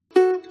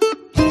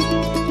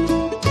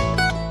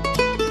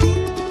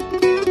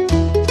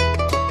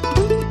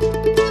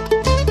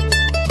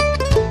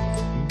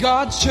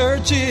God's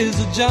church is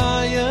a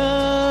giant,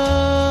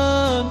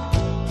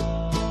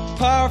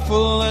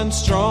 powerful and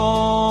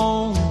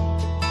strong.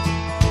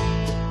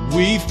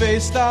 We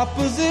faced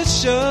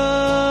opposition,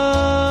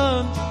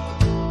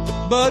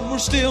 but we're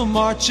still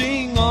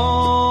marching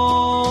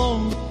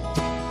on.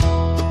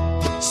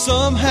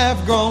 Some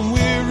have grown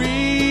weary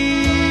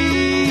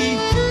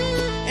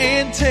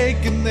and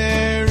taken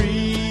their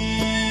ease,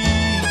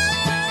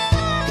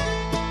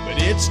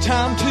 but it's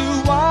time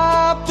to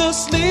wipe the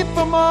sleep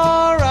from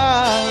our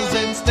eyes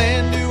and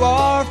stand to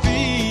our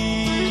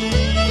feet.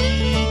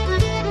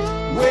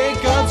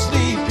 Wake up,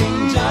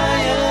 sleeping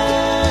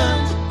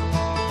giant,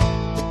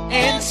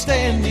 and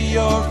stand to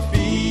your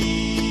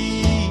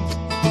feet.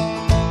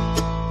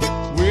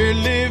 We're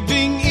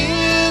living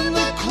in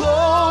the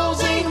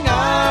closing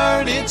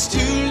hour, it's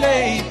too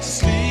late to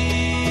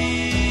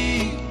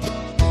sleep.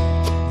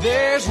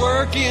 There's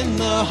work in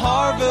the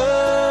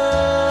harvest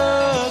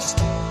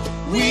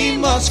we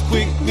must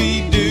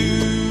quickly do.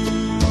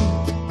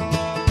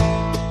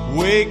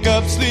 Wake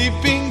up,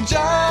 sleeping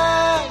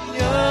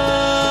giant,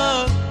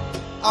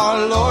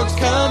 our Lord's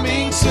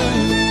coming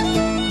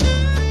soon.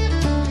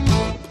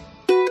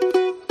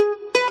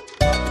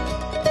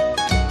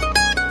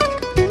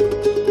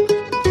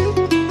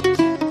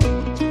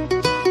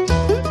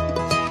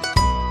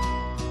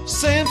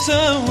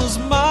 Samson was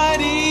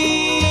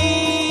mighty,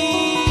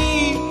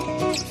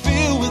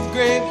 filled with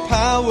great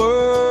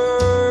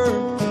power,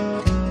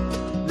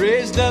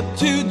 raised up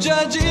to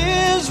judge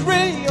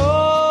Israel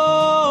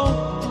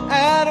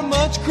at a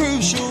much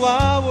crucial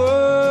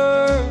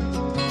hour.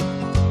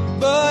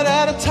 But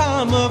at a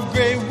time of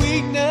great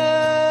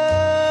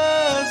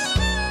weakness,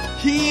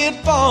 he had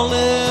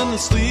fallen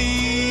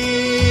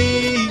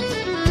asleep.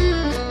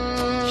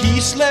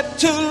 He slept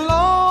too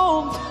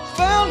long,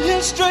 found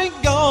his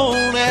strength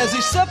gone as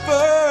he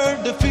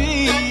suffered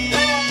defeat.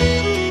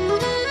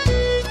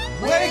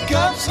 Wake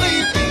up,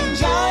 sleeping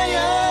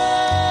giant,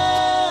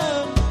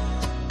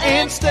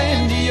 and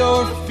stand to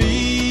your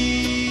feet.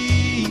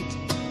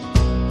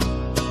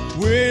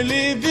 We're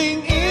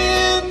living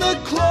in the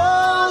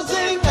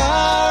closing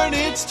hour, and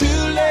it's too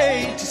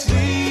late to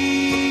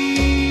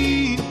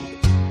sleep.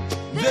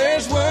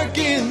 There's work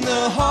in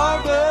the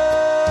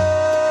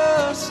harvest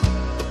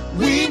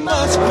we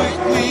must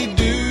quickly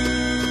do.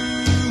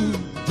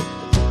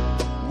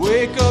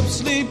 Wake up,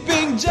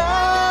 sleeping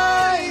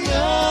giant,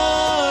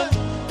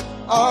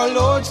 our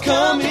Lord's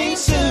coming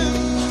soon.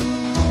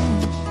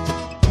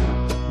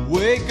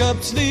 Wake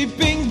up,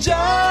 sleeping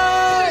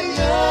giant,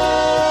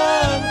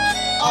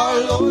 our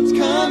Lord's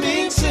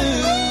coming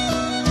soon.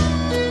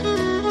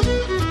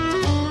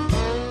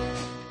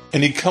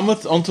 And he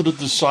cometh unto the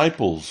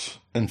disciples,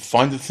 and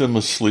findeth them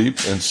asleep,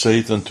 and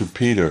saith unto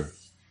Peter,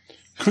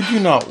 Could you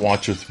not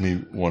watch with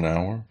me 1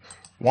 hour?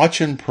 Watch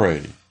and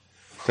pray,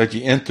 that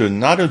ye enter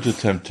not into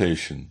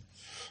temptation.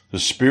 The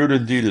spirit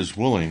indeed is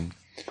willing,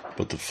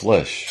 but the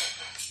flesh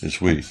is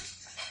weak.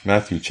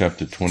 Matthew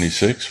chapter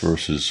 26,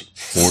 verses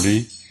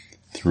 40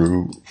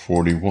 through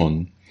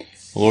 41.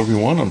 Hello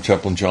everyone, I'm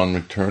Chaplain John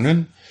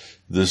McTernan.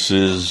 This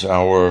is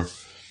our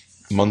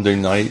Monday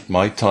night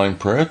My Time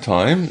prayer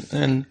time,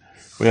 and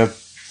we have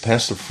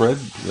Pastor Fred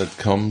that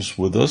comes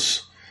with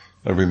us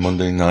every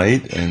Monday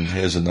night and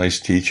has a nice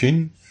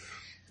teaching.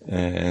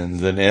 And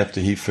then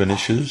after he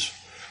finishes,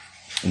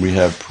 we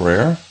have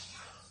prayer.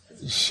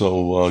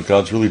 So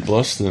God's really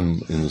blessed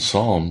them in the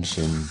Psalms,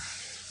 and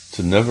it's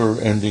a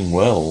never-ending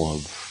well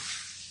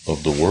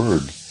of the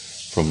Word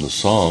from the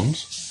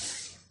Psalms.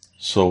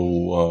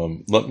 So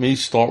let me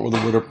start with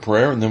a word of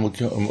prayer, and then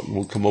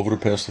we'll come over to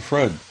Pastor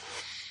Fred.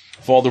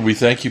 Father, we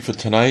thank you for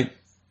tonight.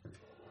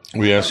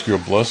 We ask your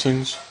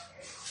blessings.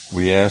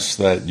 We ask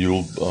that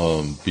you'll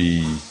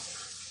be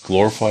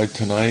glorified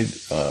tonight.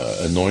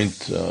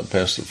 Anoint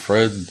Pastor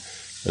Fred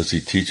as he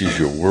teaches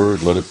your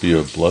word. Let it be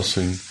a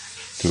blessing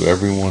to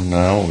everyone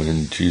now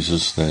in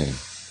Jesus' name.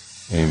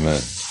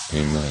 Amen.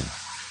 Amen.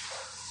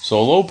 So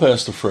hello,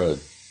 Pastor Fred.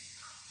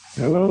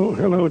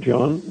 Hello,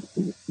 John.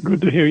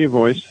 Good to hear your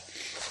voice.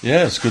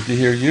 Yeah, it's good to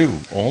hear you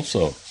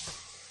also.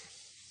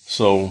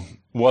 So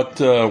what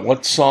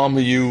psalm are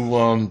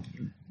you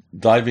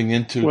diving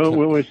into? Well,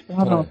 when we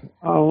start off,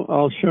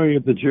 I'll show you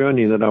the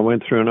journey that I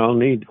went through, and I'll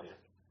need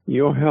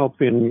your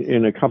help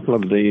in a couple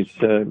of these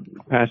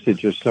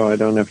passages, so I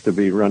don't have to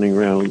be running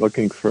around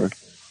looking for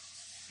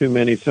too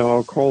many. So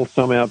I'll call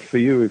some out for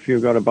you if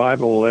you've got a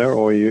Bible there,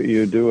 or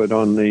you do it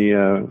on the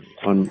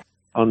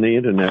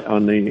internet.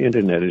 On the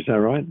internet, is that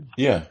right?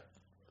 Yeah.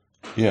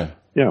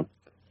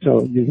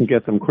 So you can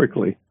get them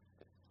quickly.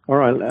 All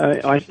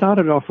right. I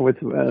started off with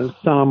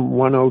Psalm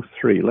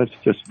 103. Let's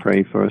just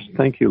pray first.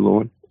 Thank you,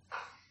 Lord.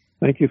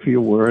 Thank you for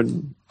your word.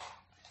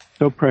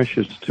 So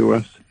precious to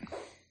us.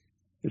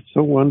 It's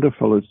so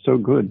wonderful. It's so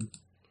good.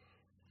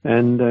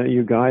 And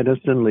you guide us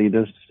and lead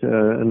us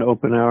and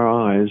open our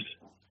eyes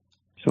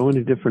so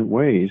many different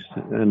ways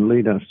and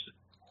lead us.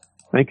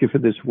 Thank you for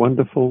this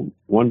wonderful,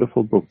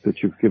 wonderful book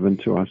that you've given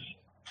to us.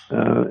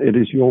 It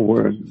is your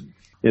word.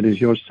 It is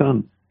your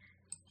Son.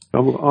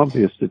 So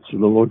obvious it's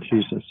the Lord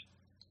Jesus.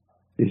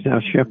 He's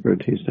our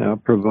shepherd. He's our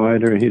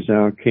provider. He's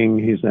our king.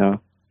 He's our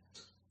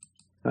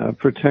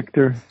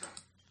protector.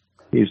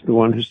 He's the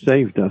one who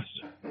saved us.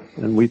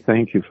 And we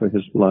thank you for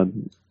his blood.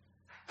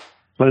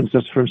 Cleanse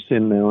us from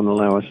sin now and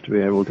allow us to be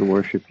able to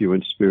worship you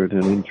in spirit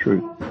and in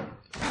truth.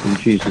 In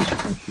Jesus'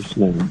 precious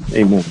name.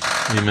 Amen.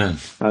 Amen.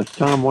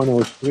 Psalm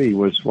 103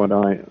 was what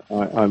I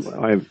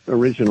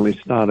originally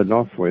started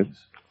off with,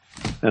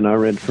 and I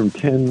read from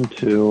 10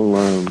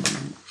 till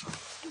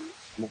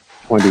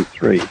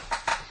 23.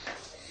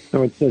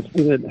 So it says,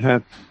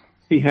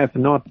 He hath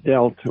not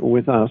dealt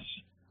with us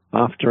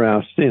after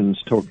our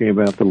sins, talking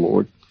about the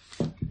Lord,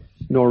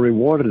 nor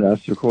rewarded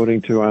us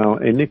according to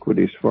our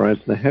iniquities. For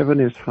as the heaven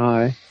is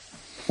high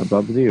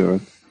above the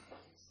earth,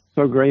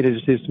 so great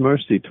is his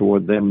mercy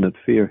toward them that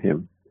fear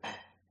him.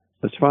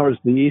 As far as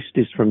the east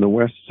is from the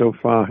west, so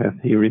far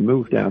hath he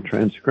removed our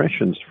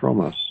transgressions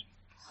from us.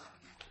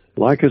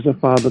 Like as a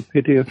father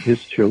pitieth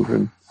his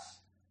children,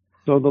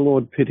 so the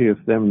Lord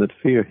pitieth them that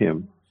fear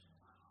him.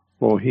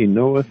 For he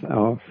knoweth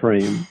our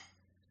frame.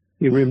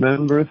 He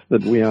remembereth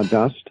that we are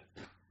dust.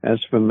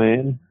 As for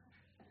man,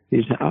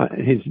 his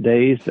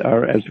days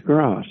are as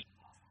grass,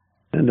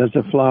 and as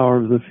a flower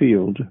of the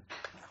field.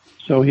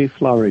 So he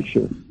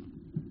flourisheth.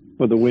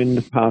 For the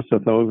wind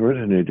passeth over it,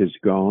 and it is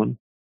gone,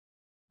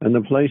 and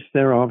the place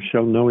thereof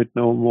shall know it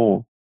no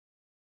more.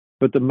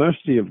 But the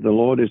mercy of the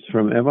Lord is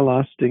from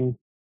everlasting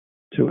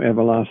to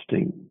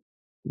everlasting.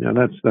 Now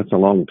that's a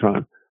long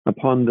time.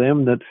 Upon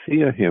them that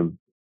fear him,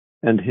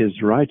 and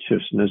his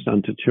righteousness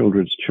unto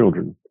children's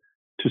children,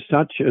 to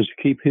such as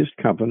keep his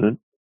covenant,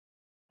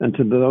 and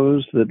to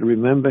those that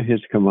remember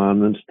his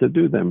commandments to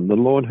do them. The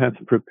Lord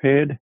hath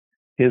prepared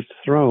his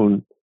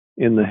throne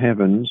in the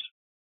heavens,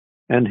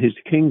 and his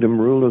kingdom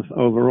ruleth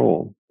over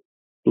all.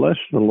 Bless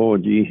the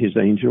Lord, ye his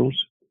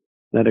angels,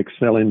 that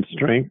excel in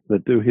strength,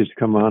 that do his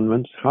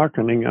commandments,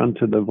 hearkening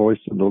unto the voice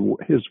of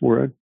his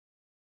word.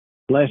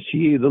 Bless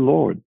ye the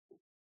Lord,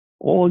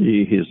 all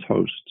ye his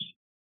hosts,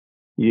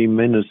 ye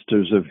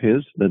ministers of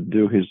his that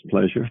do his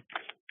pleasure.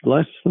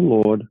 Bless the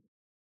Lord,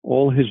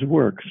 all his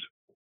works,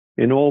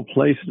 in all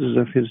places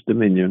of his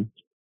dominion.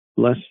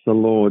 Bless the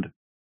Lord,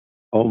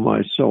 O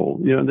my soul.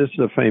 You know, this is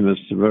a famous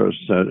verse.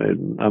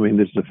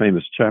 This is a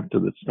famous chapter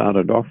that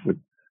started off with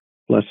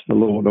bless the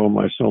Lord, O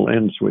my soul,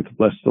 ends with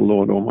bless the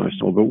Lord, O my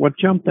soul. But what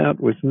jumped out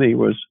with me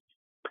was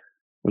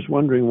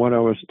wondering what I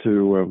was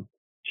to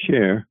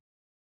share.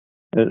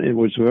 It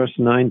was verse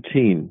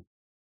 19.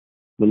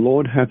 The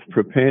Lord hath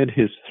prepared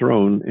his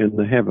throne in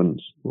the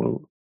heavens.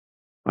 Well,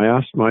 I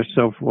asked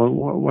myself, well,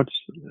 what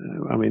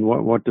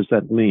does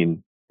that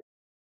mean?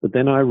 But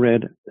then I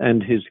read,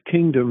 and his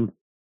kingdom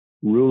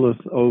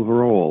ruleth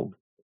over all.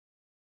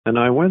 And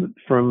I went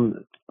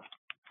from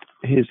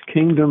his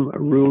kingdom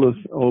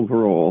ruleth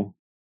over all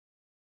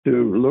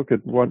to look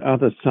at what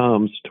other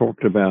Psalms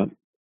talked about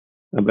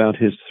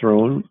his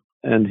throne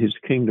and his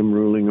kingdom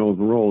ruling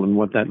over all and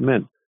what that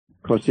meant.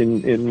 Because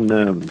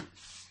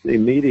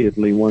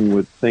immediately one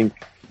would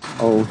think,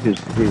 oh, his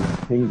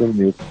kingdom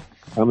is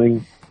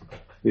coming,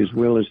 his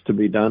will is to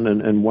be done,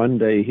 and one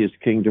day his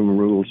kingdom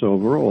rules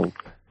over all.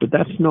 But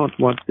that's not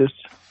what this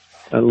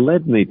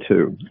led me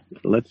to.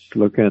 Let's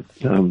look at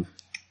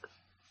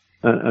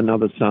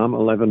another Psalm,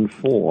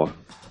 11:4.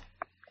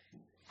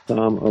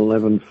 Psalm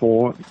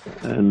 11:4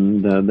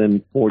 and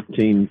then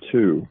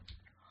 14:2.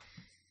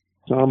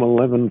 Psalm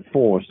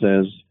 11:4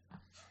 says,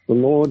 the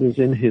Lord is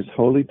in his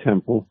holy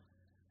temple.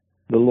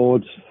 The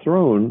Lord's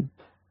throne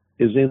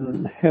is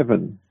in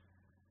heaven.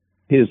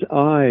 His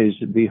eyes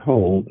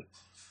behold,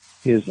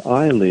 his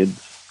eyelids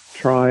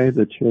try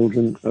the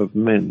children of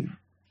men.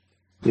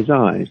 His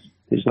eyes.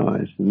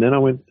 And then I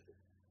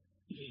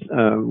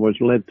was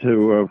led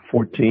to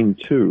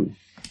 14:2,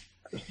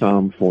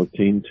 Psalm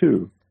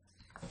 14:2.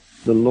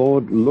 The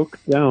Lord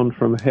looked down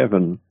from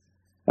heaven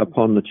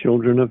upon the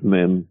children of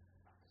men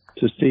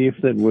to see if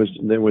there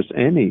was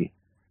any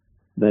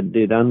that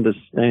did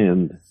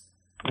understand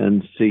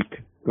and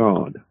seek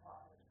God.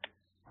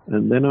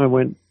 And then I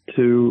went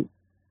to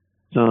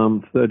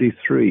Psalm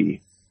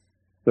 33,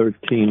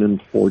 13 and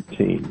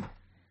 14.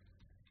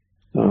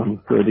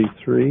 Psalm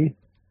 33,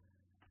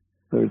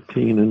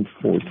 13 and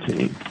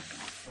 14.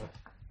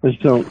 And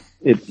so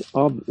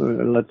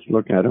let's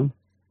look at them.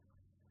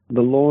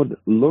 The Lord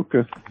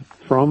looketh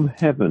from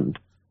heaven.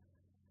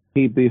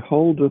 He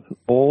beholdeth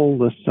all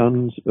the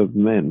sons of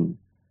men.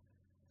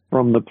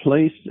 From the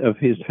place of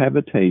his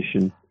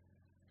habitation,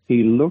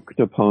 he looked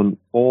upon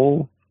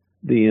all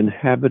the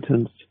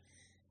inhabitants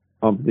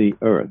of the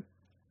earth.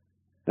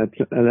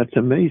 That's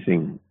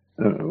amazing.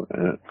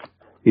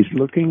 He's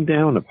looking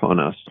down upon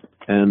us.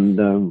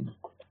 And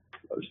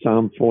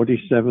Psalm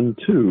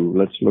 47:2,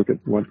 let's look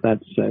at what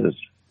that says.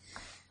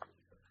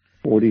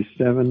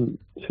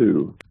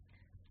 47:2.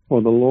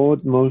 For the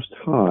Lord Most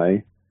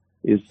High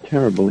is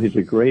terrible. He's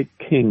a great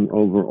king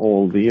over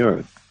all the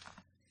earth.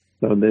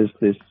 So there's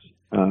this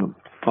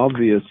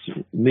obvious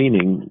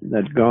meaning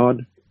that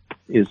God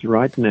is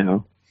right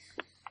now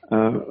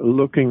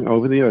looking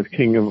over the earth,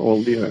 king of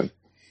all the earth.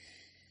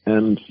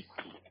 And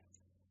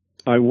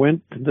I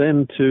went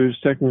then to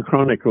 2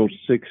 Chronicles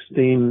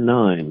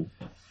 16:9,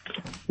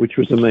 which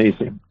was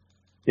amazing.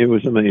 It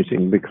was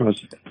amazing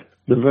because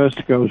the verse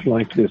goes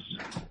like this.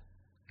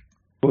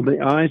 For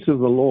the eyes of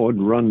the Lord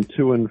run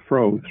to and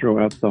fro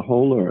throughout the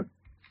whole earth,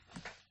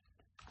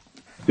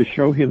 to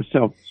show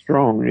himself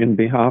strong in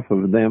behalf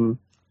of them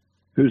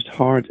whose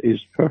heart is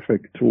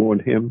perfect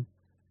toward him.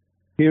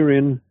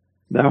 Herein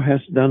thou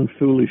hast done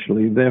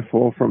foolishly,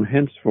 therefore from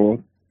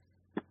henceforth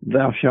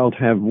thou shalt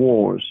have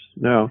wars.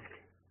 Now,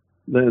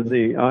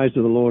 the eyes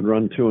of the Lord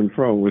run to and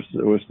fro was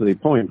the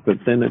point,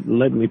 but then it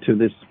led me to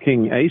this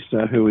King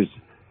Asa who is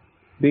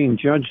being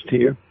judged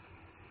here,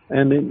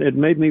 and it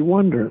made me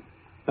wonder,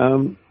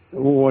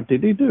 what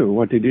did he do?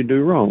 What did he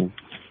do wrong?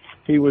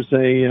 He was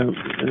a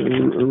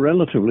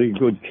relatively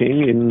good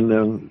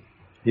king.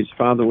 His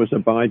father was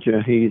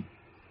Abijah. He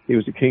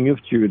was a king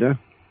of Judah,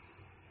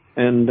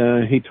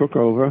 and he took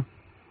over,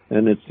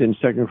 and it's in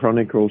 2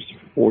 Chronicles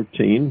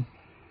 14.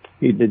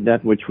 He did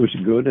that which was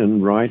good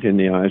and right in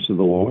the eyes of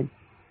the Lord.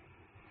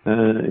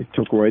 He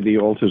took away the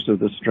altars of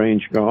the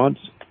strange gods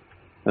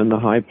and the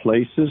high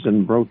places,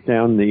 and broke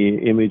down the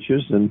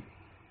images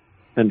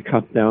and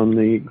cut down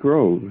the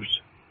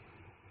groves,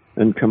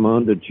 and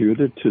commanded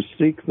Judah to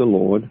seek the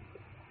Lord,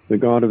 the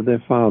God of their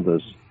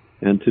fathers,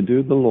 and to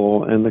do the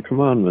law and the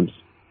commandments.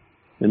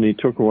 And he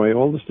took away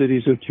all the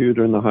cities of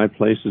Judah and the high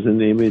places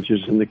and the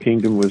images, and the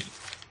kingdom was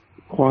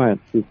quiet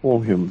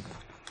before him.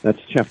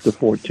 That's chapter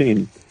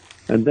 14.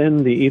 And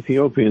then the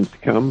Ethiopians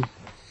come,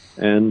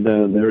 and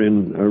they're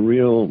in a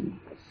real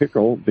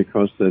pickle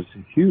because there's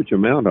a huge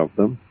amount of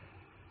them.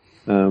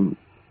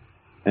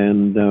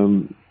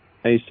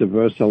 Asa,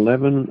 verse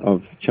 11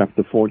 of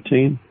chapter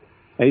 14,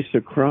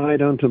 Asa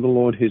cried unto the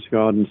Lord his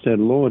God and said,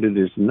 Lord, it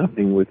is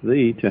nothing with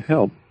thee to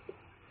help,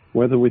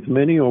 whether with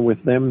many or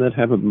with them that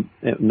have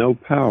no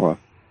power.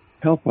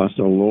 Help us,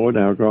 O Lord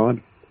our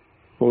God,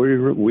 for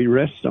we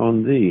rest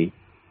on thee,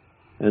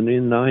 and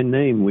in thy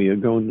name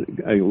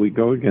we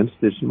go against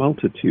this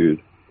multitude.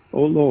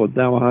 O Lord,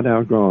 thou art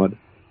our God,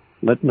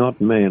 let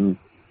not man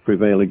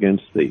prevail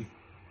against thee.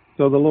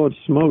 So the Lord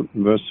smote,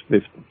 verse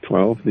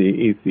 12, the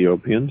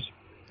Ethiopians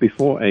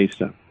before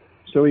Asa.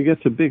 So he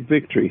gets a big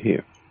victory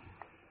here.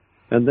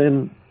 And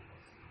then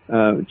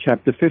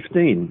chapter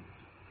 15,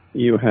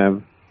 you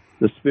have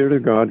the Spirit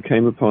of God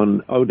came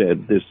upon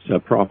Oded, this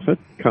prophet,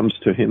 comes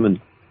to him and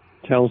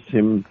tells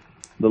him,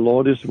 the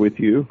Lord is with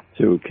you,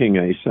 to King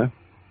Asa,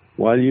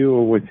 while you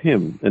are with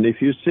him. And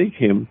if you seek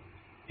him,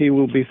 he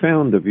will be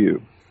found of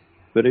you.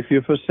 But if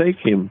you forsake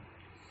him,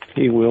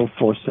 he will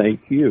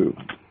forsake you.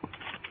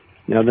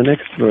 Now the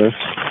next verse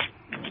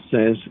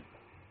says,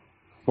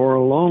 for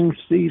a long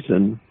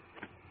season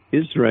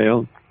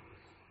Israel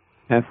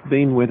hath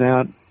been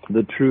without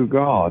the true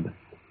God,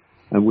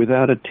 and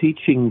without a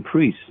teaching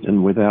priest,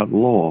 and without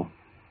law.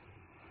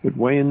 But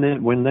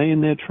when they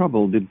in their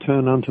trouble did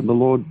turn unto the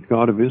Lord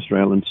God of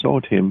Israel, and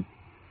sought him,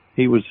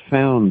 he was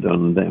found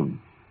on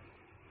them.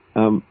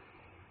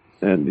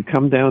 And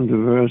come down to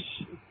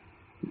verse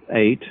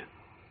 8.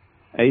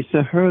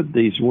 Asa heard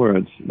these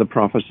words, the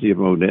prophecy of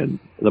Oded,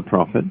 the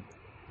prophet.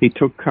 He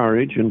took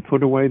courage and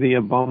put away the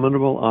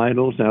abominable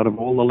idols out of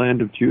all the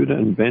land of Judah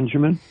and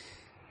Benjamin,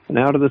 and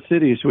out of the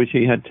cities which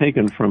he had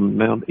taken from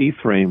Mount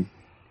Ephraim.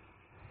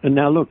 And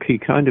now look, he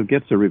kind of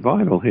gets a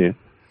revival here,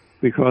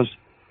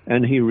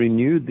 and he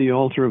renewed the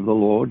altar of the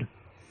Lord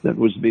that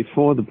was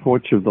before the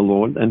porch of the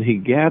Lord, and he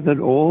gathered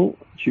all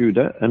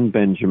Judah and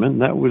Benjamin.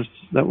 That was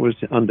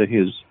under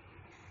his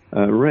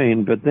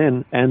reign. But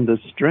then, and the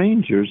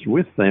strangers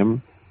with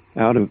them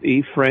out of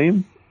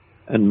Ephraim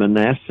and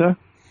Manasseh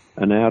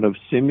and out of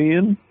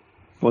Simeon,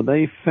 for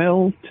they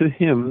fell to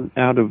him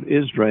out of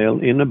Israel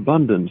in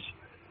abundance,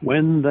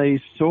 when they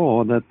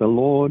saw that the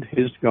Lord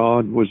his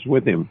God was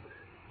with him.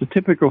 The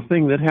typical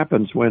thing that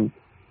happens when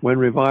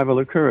revival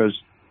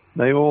occurs.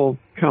 They all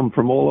come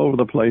from all over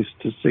the place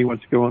to see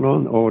what's going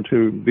on or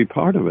to be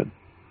part of it.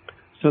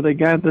 So they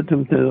gathered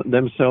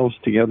themselves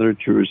together at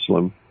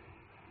Jerusalem,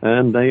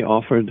 and they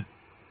offered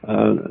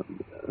unto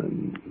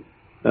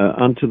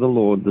the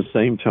Lord the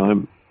same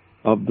time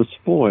of the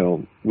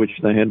spoil which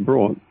they had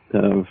brought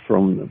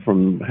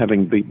from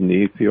having beaten the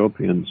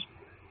Ethiopians.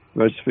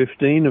 Verse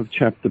 15 of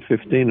chapter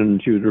 15, and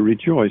Judah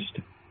rejoiced.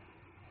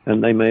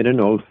 And they made an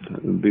oath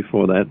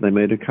before that. They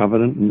made a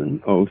covenant and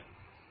an oath.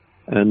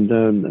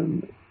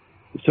 And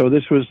so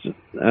this was,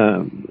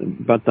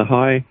 but the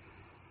high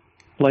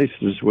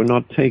places were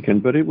not taken.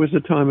 But it was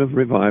a time of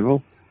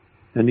revival.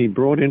 And he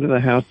brought into the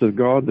house of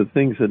God the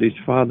things that his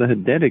father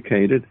had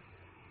dedicated,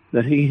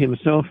 that he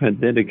himself had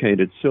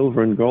dedicated,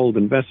 silver and gold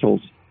and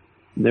vessels.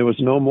 There was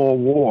no more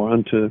war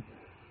after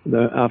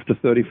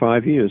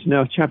 35 years.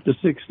 Now, chapter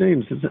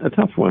 16 is a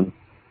tough one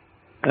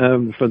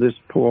for this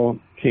poor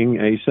King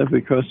Asa,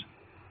 because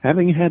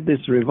having had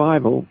this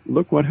revival,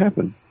 look what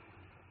happened.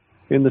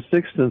 In the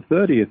 6th and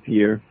 30th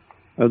year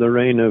of the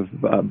reign of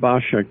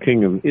Baasha,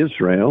 king of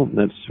Israel,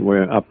 that's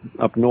where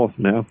up north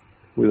now,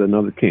 with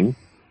another king,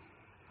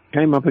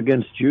 came up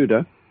against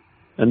Judah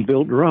and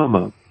built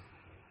Ramah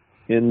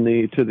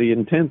to the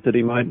intent that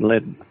he might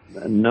let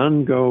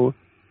none go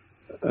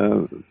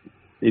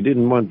he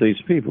didn't want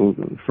these people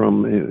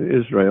from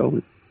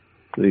Israel,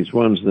 these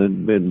ones that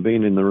had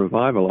been in the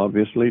revival,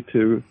 obviously,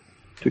 to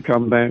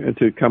come back,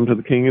 to come to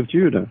the king of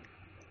Judah.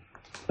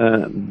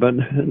 But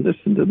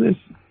listen to this.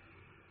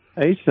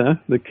 Asa,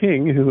 the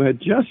king, who had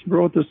just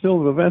brought the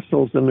silver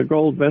vessels and the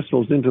gold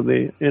vessels into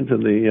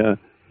the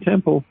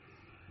temple,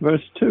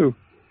 verse 2,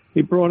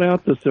 he brought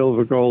out the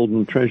silver, gold,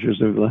 and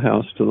treasures of the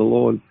house to the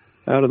Lord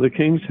out of the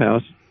king's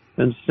house,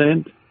 and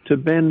sent to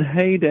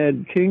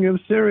Ben-Hadad, king of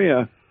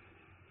Syria,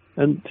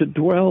 and that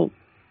dwelt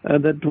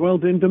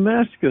in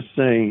Damascus,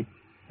 saying,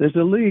 "There's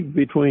a league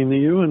between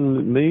you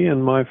and me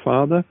and my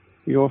father,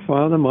 your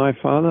father, my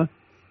father.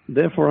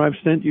 Therefore I've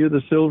sent you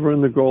the silver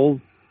and the gold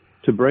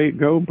to break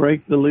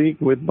the league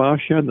with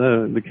Baasha,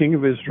 the king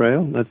of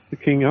Israel," that's the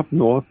king up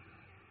north,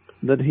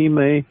 "that he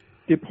may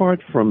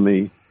depart from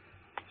me."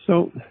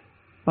 So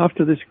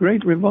after this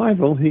great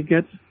revival, he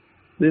gets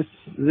this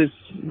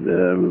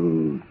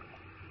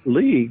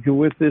league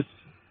with this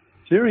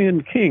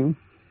Syrian king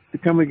to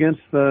come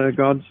against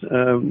God's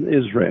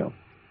Israel.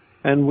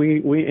 And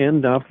we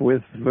end up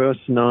with verse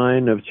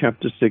 9 of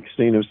chapter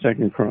 16 of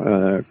 2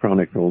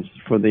 Chronicles.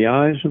 "For the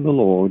eyes of the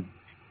Lord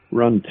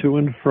run to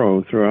and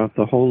fro throughout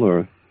the whole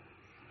earth,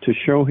 to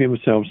show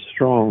himself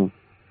strong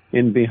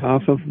in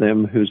behalf of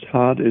them whose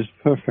heart is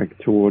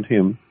perfect toward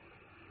him.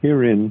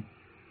 Herein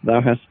thou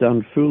hast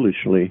done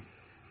foolishly.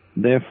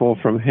 Therefore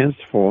from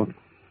henceforth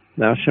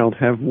thou shalt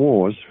have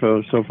wars."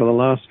 So for the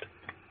last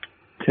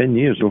 10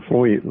 years, or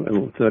 4 years,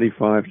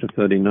 35 to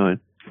 39,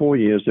 4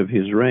 years of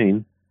his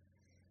reign,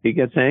 he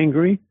gets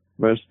angry,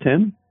 verse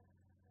 10,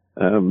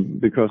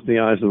 because the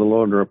eyes of the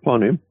Lord are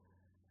upon him,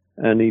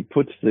 and he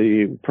puts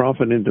the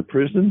prophet into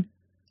prison.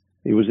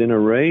 He was in a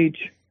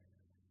rage,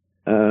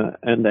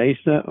 and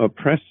Asa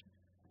oppressed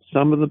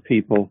some of the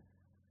people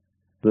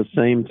at the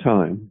same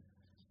time.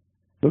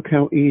 Look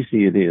how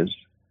easy it is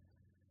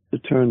to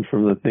turn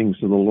from the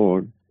things of the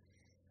Lord.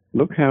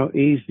 Look how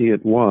easy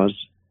it was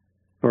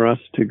for us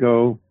to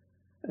go,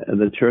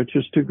 the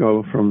churches to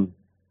go from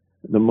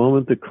the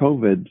moment the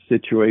COVID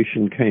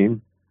situation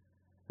came,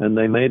 and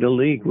they made a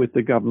league with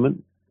the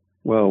government.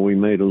 Well, we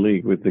made a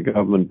league with the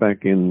government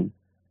back in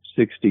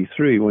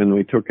 63 when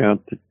we took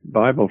out the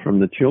Bible from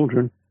the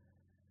children.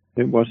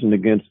 It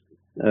wasn't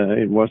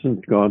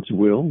God's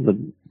will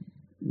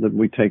that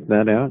we take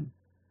that out. It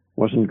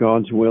wasn't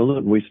God's will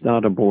that we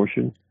start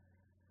abortion.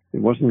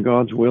 It wasn't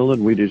God's will that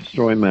we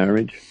destroy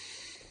marriage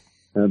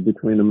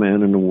between a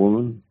man and a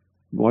woman.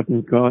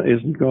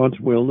 Isn't God's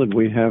will that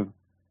we have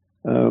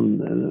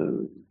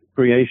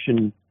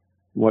creation,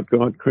 what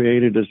God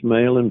created as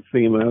male and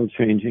female,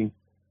 changing?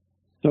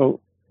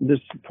 So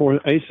this poor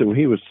Asa,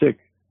 he was sick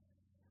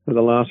for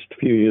the last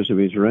few years of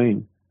his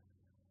reign.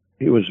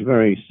 He was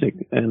very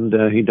sick, and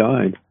he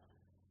died.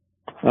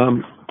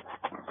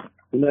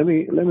 Let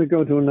me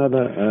go to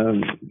another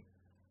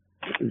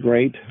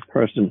great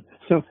person.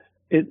 So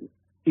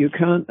you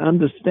can't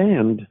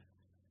understand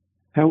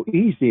how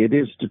easy it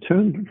is to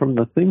turn from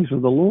the things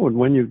of the Lord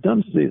when you've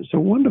done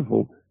some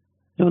wonderful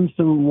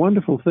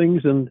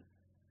things, and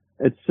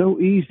it's so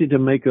easy to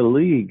make a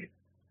league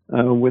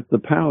with the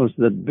powers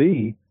that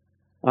be,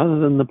 other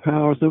than the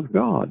powers of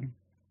God,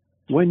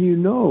 when you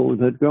know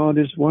that God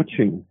is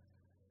watching.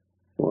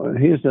 Well,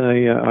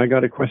 I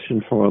got a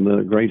question for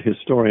the great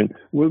historian.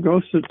 We'll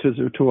go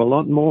to a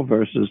lot more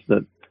verses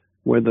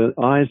where the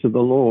eyes of the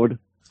Lord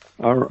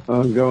are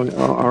on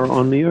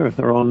the earth,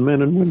 are on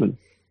men and women.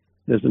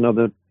 There's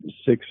another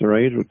 6 or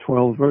 8 or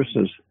 12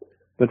 verses.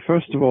 But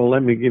first of all,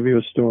 let me give you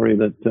a story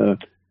that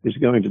is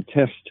going to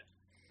test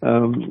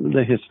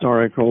the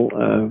historical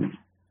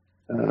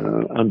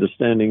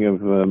understanding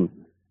of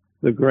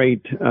the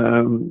great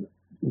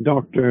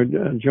Dr.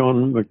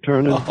 John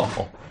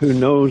McTernan, who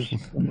knows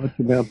so much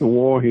about the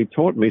war. He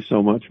taught me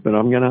so much, but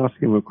I'm going to ask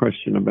him a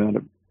question about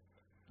it.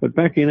 But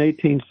back in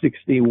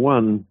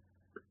 1861,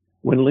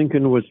 when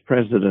Lincoln was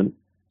president,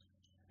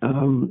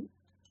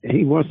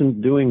 he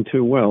wasn't doing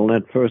too well.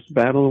 That first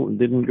battle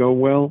didn't go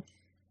well.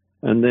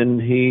 And then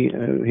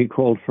he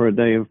called for a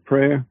day of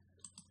prayer.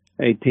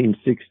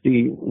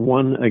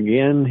 1861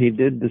 again, he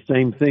did the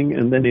same thing.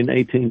 And then in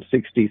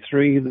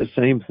 1863, the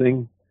same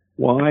thing.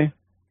 Why?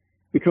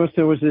 Because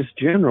there was this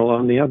general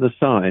on the other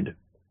side,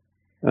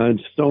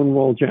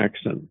 Stonewall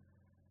Jackson.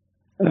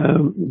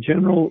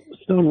 General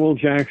Stonewall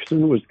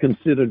Jackson was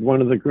considered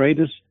one of the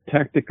greatest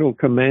tactical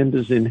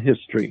commanders in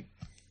history.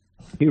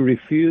 He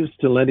refused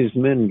to let his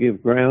men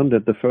give ground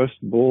at the first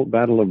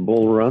Battle of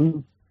Bull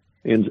Run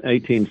in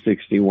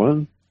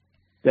 1861,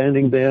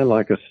 standing there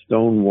like a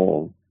stone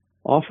wall.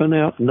 Often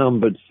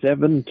outnumbered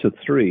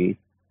 7-3,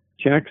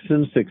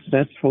 Jackson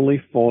successfully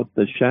fought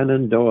the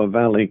Shenandoah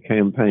Valley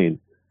campaign.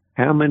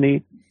 How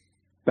many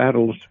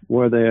battles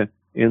were there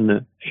in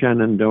the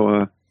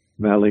Shenandoah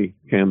Valley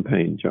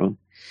campaign, John?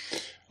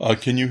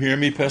 Can you hear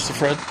me, Pastor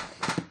Fred?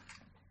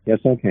 Yes,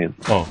 I can.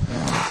 Oh.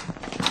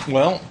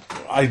 Well,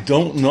 I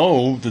don't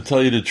know, to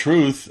tell you the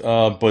truth,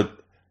 but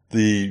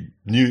the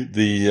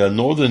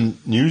northern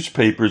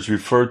newspapers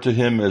referred to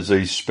him as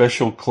a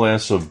special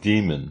class of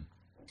demon.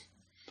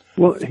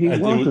 Well, he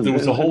wasn't. There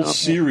was a whole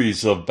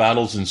series of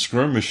battles and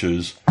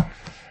skirmishes,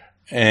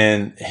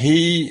 and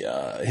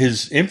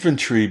his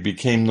infantry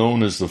became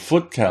known as the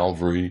Foot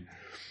Cavalry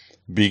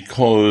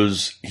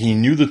because he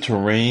knew the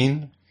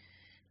terrain,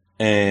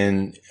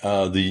 and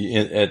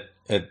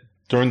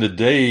during the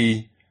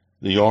day,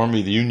 the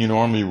Union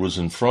Army was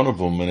in front of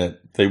them, and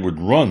they would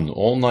run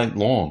all night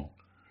long,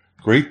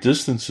 great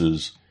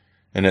distances,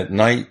 and at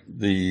night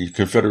the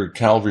Confederate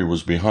cavalry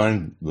was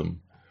behind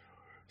them.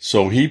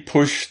 So he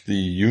pushed the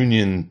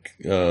Union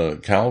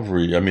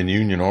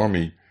Union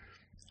Army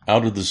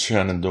out of the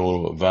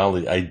Shenandoah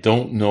Valley. I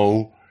don't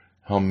know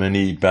how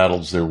many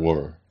battles there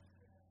were.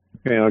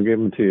 Okay, I'll give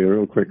them to you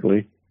real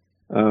quickly.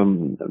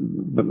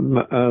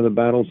 The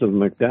battles of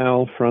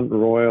McDowell, Front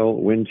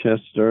Royal,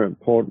 Winchester,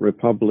 Port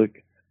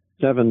Republic,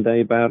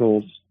 7-day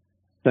battles,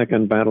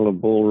 Second Battle of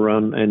Bull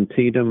Run,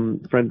 Antietam,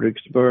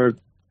 Fredericksburg,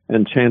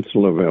 and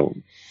Chancellorsville.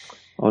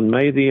 On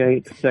May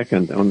the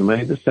 2nd,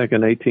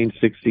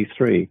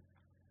 1863,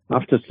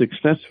 after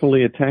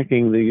successfully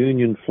attacking the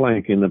Union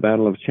flank in the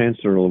Battle of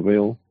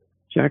Chancellorsville,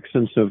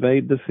 Jackson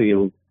surveyed the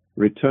field,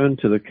 returned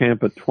to the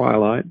camp at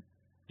twilight.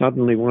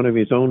 Suddenly one of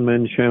his own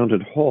men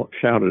shouted, "Halt!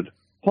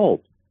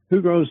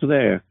 Who goes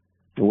there?"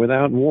 And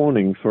without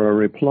warning for a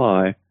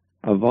reply,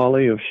 a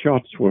volley of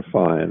shots were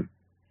fired.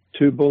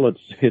 2 bullets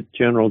hit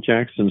General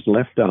Jackson's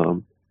left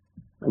arm,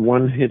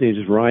 one hit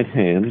his right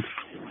hand,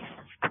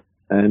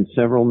 and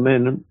several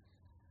men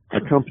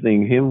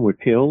accompanying him were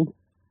killed,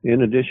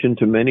 in addition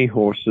to many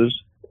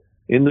horses.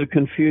 In the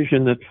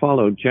confusion that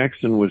followed,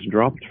 Jackson was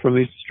dropped from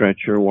his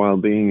stretcher while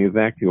being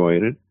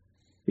evacuated.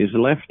 His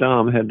left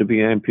arm had to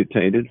be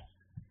amputated.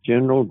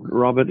 General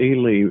Robert E.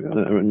 Lee,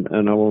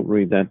 and I won't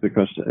read that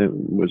because it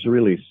was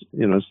really,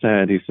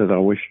 sad. He said, "I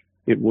wish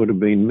it would have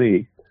been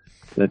me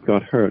that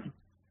got hurt."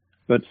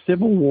 But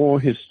Civil War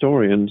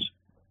historians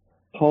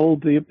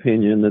hold the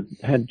opinion that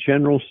had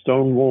General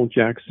Stonewall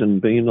Jackson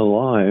been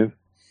alive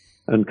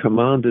and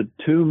commanded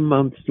 2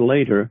 months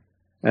later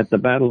at the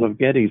Battle of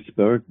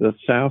Gettysburg, the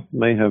South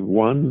may have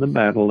won the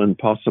battle and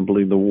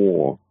possibly the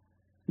war.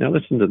 Now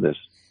listen to this.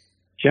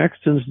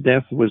 Jackson's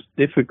death was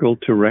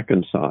difficult to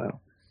reconcile.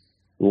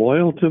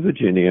 Loyal to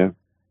Virginia,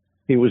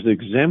 he was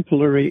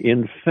exemplary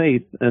in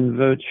faith and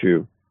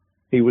virtue.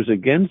 He was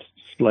against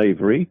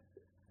slavery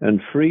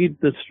and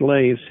freed the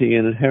slaves he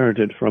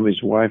inherited from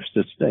his wife's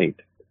estate.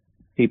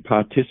 He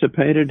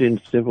participated in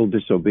civil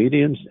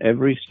disobedience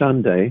every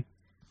Sunday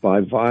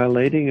by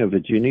violating a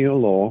Virginia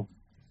law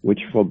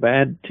which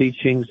forbade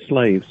teaching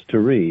slaves to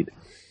read.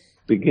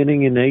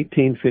 Beginning in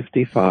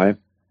 1855,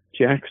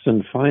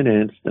 Jackson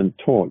financed and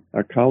taught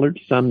a colored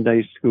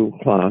Sunday school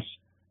class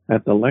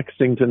at the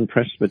Lexington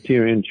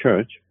Presbyterian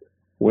Church,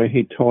 where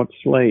he taught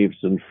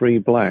slaves and free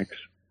blacks,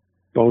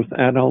 both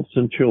adults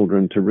and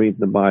children, to read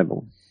the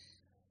Bible.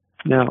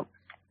 Now,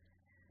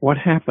 what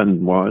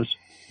happened was,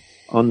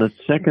 on the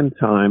second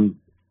time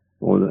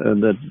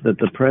that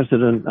the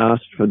president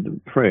asked for the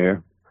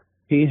prayer,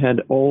 he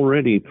had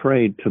already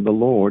prayed to the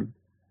Lord,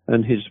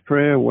 and his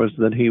prayer was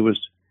that he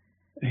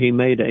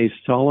made a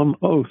solemn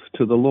oath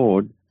to the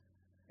Lord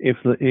if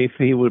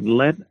he would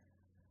let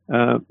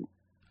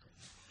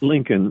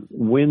Lincoln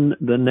win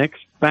the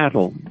next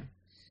battle,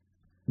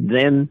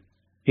 then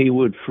he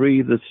would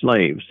free the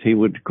slaves. He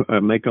would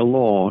make a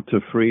law to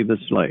free the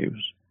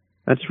slaves.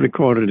 That's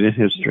recorded in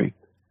history.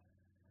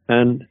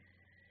 And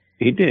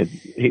he did.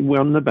 He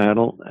won the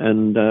battle,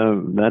 and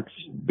that's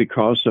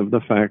because of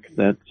the fact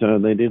that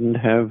they didn't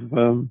have,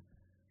 and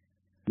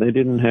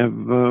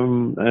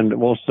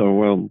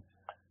also,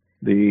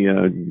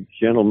 the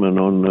gentleman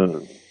on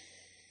the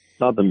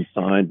southern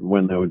side,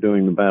 when they were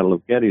doing the Battle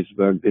of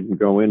Gettysburg, didn't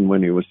go in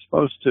when he was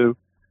supposed to.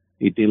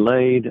 He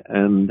delayed,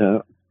 and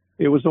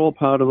it was all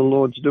part of the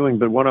Lord's doing.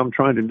 But what I'm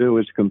trying to do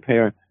is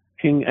compare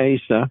King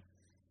Asa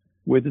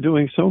with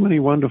doing so many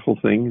wonderful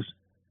things.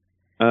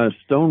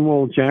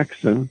 Stonewall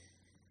Jackson,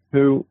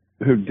 who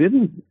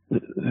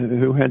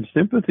had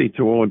sympathy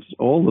towards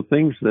all the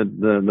things that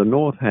the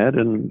North had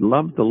and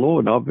loved the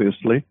Lord,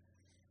 obviously.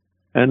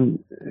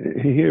 And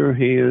here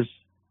he is.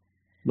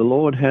 The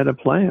Lord had a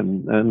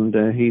plan, and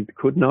he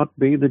could not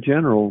be the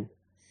general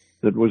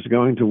that was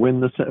going to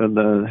win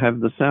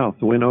have the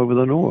South win over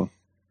the North.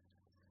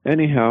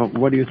 Anyhow,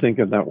 what do you think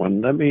of that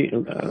one?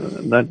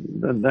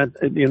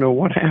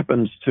 What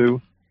happens to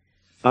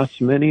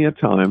us many a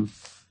time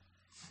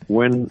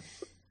when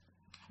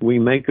we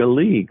make a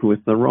league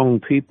with the wrong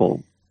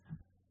people,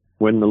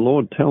 when the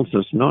Lord tells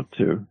us not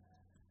to.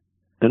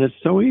 And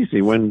it's so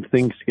easy when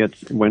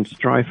when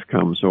strife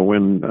comes, or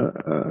when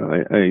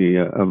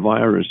a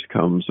virus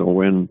comes, or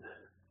when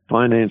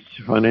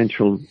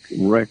financial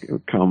wreck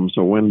comes,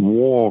 or when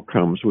war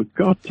comes. We've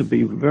got to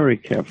be very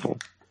careful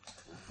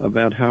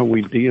about how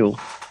we deal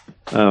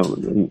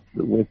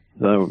with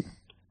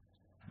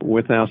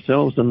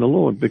ourselves and the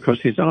Lord, because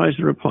His eyes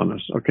are upon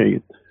us.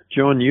 Okay,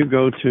 John, you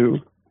go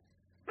to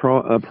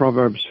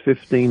Proverbs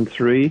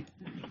 15:3,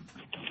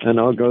 and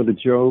I'll go to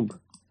Jeremiah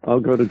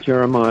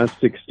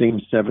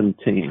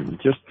 16:17.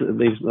 Just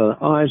these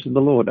eyes of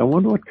the Lord. I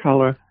wonder what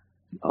color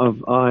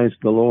of eyes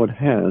the Lord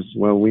has,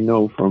 well, we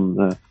know from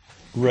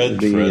red,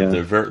 Fred.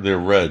 They're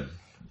red.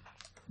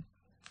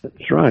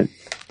 That's right,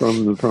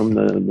 from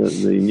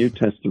the New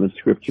Testament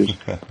scriptures.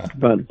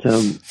 But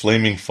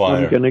flaming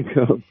fire. I'm going to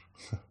go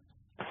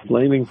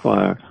flaming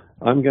fire.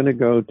 I'm going to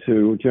go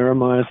to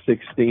Jeremiah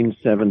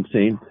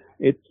 16:17.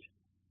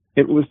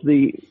 It was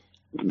the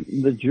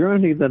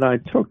journey that I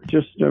took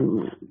just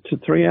to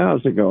 3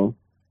 hours ago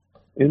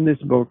in this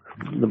book,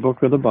 the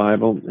book of the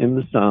Bible, in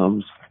the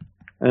Psalms,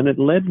 and it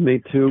led me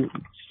to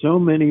so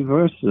many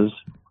verses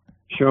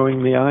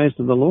showing the eyes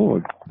of the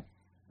Lord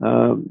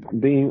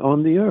being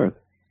on the earth,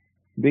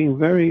 being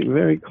very,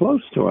 very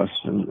close to us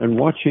and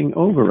watching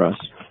over us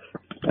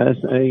as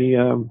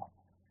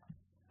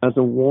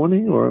a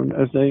warning or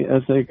as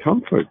a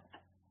comfort.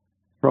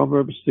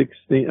 Proverbs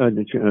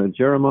 16,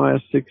 Jeremiah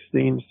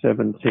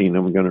 16:17.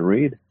 I'm going to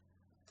read.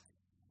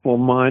 For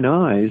mine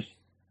eyes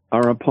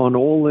are upon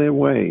all their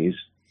ways;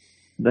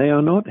 they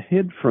are not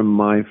hid from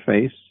my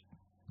face,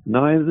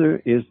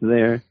 neither is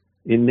their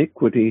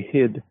iniquity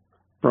hid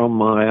from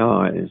my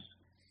eyes.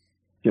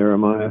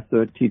 Jeremiah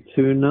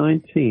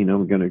 32:19.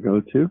 I'm going to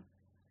go to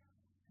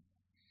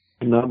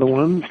another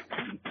one.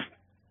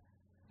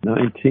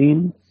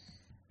 19.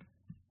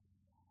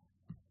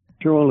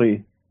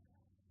 Surely.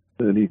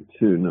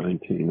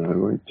 32:19. I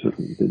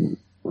didn't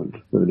want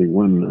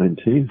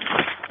 31:19.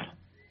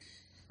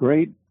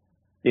 Great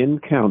in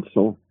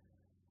counsel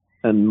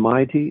and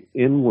mighty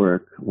in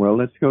work. Well,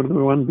 let's go to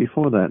the one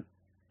before that.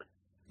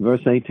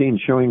 Verse 18,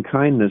 showing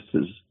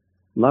kindnesses,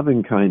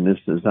 loving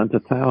kindnesses unto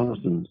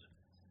thousands,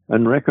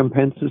 and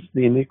recompenses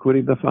the iniquity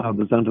of the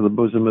fathers unto the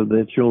bosom of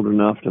their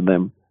children after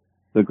them.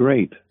 The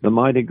great, the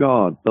mighty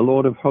God, the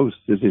Lord of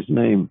hosts is his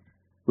name.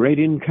 Great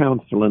in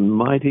counsel and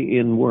mighty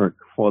in work,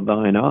 for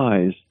thine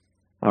eyes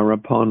are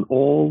upon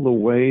all the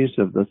ways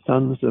of the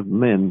sons of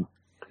men,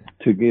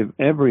 to give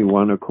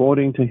everyone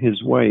according to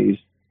his ways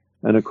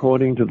and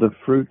according to the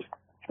fruit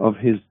of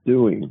his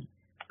doing.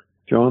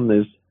 John,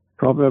 there's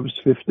Proverbs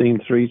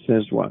 15:3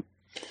 says what?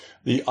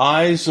 The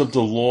eyes of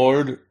the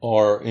Lord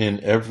are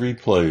in every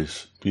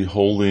place,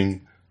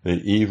 beholding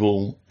the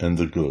evil and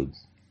the good.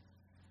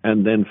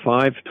 And then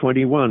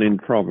 5:21 in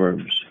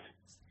Proverbs.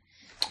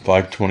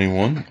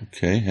 5:21.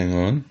 Okay, hang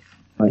on.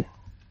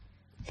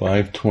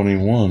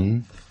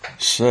 5:21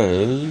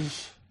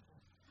 says,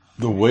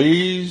 the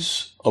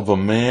ways of a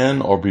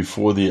man are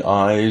before the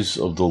eyes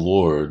of the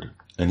Lord,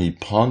 and he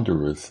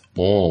pondereth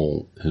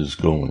all his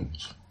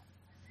goings.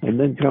 And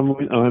then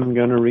I'm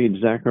going to read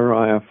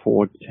Zechariah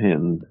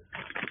 4:10.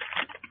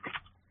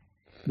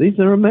 These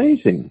are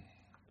amazing.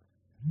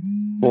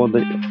 For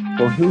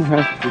who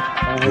has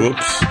despised...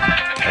 Whoops,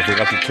 I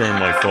forgot to turn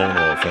my phone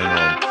off. Hang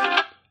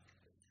on.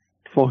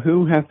 For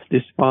who hath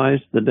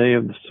despised the day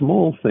of the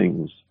small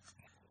things?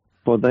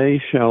 For they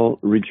shall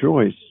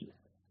rejoice,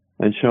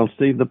 and shall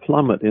see the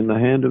plummet in the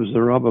hand of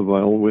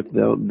Zerubbabel with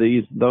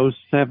those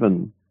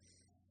 7.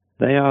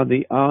 They are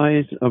the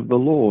eyes of the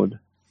Lord,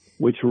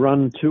 which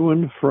run to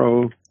and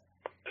fro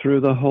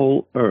through the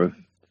whole earth.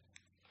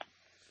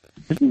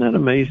 Isn't that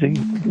amazing?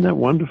 Isn't that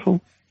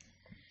wonderful?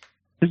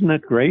 Isn't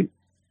that great?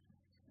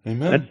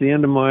 Amen. That's the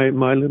end of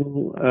my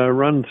little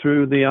run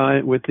through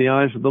with the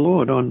eyes of the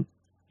Lord on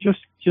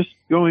just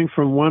going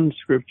from one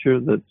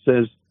scripture that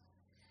says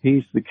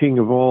he's the king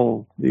of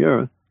all the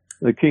earth,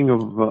 the king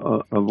of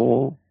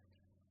all,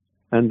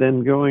 and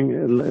then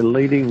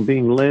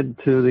being led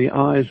to the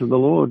eyes of the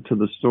Lord, to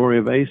the story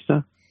of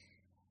Asa.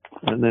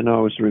 And then I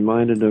was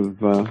reminded of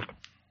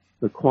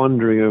the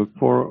quandary of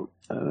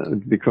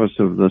because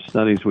of the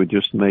studies we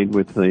just made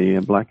with the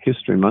Black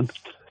History Month,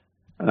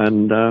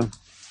 and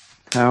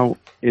how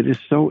it is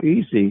so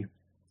easy.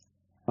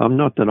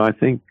 Not that I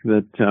think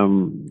that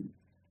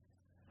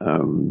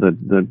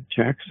that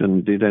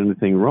Jackson did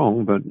anything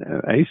wrong, but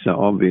Asa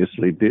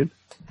obviously did.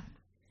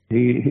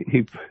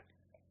 He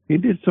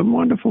did some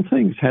wonderful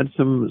things, had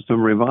some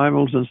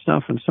revivals and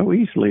stuff, and so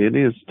easily it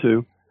is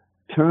to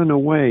turn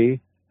away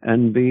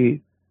and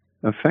be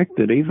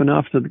affected even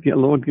after the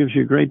Lord gives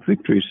you great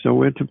victories. So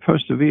we're to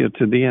persevere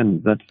to the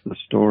end. That's the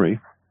story.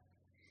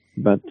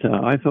 But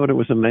I thought it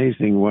was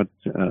amazing what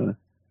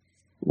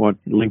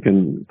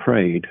Lincoln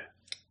prayed.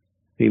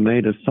 He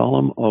made a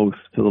solemn oath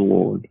to the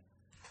Lord.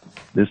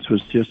 This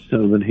was just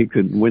so that he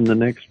could win the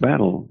next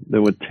battle.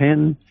 There were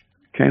 10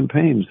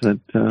 campaigns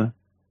that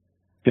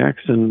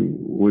Jackson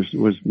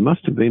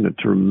must have been a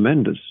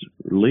tremendous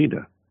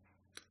leader.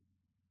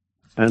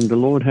 And the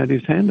Lord had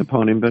his hand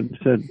upon him, but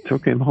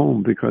took him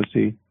home because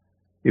he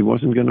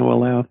wasn't going to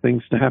allow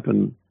things to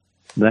happen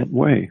that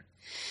way.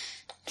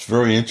 It's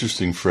very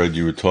interesting, Fred.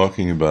 You were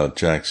talking about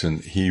Jackson.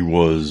 He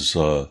was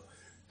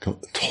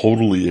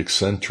totally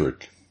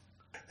eccentric.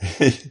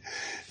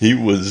 He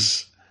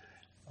was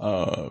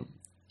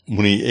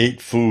when he ate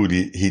food,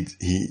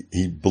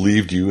 he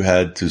believed you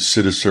had to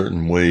sit a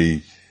certain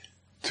way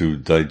to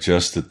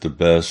digest it the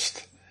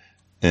best,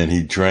 and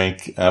he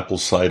drank apple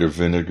cider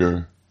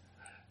vinegar.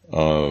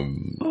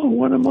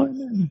 What am I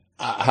doing?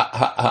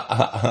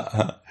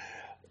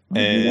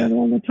 I do that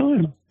all the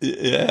time.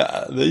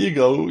 Yeah, there you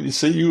go. You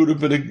see, you would have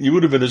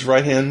been his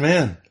right hand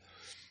man.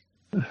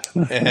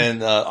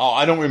 And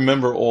I don't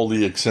remember all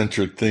the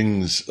eccentric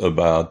things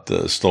about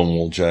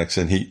Stonewall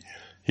Jackson.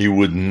 He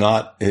would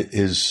not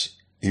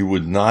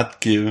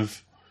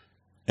give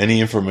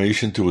any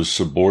information to his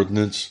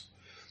subordinates,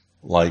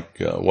 like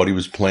what he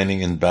was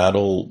planning in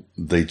battle.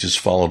 They just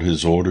followed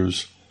his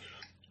orders.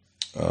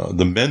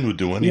 The men would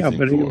do anything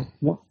for him.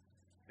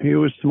 He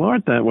was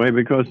smart that way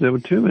because there were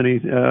too many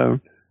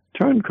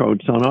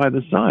turncoats on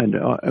either side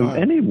of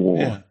any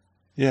war.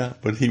 Yeah,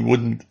 but he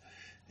wouldn't.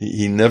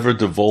 He never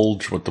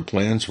divulged what the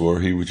plans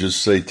were. He would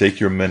just say, take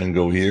your men and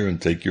go here, and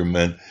take your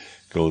men,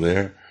 go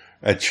there.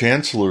 At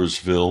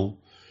Chancellorsville,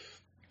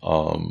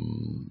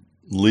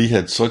 Lee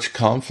had such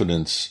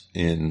confidence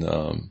in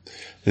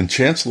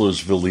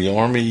Chancellorsville, the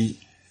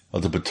Army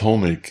of the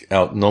Potomac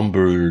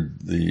outnumbered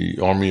the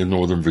Army of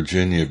Northern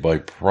Virginia by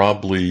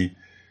probably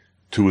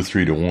 2 or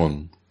 3 to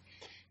 1.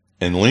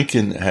 And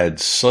Lincoln had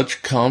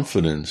such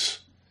confidence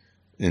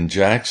in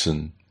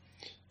Jackson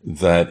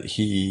that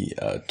he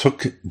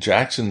took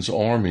Jackson's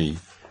army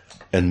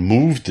and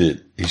moved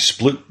it.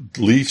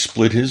 Lee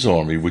split his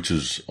army, which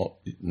is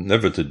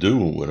never to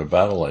do in a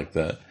battle like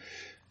that.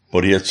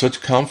 But he had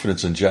such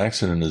confidence in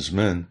Jackson and his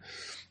men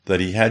that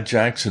he had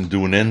Jackson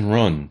do an end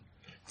run.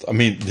 I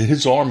mean,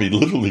 his army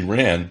literally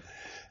ran,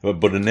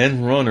 but an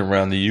end run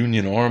around the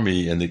Union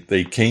Army, and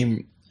they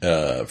came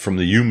from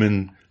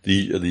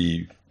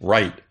the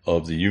right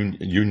of the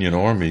Union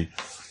Army,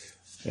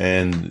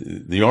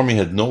 and the Army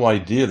had no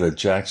idea that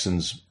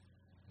Jackson's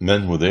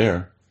men were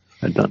there.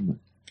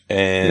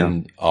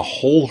 And a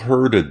whole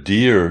herd of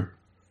deer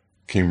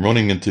came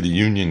running into the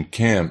Union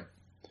camp,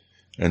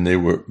 and they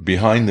were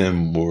behind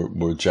them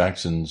were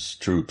Jackson's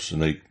troops,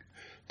 and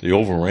they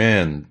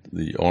overran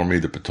the Army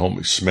of the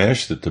Potomac,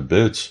 smashed it to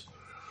bits.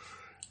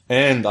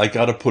 And I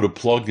got to put a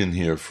plug in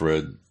here,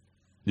 Fred.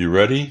 You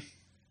ready?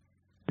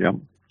 Yeah.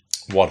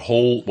 What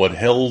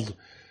held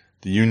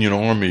the Union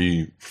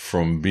Army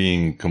from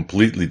being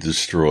completely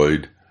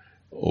destroyed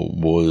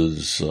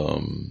was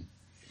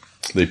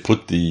they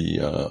put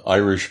the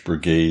Irish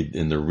Brigade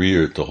in the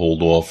rear to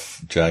hold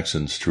off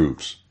Jackson's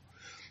troops,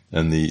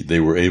 and they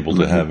were able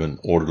to have an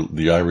order.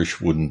 The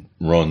Irish wouldn't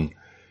run;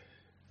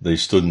 they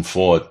stood and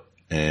fought,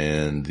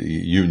 and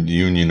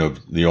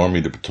the Army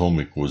of the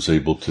Potomac was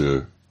able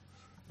to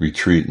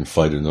retreat and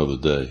fight another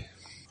day.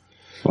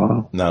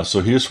 Wow! Now,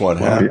 so here's what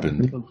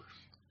happened. Yeah.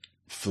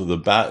 For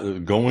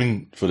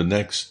the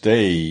next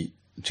day,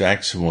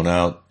 Jackson went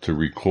out to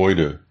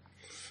reconnoiter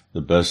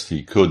the best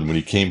he could. When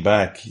he came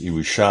back, he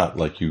was shot,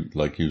 like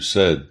you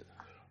said.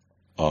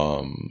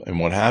 And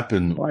what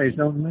happened? By his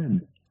own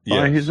men. Yes.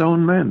 By his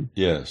own men.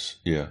 Yes.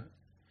 Yeah.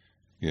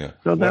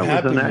 So that what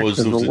happened there was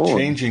a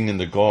changing in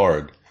the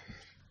guard,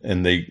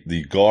 and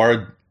the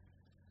guard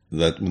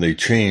that when they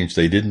changed,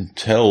 they didn't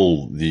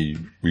tell the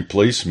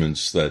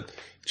replacements that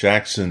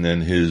Jackson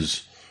and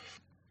his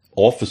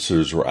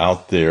officers were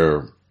out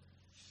there.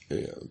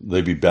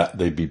 They'd be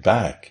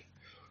back.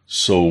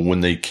 So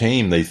when they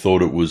came, they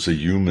thought it was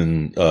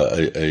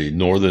a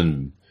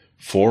northern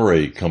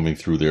foray coming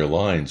through their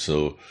line.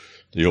 So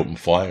they opened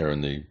fire,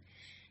 and they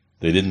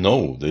didn't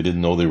know. They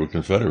didn't know they were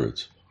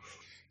Confederates.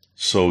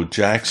 So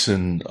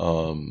Jackson,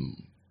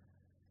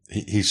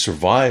 he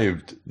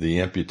survived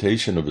the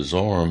amputation of his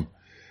arm.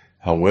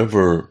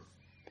 However,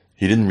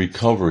 he didn't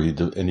recover,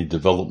 and he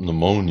developed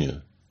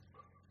pneumonia.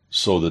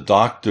 So the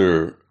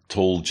doctor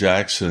told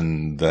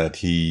Jackson that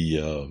he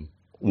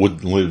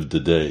wouldn't live the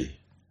day.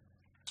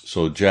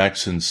 So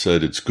Jackson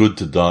said, "It's good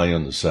to die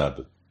on the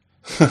Sabbath."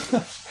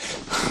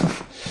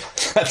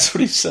 That's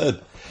what he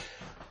said.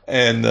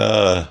 And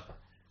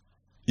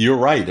you're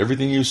right.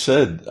 Everything you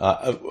said.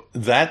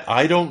 That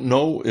I don't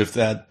know if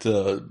that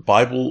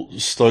Bible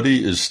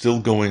study is still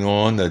going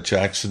on that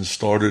Jackson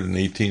started in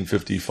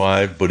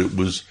 1855, but it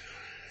went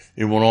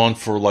on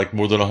for like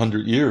more than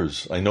 100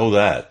 years. I know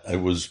that. I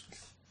was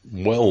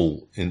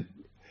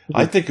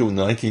I think in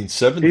the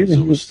 1970s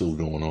it was still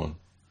going on.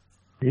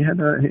 He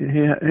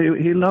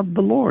loved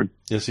the Lord.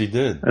 Yes, he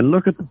did. And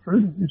look at the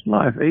fruit of his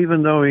life.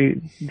 Even though he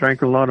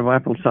drank a lot of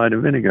apple cider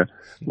vinegar,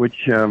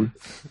 which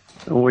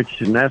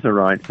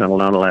Nazarites are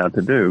not allowed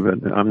to do,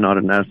 but I'm not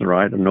a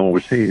Nazarite, and nor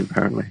was he,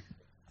 apparently.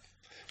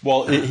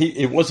 Well,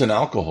 it wasn't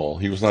alcohol.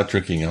 He was not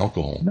drinking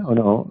alcohol.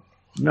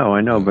 No, I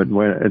know, but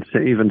where it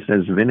even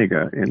says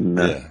vinegar in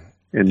the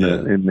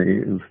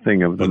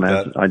thing of the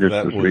Mass. I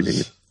just was reading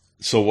it.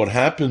 So what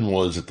happened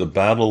was at the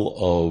Battle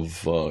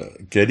of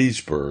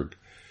Gettysburg,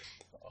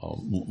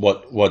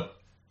 what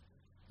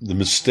the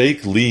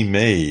mistake Lee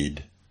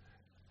made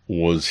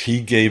was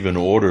he gave an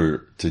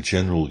order to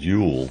General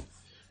Ewell,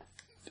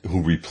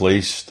 who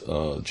replaced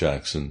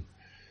Jackson,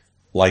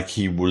 like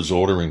he was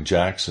ordering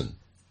Jackson.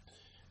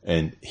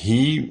 And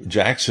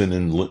Jackson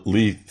and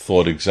Lee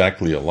thought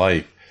exactly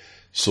alike.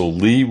 So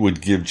Lee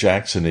would give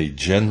Jackson a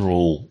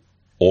general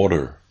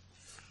order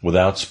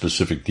without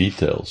specific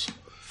details.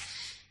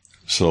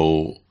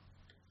 So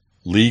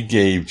Lee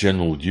gave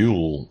General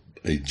Ewell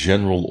a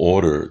general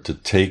order to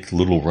take not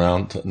Little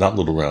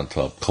Round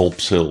Top,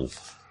 Culp's Hill,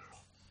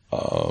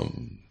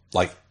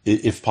 like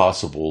if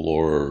possible,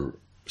 or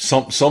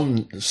some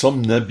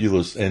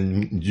nebulous.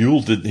 And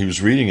Ewell he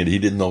was reading it. He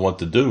didn't know what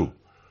to do,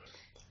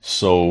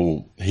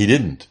 so he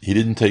didn't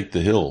take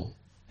the hill,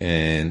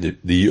 and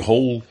the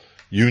whole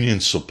Union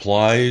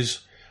supplies.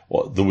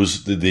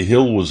 The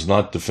hill was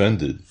not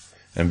defended,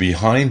 and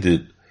behind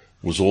it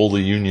was all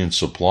the Union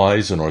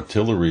supplies and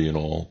artillery and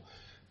all.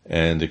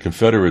 And the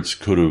Confederates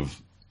could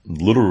have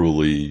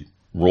literally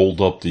rolled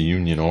up the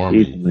Union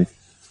Army. Easily.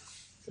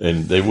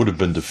 And they would have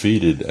been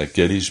defeated at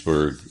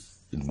Gettysburg,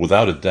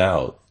 without a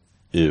doubt,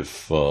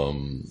 if...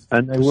 and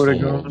they would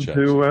have gone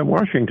to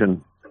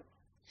Washington.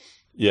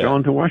 Yeah.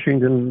 Gone to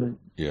Washington.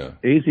 Yeah.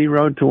 Easy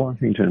road to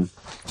Washington.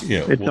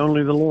 Yeah. It's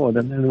only the Lord.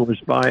 And then it was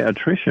by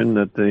attrition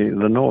that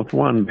the North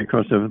won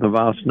because of the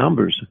vast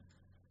numbers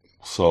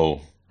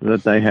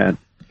that they had.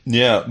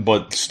 Yeah,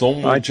 but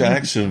Stonewall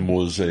Jackson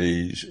was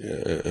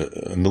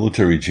a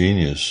military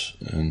genius.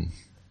 And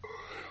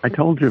I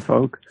told you,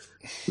 folk,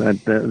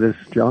 that this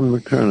John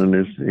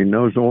McTernan he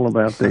knows all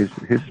about this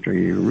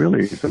history. He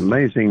really is an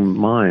amazing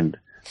mind,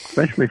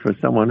 especially for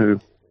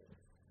someone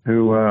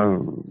who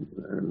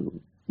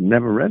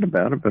never read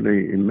about it, but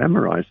he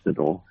memorized it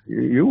all.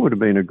 You would have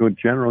been a good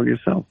general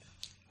yourself.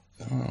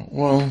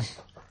 Well,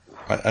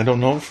 I don't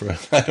know, Fred.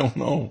 I don't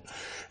know.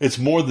 It's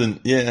more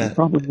than, yeah. You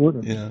probably would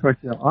have. Yeah. Because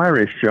you're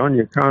Irish, John.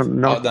 You can't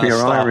not be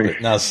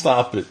Irish. Now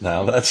stop it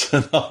now. That's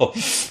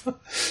enough.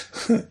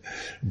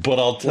 But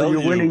I'll tell you,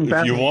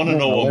 if you want to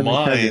know a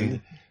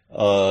mind,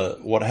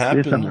 what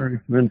happened... This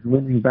Irishman's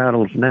winning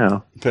battles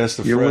now.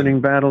 Pastor You're Fred, winning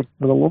battles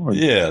for the Lord.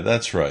 Yeah,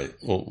 that's right.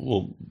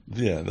 Well,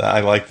 yeah, I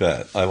like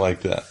that.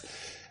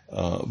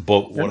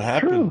 But what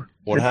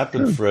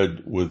happened,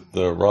 Fred, with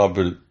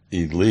Robert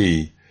E.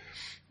 Lee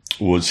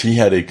was he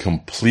had a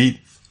complete,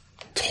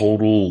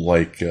 total,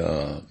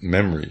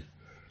 memory.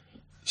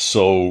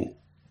 So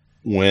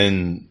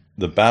when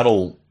the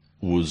battle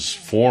was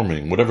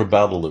forming, whatever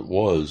battle it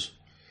was,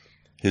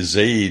 his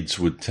aides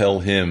would tell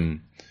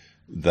him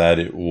that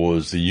it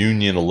was the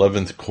Union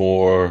 11th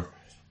Corps,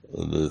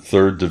 the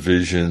 3rd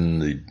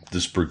Division,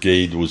 this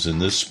brigade was in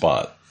this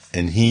spot.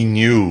 And he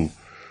knew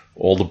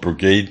all the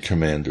brigade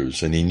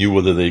commanders, and he knew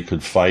whether they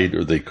could fight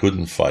or they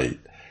couldn't fight.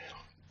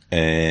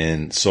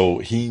 And so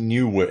he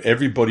knew where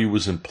everybody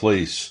was in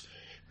place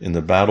in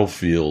the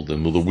battlefield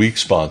and where the weak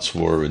spots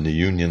were in the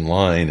Union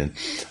line. And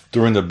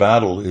during the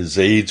battle, his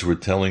aides were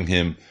telling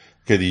him,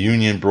 okay, the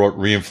Union brought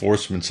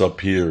reinforcements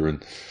up here,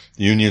 and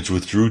the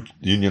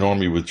Union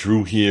Army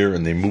withdrew here,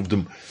 and they moved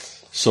them.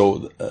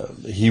 So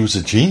he was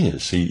a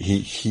genius.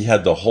 He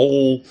had the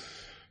whole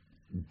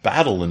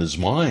battle in his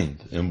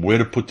mind and where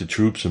to put the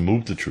troops and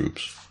move the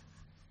troops.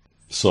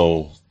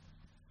 So,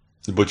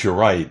 but you're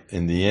right.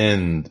 In the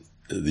end,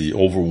 the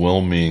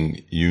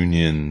overwhelming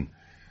Union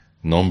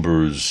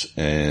numbers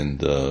and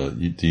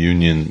the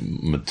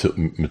Union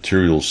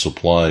material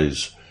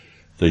supplies,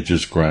 they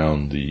just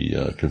ground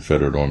the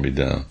Confederate Army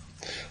down.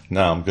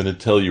 Now, I'm going to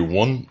tell you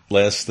one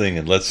last thing,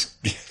 and let's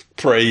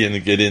pray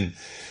and get in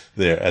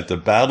there. At the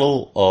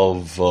Battle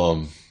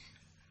of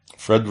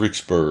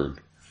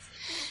Fredericksburg,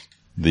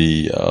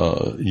 the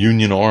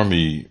Union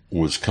Army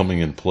was coming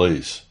in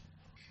place.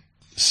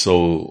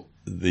 So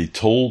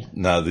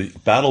now the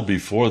battle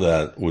before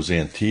that was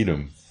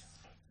Antietam,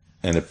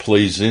 and it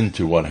plays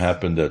into what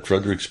happened at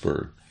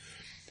Fredericksburg.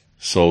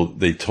 So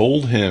they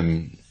told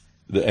him,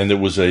 and there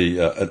was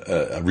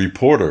a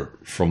reporter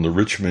from the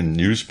Richmond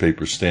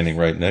newspaper standing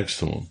right next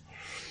to him.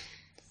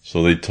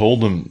 So they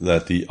told him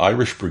that the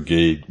Irish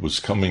Brigade was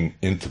coming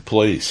into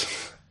place.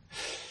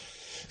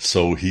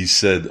 So he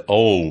said,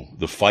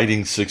 the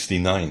Fighting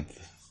 69th.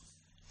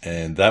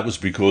 And that was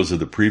because of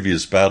the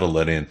previous battle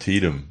at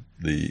Antietam.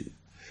 The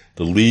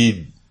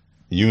lead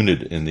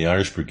unit in the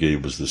Irish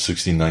Brigade was the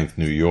 69th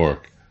New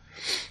York.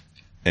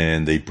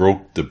 And they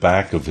broke the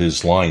back of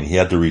his line. He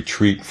had to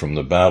retreat from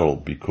the battle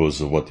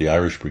because of what the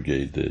Irish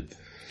Brigade did.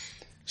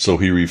 So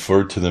he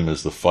referred to them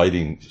as the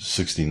Fighting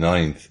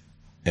 69th.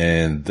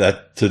 And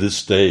that, to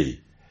this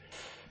day,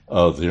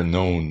 they're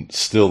known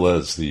still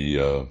as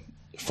the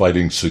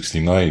Fighting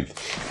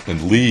 69th.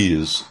 And Lee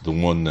is the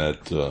one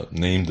that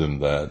named them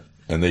that.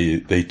 And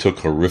they took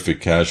horrific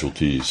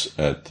casualties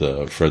at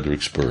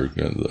Fredericksburg.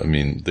 And, I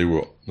mean, they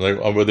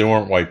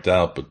weren't wiped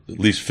out, but at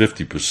least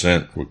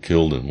 50% were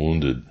killed and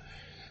wounded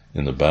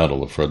in the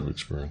Battle of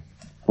Fredericksburg.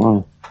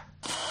 Wow.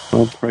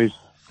 Well, praise.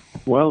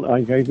 Well,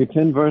 I gave you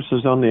 10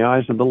 verses on the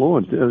eyes of the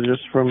Lord,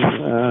 just from...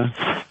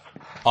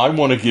 I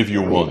want to give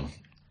you one.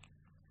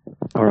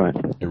 All right.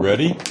 You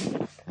ready?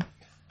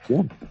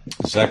 Yeah.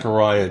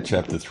 Zechariah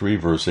chapter 3,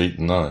 verse 8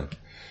 and 9.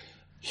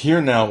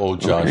 Hear now, O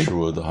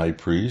Joshua, the high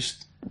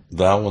priest,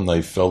 thou and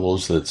thy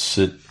fellows that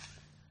sit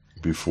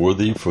before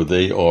thee, for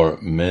they are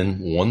men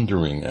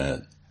wondering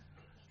at.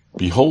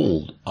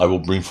 Behold, I will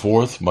bring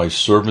forth my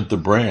servant the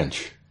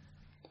branch.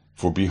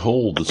 For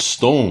behold, the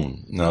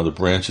stone, now the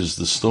branch is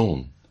the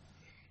stone,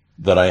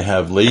 that I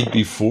have laid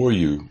before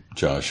you,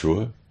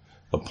 Joshua,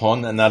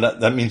 upon that. Now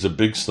that means a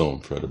big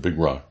stone, Fred, a big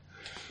rock.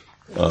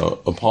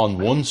 Upon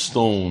one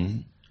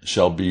stone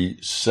shall be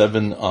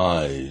 7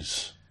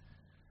 eyes.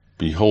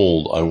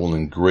 Behold, I will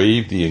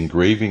engrave the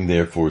engraving,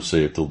 therefore,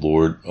 saith the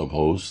Lord of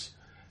hosts,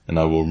 and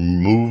I will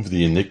remove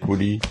the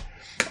iniquity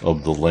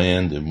of the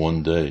land in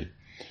one day.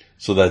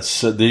 So there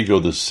you go,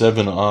 the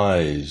 7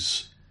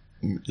 eyes.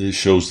 It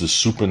shows the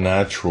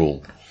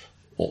supernatural,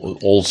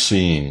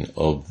 all-seeing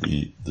of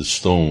the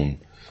stone,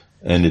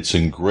 and it's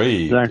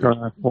engraved.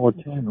 Zechariah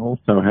 4:10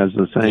 also has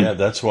the same. Yeah,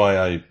 that's why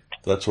I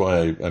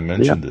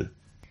mentioned it.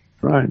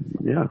 Right.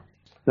 Yeah,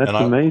 that's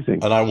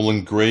amazing. And I will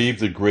engrave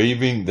the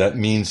graving. That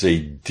means a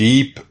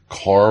deep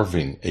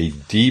carving, a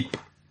deep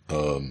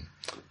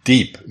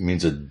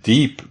means a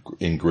deep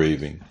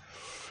engraving.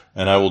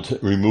 And I will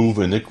remove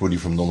iniquity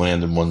from the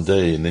land in one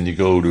day. And then you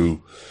go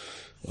to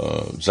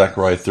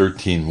Zechariah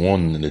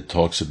 13:1, and it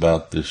talks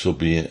about there shall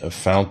be a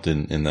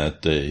fountain in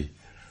that day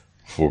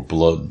for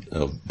blood,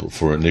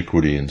 for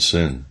iniquity and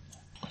sin.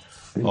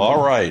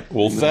 All right.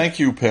 Well, thank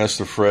you,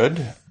 Pastor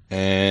Fred.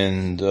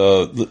 And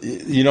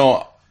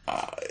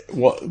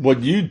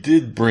what you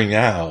did bring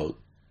out.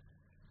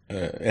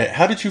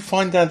 How did you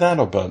find that out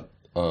about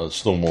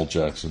Stonewall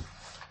Jackson?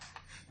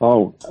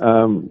 Oh,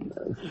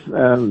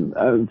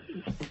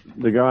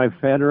 the guy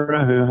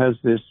Federer who has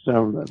this.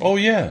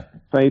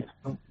 Faith.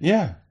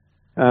 Yeah.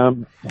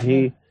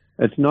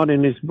 It's not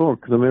in his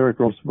book, the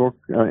Miracles book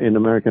in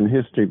American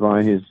history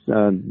by his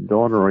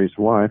daughter or his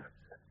wife,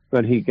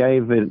 but he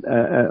gave it.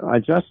 I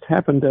just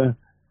happened to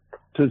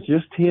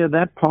just hear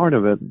that part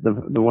of it,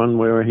 the one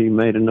where he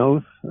made an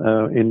oath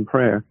in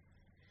prayer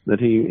that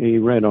he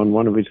read on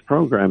one of his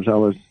programs. I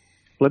was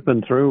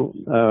flipping through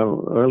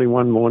early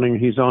one morning.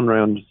 He's on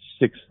around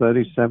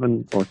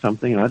 6:37 or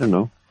something, I don't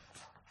know.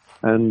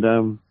 And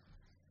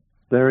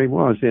there he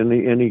was,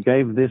 and he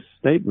gave this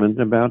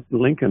statement about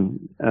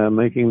Lincoln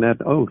making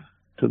that oath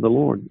to the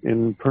Lord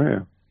in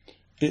prayer.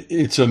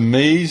 It's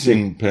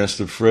amazing,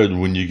 Pastor Fred,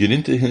 when you get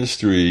into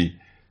history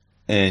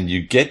and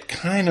you get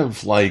kind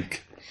of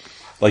like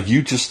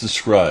you just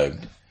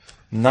described,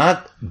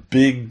 not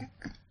big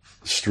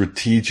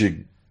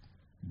strategic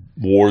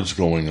wars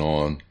going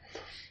on,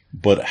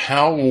 but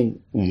how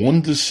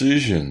one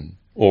decision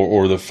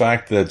or the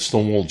fact that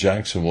Stonewall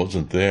Jackson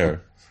wasn't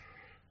there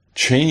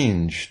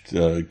changed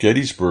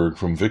Gettysburg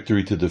from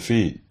victory to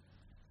defeat.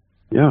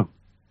 Yeah.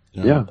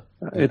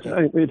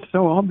 It's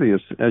so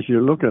obvious as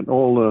you look at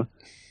all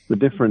the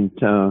different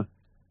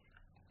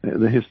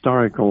the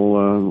historical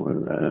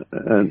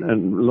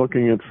and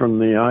looking at from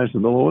the eyes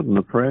of the Lord and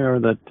the prayer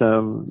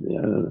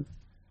that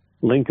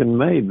Lincoln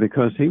made,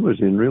 because he was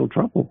in real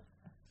trouble.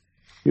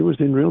 He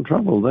was in real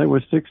trouble. They were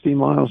 60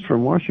 miles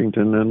from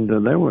Washington, and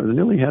they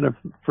nearly had a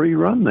free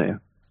run there.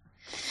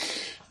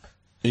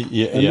 That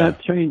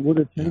would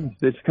have changed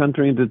this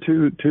country into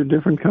two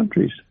different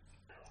countries.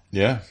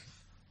 Yeah.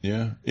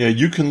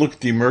 You can look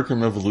at the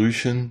American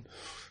Revolution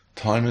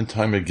time and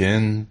time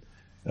again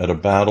at a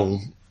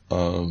battle.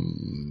 The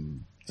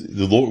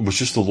Lord was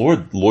just the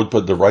Lord. The Lord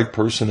put the right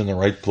person in the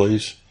right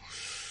place.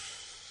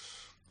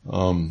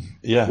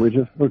 We're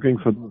just looking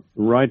for the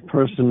right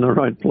person in the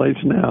right place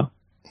now.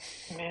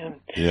 Man.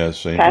 Yeah,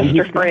 same.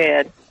 Pastor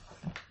Fred.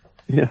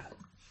 Yeah.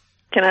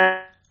 Can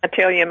I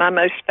tell you my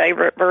most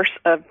favorite verse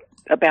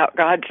about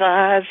God's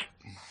eyes?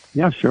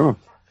 Yeah, sure.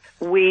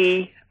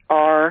 We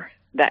are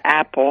the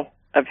apple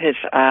of His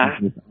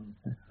eye.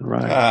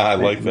 Right. I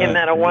like that. Isn't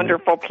that a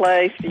wonderful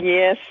place?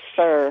 Yes,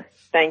 sir.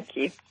 Thank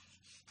you.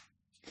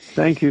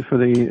 Thank you for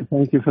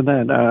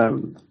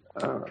that.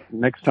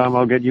 Next time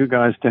I'll get you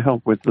guys to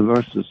help with the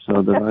verses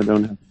so that I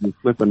don't have to be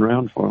flipping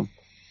around for them.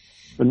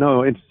 But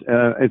no, it's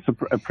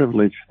a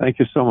privilege. Thank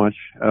you so much.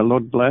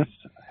 Lord bless.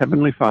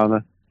 Heavenly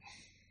Father,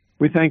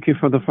 we thank you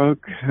for the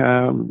folk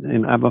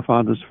in Abba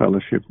Father's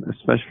fellowship,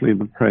 especially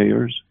the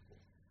prayers.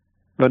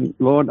 But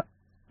Lord,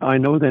 I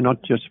know they're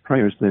not just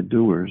prayers, they're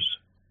doers.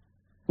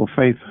 For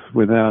faith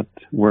without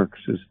works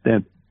is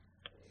dead.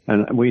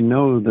 And we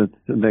know that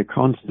they're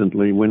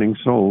constantly winning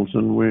souls,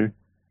 and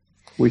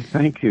we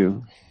thank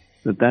you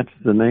that that's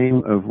the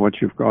name of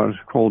what you've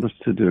called us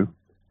to do.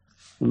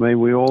 May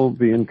we all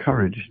be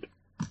encouraged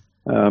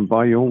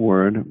by your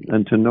word,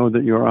 and to know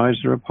that your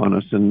eyes are upon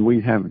us, and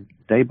we have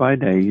day by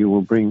day you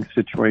will bring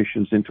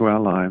situations into our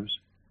lives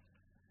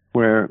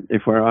where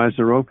if our eyes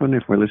are open,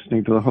 if we're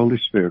listening to the Holy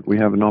Spirit, we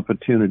have an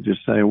opportunity to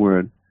say a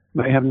word. It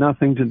may have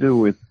nothing to do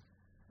with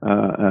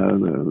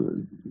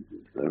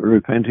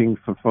repenting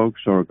for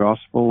folks or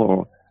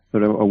gospel,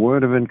 but a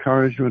word of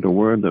encouragement,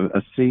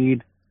 a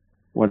seed,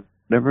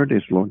 whatever it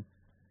is, Lord,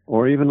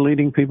 or even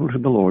leading people to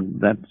the Lord.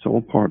 That's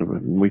all part of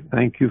it, and we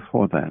thank you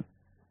for that.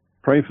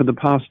 Pray for the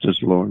pastors,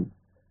 Lord,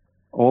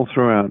 all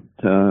throughout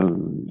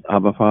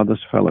Abba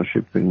Father's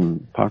fellowship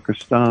in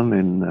Pakistan,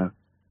 in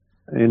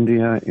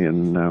India,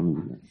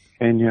 in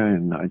Kenya,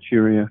 in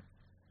Nigeria,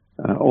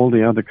 all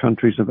the other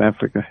countries of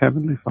Africa.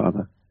 Heavenly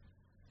Father,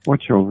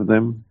 watch over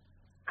them,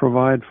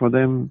 provide for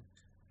them,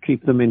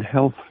 keep them in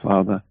health,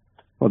 Father,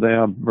 for they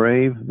are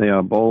brave, they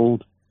are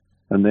bold,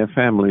 and their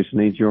families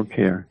need your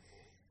care.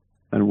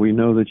 And we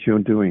know that you're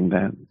doing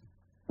that,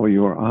 for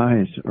your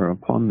eyes are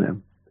upon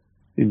them.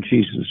 In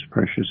Jesus'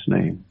 precious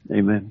name.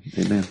 Amen.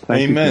 Amen.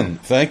 Amen.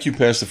 Thank you,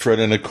 Pastor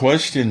Fred. And a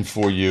question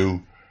for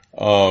you.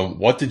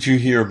 What did you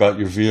hear about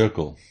your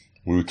vehicle?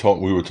 We were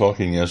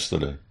talking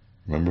yesterday.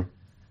 Remember?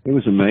 It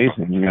was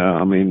amazing.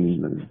 I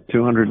mean,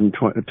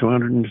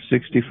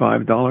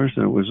 $265,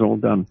 and it was all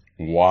done.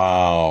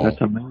 Wow.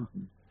 That's amazing.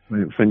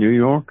 For New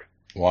York?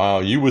 Wow.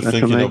 You were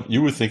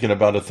thinking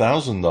about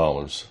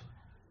 $1,000.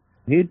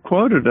 He'd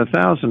quoted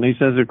 1,000. He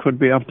says it could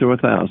be up to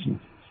 1,000.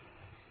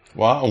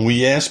 Wow. And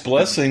we asked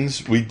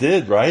blessings. We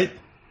did, right?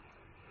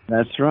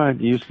 That's right.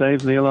 You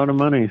saved me a lot of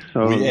money.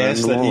 So we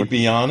asked that he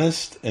be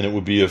honest and it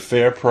would be a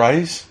fair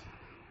price.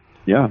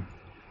 Yeah.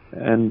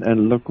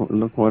 And look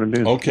what it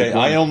is. Okay,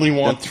 I only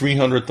want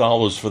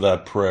 $300 for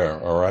that prayer,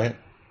 all right?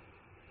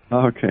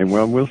 Okay,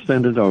 well, we'll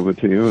send it over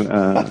to you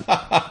as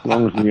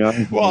long as the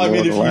eyes. Well, I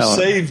mean, if you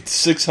saved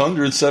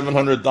 $600,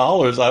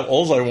 $700,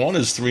 all I want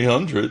is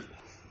 $300.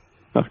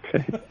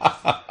 Okay.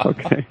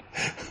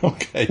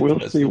 Okay. We'll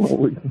see what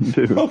we can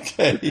do.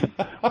 Okay.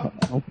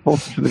 I'll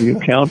talk to the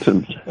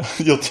accountant.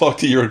 You'll talk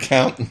to your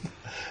accountant.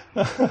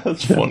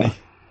 That's funny.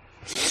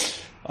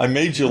 I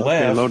made you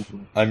laugh.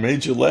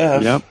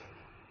 Yep.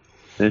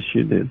 Yes,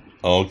 you did.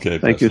 Okay.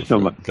 Thank you so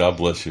much. God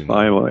bless you.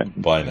 Bye.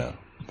 Bye now.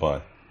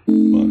 Bye.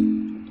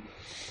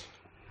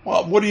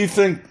 Well, what do you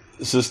think,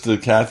 Sister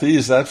Kathy?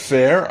 Is that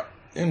fair?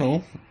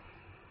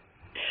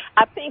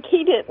 I think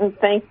he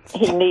didn't think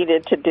he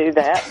needed to do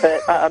that,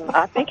 but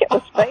I think it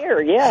was fair,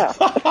 yeah.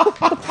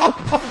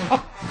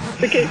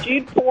 Because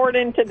you'd pour it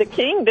into the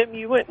kingdom,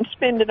 you wouldn't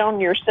spend it on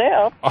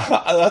yourself.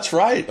 That's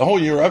right. Oh,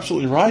 you're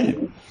absolutely right.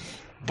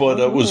 But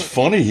it was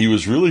funny. He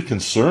was really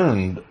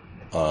concerned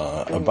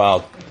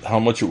about how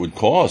much it would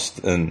cost,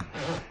 and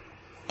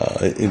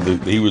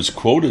he was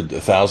quoted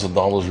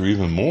 $1,000 or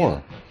even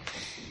more.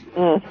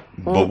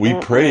 But we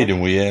prayed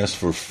and we asked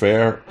for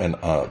fair and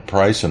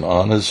price and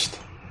honest,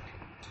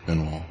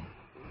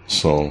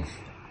 So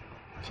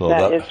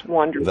that is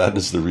wonderful. That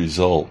is the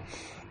result.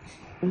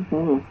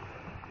 Mm-hmm.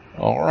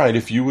 All right,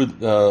 if you would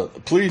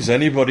please,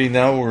 anybody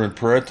now we're in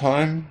prayer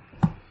time.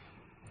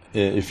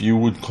 If you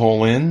would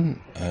call in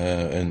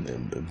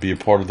and be a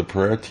part of the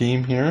prayer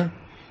team here.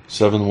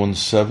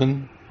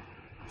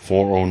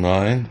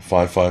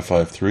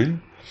 717-409-5553.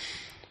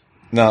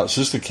 Now,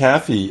 Sister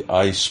Kathy,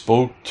 I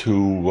spoke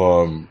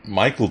to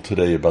Michael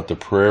today about the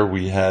prayer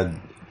we had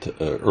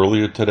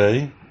earlier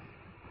today.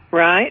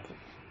 Right.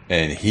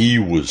 And he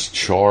was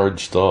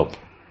charged up.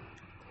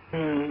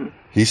 Mm.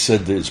 He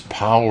said there's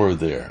power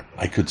there.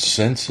 I could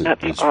sense it.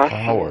 That's there's awesome.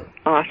 Power.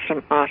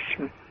 Awesome.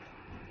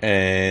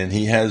 And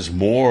he has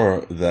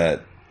more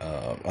that,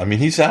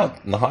 he's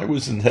out in the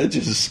highways and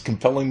hedges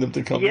compelling them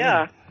to come in.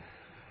 Yeah.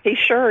 He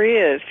sure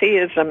is. He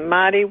is a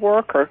mighty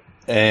worker.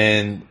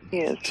 And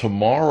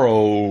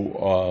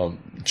tomorrow,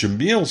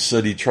 Jamil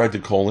said he tried to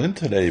call in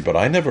today, but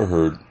I never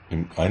heard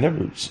him. I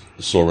never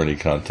saw any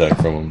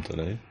contact from him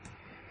today.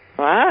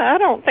 Well, I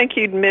don't think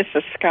you'd miss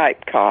a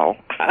Skype call.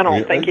 I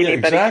don't think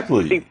anybody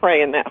would be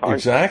praying that hard.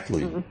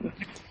 Exactly. Mm-hmm.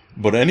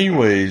 But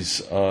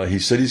anyways, he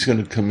said he's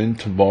going to come in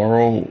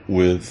tomorrow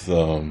with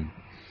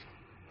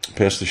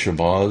Pastor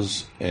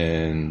Shabazz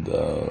and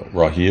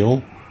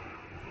Raheel.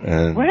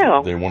 And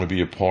they want to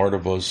be a part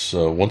of us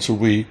once a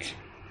week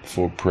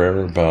for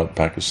prayer about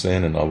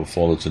Pakistan and Abba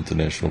Fallah's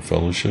International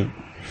Fellowship.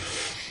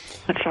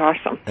 That's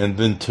awesome. And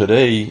then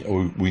today,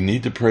 we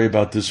need to pray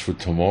about this for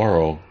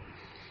tomorrow.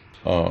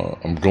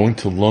 I'm going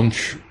to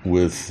lunch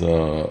with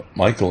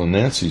Michael and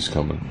Nancy's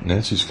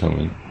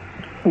coming.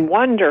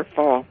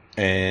 Wonderful.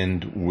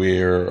 And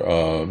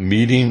we're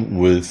meeting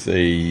with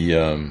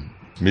a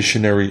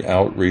missionary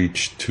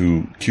outreach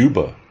to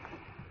Cuba.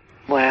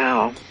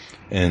 Wow.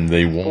 And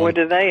they want. Boy,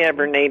 do they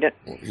ever need it?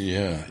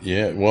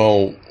 Yeah.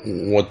 Well,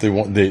 what they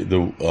want,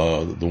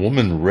 the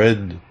woman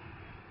read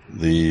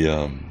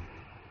the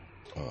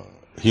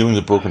Healing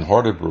the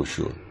Brokenhearted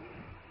brochure,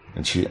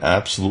 and she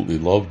absolutely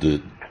loved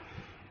it.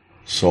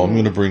 So I'm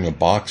going to bring a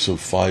box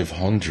of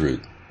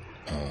 500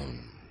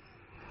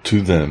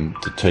 to them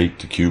to take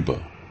to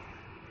Cuba.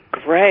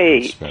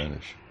 Great. In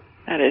Spanish.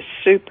 That is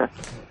super.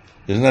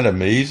 Isn't that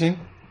amazing?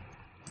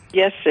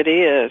 Yes, it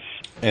is.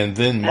 And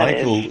then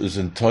Michael is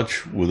in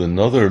touch with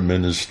another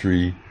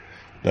ministry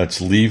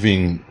that's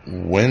leaving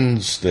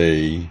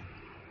Wednesday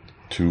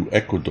to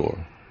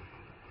Ecuador.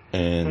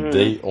 And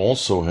they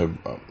also have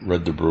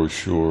read the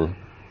brochure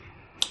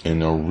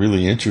and are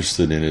really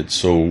interested in it.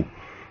 So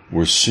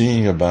we're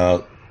seeing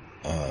about,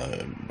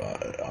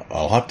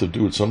 I'll have to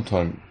do it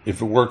sometime,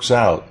 if it works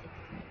out,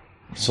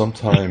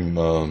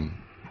 sometime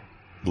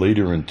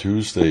later in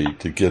Tuesday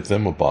to get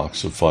them a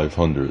box of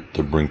 500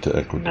 to bring to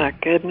Ecuador. My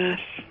goodness.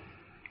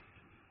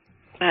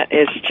 That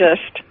is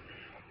just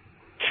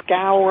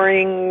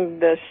scouring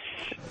the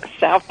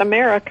South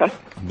America.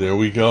 There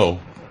we go.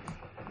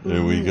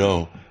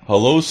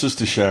 Hello,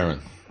 Sister Sharon.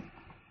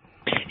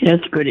 Yes,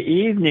 good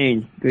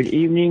evening. Good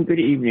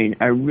evening.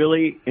 I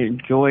really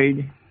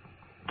enjoyed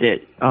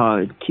that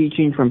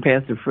teaching from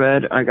Pastor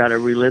Fred. I got to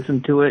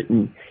re-listen to it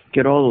and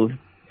get all those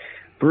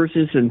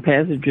verses and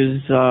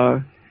passages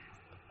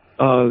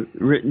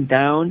written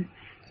down.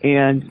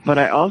 But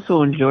I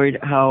also enjoyed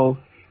how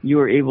you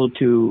were able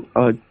to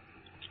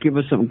give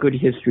us some good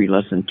history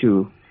lesson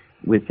too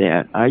with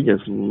that. I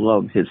just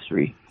love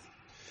history.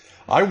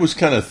 I was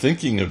kind of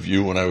thinking of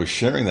you when I was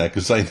sharing that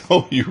because I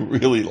know you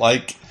really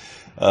like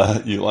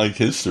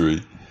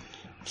history.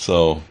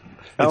 So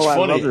it's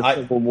funny. I love the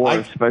Civil War,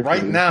 especially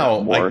right now, the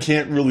Civil War. I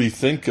can't really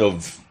think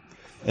of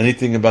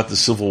anything about the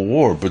Civil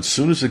War, but as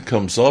soon as it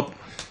comes up,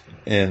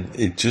 and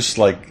it just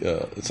like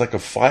it's like a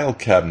file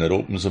cabinet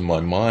opens in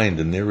my mind,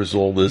 and there is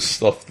all this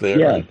stuff there,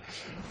 Yeah.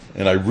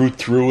 and I root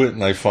through it,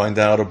 and I find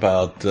out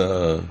about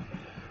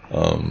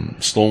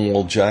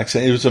Stonewall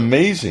Jackson. It was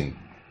amazing.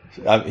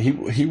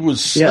 He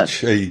was such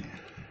he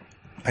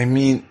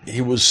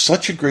was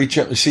such a great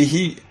gentleman.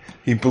 See,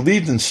 he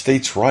believed in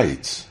states'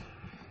 rights,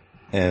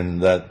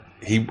 and that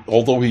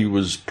although he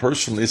was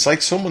personally, it's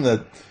like someone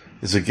that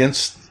is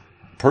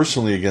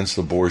personally against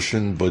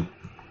abortion, but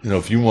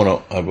if you want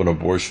to have an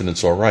abortion,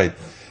 it's all right.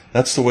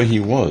 That's the way he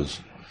was.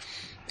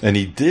 And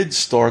he did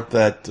start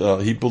that,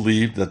 he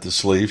believed that the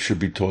slaves should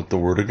be taught the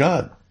Word of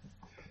God.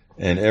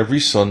 And every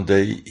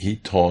Sunday he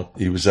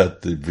was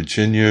at the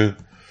Virginia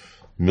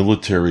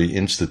Military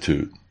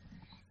Institute.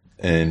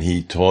 And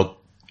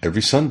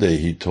every Sunday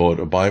he taught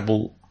a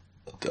Bible,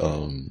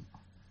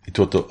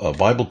 a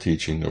Bible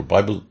teaching or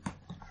Bible,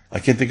 I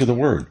can't think of the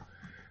word.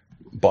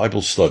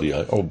 Bible study.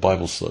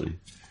 Bible study.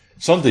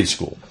 Sunday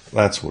school.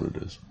 That's what it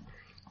is.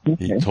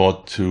 Okay. He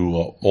taught to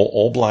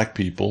all black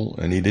people,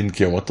 and he didn't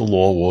care what the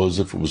law was,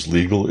 if it was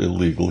legal,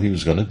 illegal, he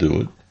was going to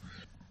do it.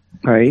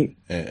 Right.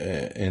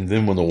 And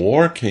then when the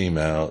war came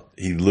out,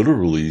 he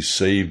literally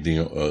saved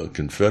the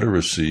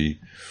Confederacy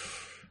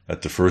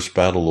at the first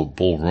Battle of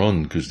Bull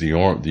Run, because the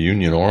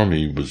Union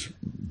Army was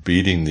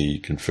beating the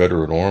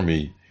Confederate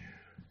Army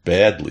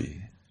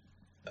badly,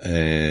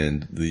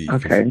 and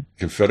the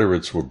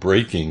Confederates were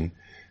breaking,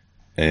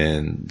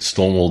 and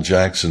Stonewall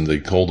Jackson, they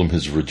called them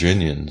his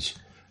Virginians,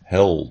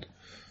 held,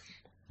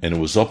 and it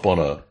was up on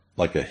a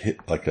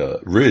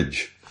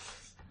ridge.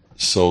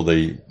 So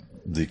the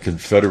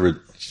Confederate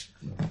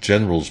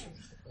generals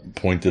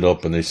pointed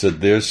up and they said,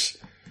 "There's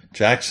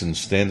Jackson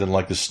standing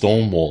like a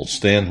stone wall.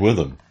 Stand with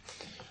him."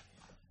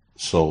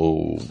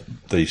 So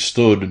they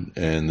stood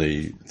and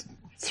they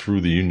threw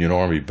the Union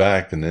Army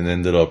back, and then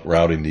ended up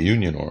routing the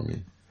Union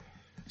Army.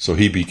 So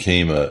he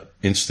became an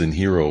instant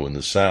hero in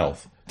the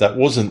South. That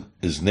wasn't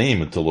his name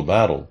until the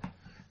battle,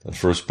 the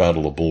first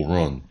Battle of Bull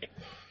Run.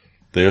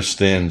 There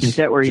stands. Is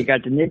that where he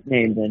got the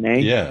nickname then, eh?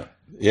 Yeah.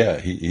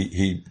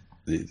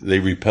 They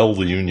repelled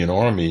the Union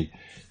Army,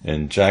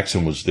 and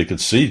Jackson they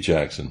could see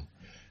Jackson.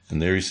 And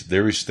there he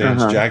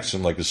stands,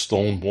 Jackson, like a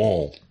stone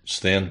wall.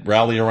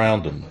 Rally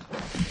around him.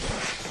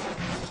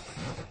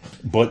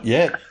 But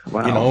yet,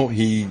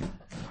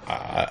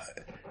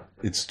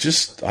 it's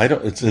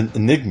an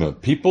enigma.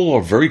 People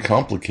are very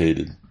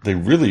complicated. They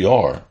really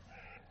are.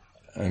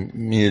 I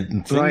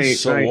mean,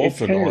 things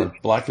often aren't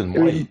black and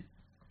white,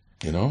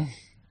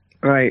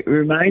 Right. It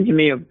reminds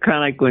me of kind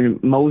of like when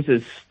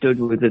Moses stood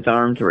with his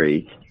arms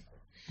raised.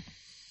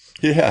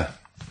 Yeah.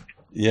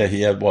 Yeah,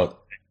 he had what?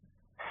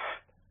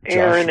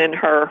 Aaron and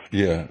Hur.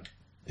 Yeah.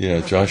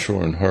 Yeah,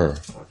 Joshua and Hur.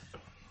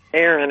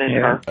 Aaron and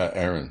Hur.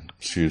 Aaron,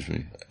 excuse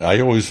me.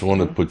 I always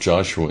want to put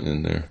Joshua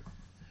in there.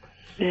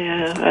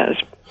 Yeah, that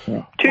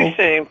was too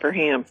soon for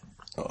him.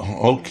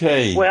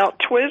 Okay. Well,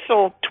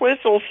 Twizzle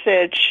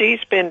said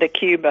she's been to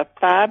Cuba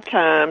 5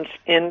 times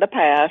in the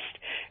past,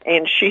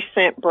 and she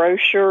sent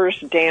brochures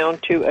down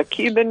to a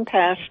Cuban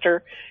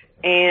pastor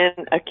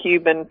and a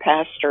Cuban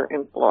pastor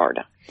in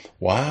Florida.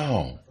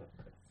 Wow.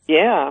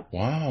 Yeah.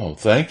 Wow.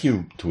 Thank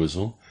you,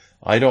 Twizzle.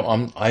 I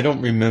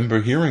don't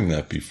remember hearing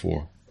that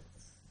before.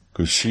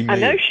 I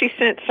know she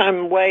sent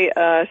some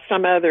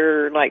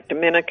other like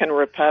Dominican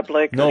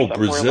Republic. No, or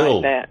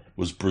Brazil. Like that.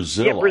 Was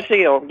Brazil. Yeah,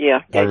 Brazil.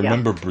 Yeah. I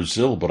remember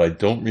Brazil, but I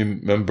don't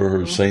remember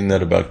her saying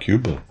that about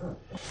Cuba.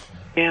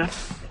 Yeah.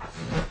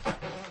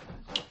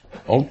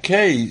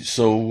 Okay,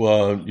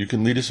 so you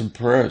can lead us in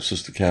prayer,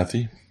 Sister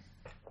Kathy.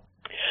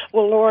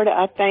 Well, Lord,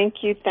 I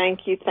thank you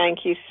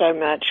so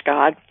much,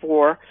 God,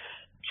 for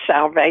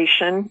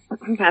salvation.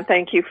 I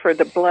thank you for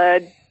the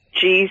blood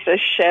Jesus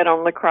shed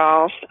on the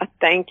cross. I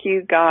thank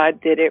you,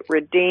 God, that it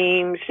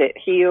redeems, it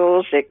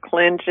heals, it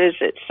cleanses,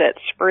 it sets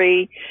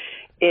free,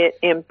 it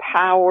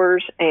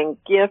empowers and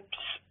gifts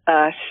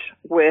us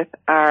with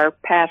our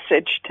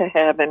passage to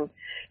heaven.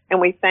 And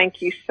we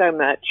thank you so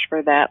much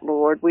for that,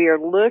 Lord. We are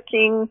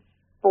looking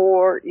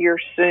for your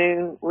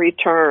soon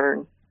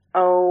return.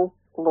 Oh,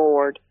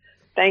 Lord,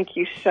 thank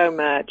you so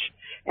much.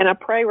 And I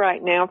pray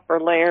right now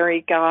for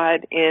Larry,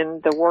 God,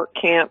 in the work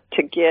camp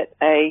to get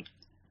a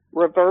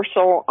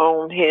reversal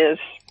on his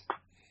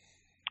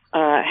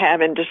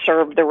having to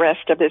serve the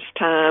rest of his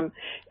time.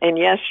 And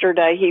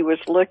yesterday he was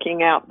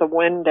looking out the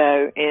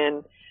window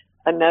and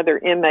another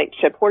inmate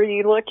said, "What are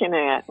you looking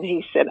at?" And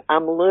he said,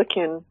 "I'm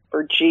looking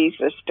for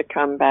Jesus to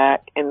come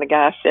back." And the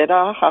guy said,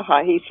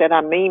 he said,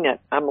 "I mean it.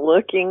 I'm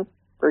looking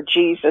for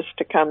Jesus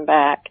to come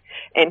back."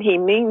 And he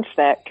means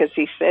that because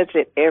he says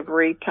it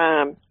every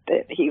time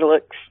that he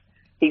looks.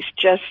 He's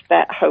just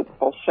that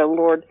hopeful. So,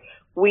 Lord,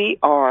 We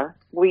are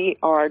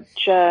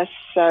just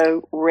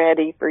so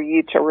ready for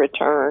you to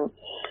return.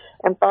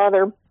 And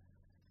Father,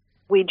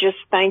 we just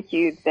thank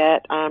you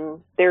that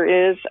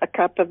there is a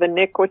cup of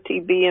iniquity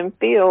being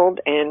filled,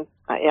 and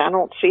I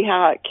don't see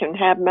how it can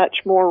have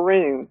much more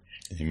room.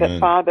 Amen. But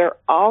Father,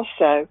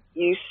 also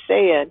you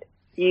said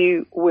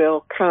you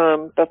will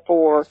come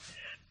before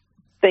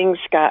things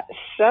got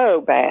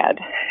so bad,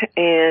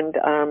 and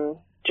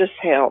just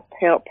help,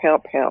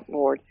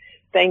 Lord.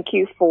 Thank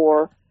you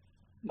for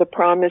the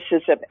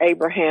promises of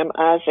Abraham,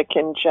 Isaac,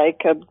 and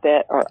Jacob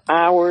that are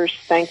ours.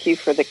 Thank you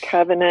for the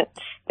covenants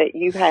that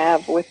you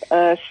have with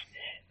us.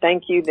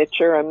 Thank you that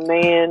you're a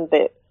man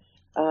that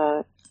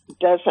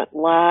doesn't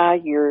lie.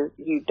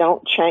 You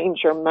don't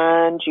change your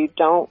mind. You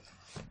don't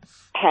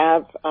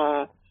have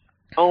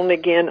on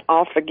again,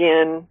 off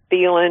again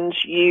feelings.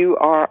 You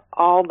are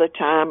all the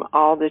time,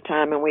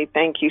 and we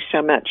thank you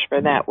so much for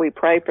that. We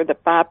pray for the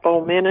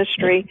fivefold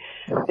ministry,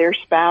 their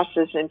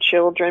spouses and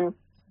children,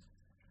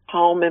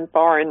 home and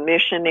foreign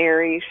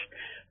missionaries,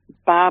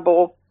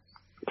 Bible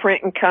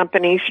printing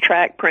companies,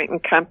 tract printing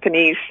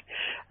companies,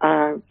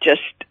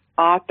 just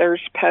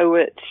authors,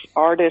 poets,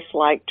 artists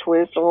like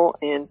Twizzle,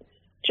 and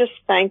just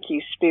thank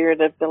you, Spirit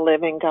of the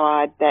living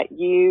God, that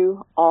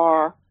you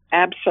are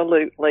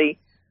absolutely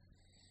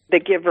the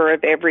giver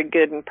of every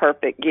good and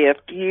perfect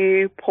gift.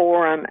 You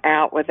pour them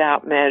out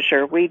without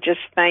measure. We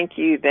just thank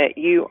you that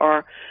you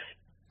are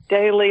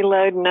daily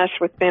loading us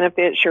with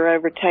benefits. You're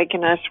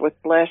overtaking us with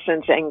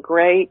blessings, and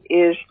great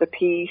is the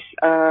peace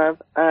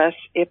of us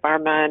if our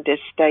mind is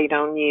stayed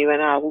on you.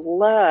 And I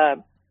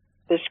love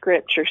the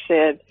scripture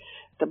said,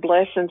 the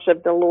blessings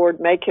of the Lord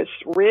make us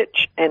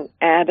rich and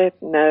addeth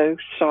no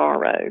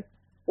sorrow.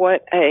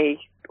 What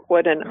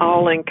an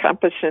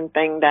all-encompassing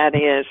thing that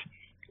is.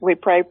 We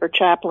pray for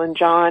Chaplain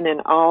John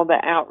and all the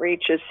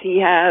outreaches he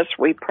has.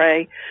 We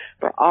pray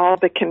for all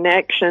the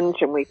connections,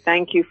 and we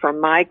thank you for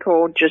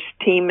Michael just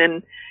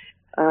teaming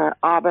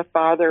Abba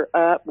Father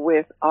up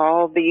with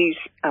all these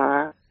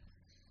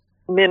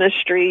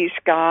ministries,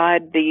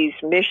 God, these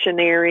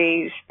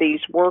missionaries,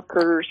 these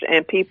workers,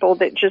 and people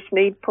that just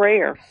need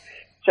prayer.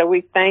 So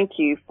we thank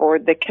you for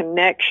the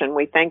connection.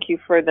 We thank you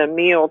for the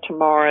meal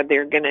tomorrow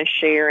they're going to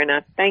share, and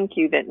I thank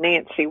you that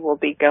Nancy will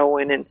be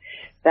going, and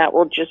that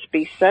will just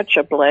be such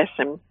a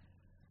blessing.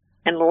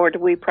 And Lord,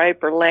 we pray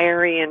for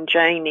Larry and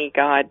Janie,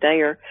 God.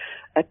 They are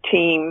a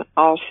team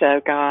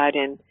also, God,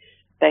 and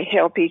they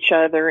help each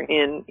other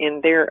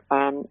in their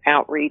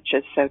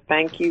outreaches. So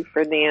thank you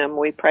for them.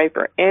 We pray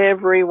for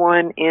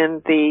everyone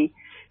in the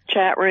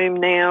chat room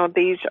now.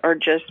 These are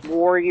just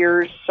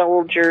warriors,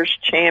 soldiers,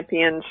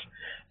 champions,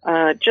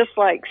 just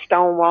like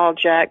Stonewall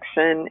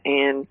Jackson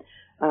and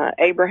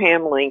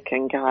Abraham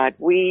Lincoln, God.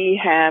 We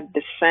have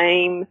the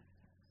same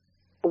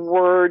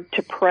word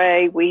to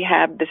pray. We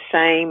have the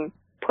same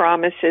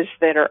promises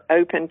that are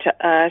open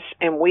to us,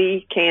 and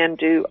we can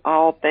do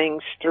all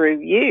things through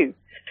you.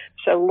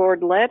 So,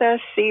 Lord, let us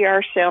see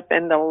ourselves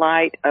in the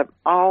light of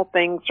all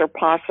things are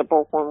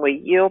possible when we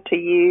yield to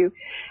you,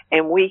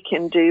 and we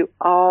can do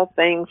all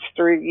things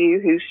through you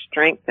who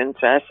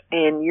strengthens us.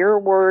 And your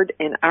word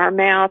in our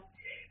mouth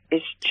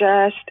is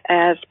just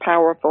as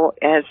powerful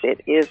as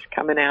it is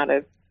coming out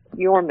of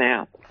your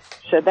mouth.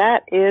 So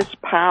that is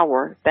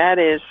power. That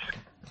is,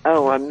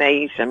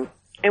 amazing.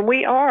 And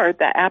we are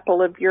the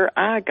apple of your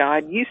eye,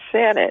 God. You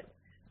said it.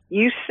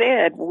 You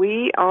said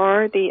we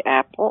are the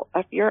apple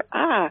of your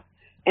eye.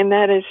 And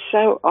that is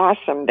so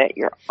awesome that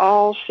your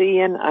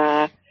all-seeing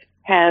eye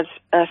has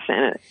us in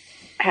it.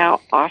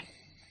 How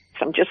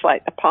awesome. Just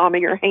like the palm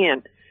of your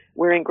hand.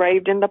 We're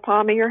engraved in the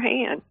palm of your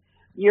hand.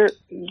 You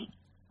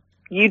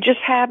just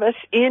have us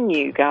in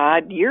you,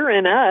 God. You're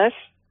in us.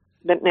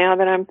 But now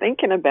that I'm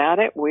thinking about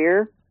it,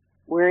 we're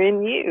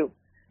in you.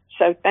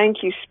 So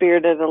thank you,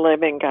 Spirit of the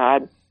living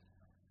God.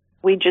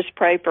 We just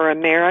pray for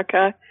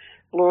America.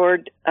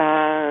 Lord,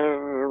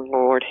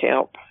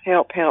 help.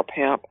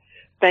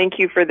 Thank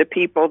you for the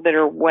people that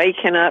are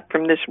waking up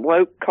from this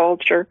woke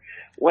culture,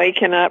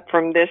 waking up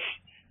from this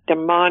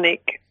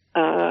demonic,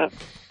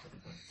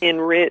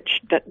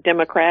 enriched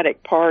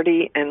Democratic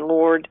Party. And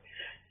Lord,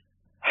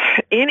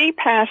 any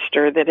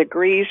pastor that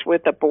agrees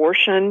with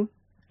abortion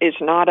is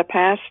not a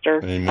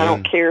pastor. Amen. I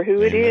don't care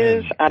who it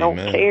is. I don't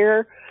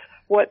care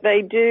what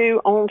they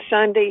do on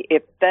Sunday.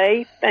 If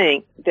they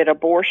think that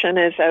abortion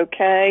is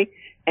okay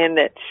and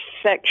that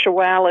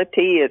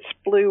sexuality is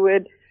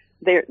fluid,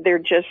 they're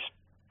just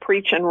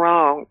preaching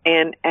wrong.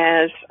 And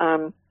as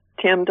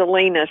Tim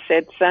Delena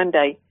said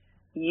Sunday,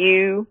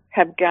 you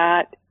have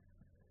got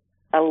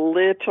a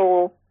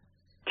little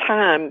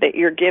time that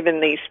you're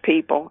giving these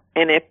people,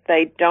 and if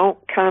they don't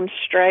come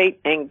straight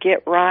and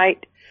get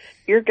right,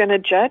 you're going to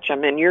judge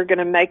them, and you're going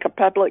to make a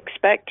public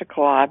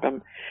spectacle of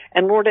them.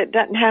 And Lord, it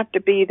doesn't have to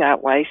be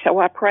that way. So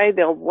I pray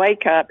they'll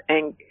wake up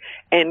and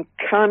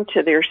come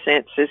to their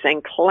senses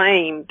and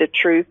claim the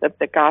truth of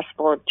the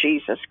gospel of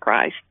Jesus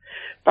Christ.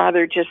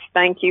 Father, just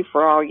thank you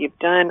for all you've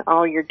done,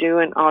 all you're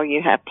doing, all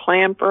you have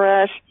planned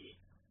for us.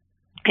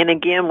 And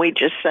again, we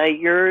just say,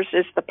 yours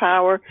is the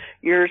power,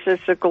 yours is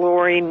the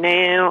glory,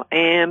 now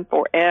and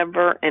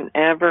forever and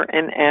ever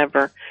and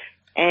ever.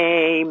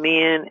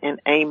 Amen and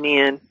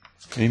amen.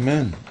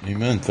 Amen.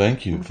 Amen.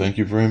 Thank you. Thank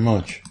you very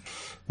much.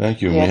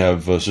 Thank you. And Yeah. we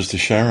have Sister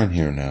Sharon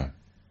here now.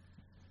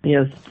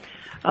 Yes.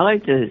 I'd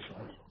like to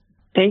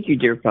thank you,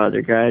 dear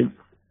Father God.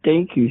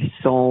 Thank you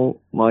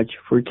so much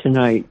for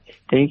tonight.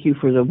 Thank you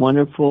for the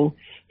wonderful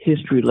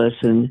history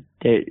lesson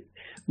that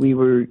we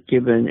were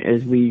given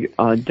as we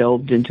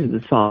delved into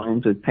the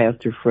Psalms with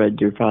Pastor Fred,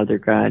 dear Father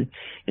God.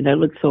 And I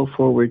look so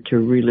forward to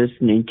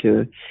re-listening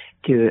to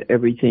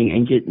everything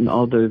and getting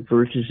all the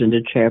verses and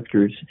the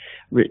chapters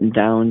written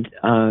down,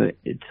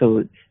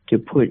 so to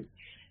put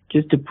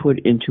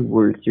into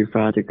words, dear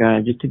Father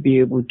God, just to be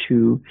able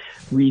to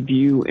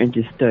review and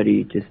to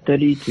study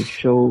to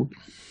show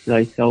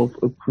thyself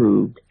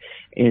approved.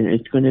 And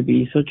it's going to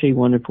be such a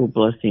wonderful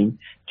blessing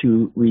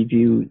to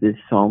review this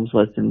Psalms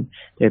lesson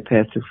that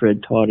Pastor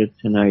Fred taught us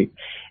tonight.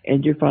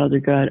 And dear Father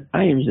God,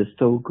 I am just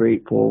so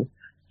grateful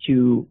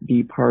to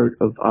be part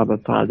of Abba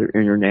Father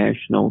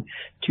International,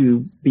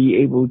 to be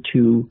able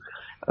to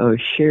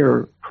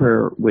share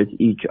prayer with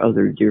each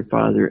other, dear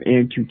Father,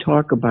 and to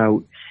talk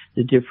about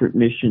the different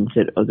missions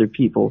that other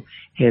people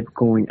have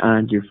going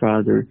on, dear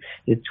Father.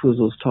 As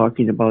Twizzle's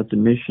talking about the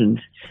missions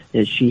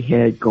that she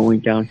had going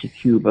down to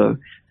Cuba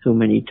so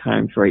many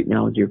times right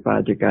now, dear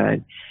Father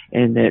God,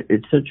 and that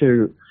it's such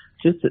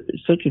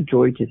a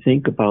joy to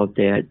think about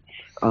that,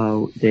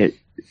 that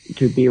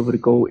to be able to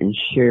go and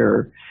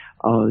share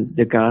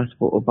the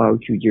gospel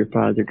about you, dear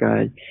Father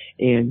God.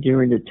 And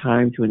during the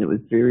times when it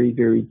was very,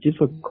 very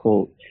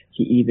difficult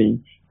to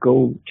even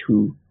go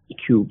to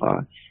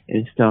Cuba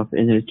and stuff,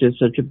 and it's just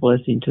such a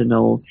blessing to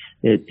know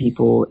that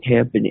people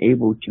have been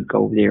able to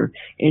go there,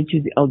 and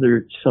to the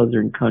other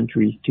southern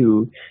countries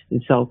too,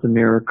 in South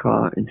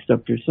America and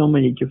stuff. There's so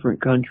many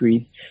different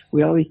countries.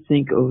 We always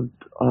think of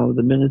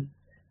the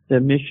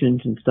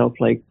missions and stuff,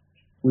 like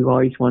we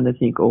always want to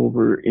think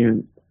over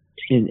in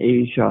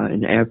Asia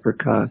and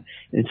Africa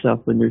and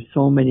stuff, when there's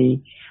so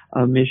many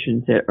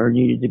missions that are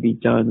needed to be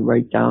done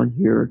right down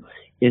here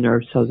in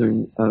our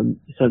southern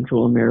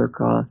Central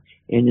America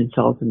and in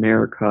South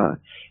America.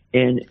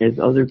 And as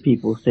other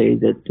people say,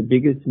 that the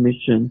biggest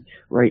mission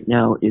right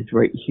now is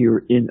right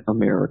here in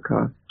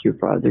America, dear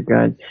Father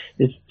God.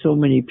 There's so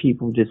many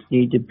people just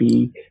need to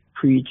be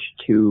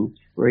preached to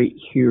right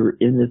here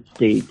in the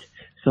States.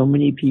 So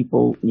many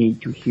people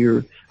need to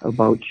hear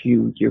about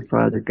you, dear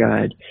Father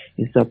God,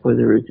 and stuff,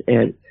 whether it's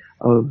at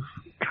a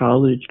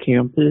college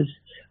campus,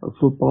 a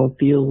football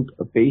field,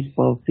 a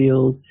baseball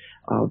field,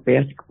 a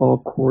basketball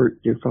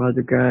court, dear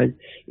Father God,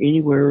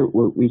 anywhere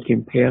where we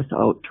can pass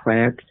out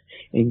tracts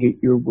and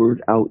get your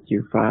word out,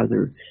 dear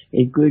Father.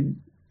 A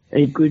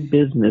good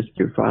business,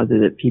 dear Father,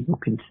 that people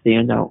can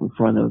stand out in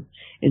front of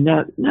and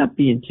not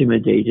be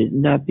intimidated,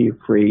 not be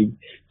afraid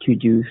to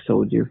do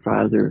so, dear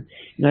Father.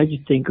 And I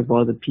just think of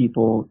all the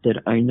people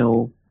that I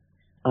know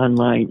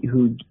online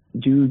who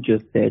do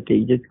just that.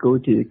 They just go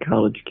to the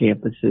college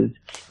campuses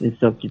and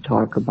stuff to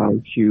talk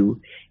about you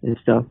and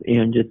stuff,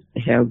 and just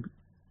have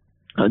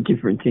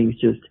different things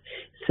just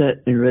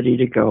set and ready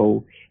to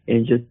go,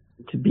 and just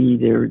to be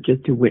there,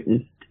 just to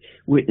witness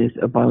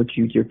about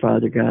you, dear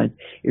Father God.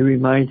 It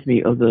reminds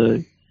me of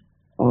the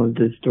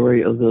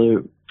story of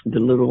the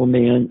little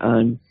man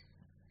on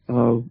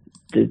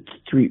the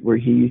street where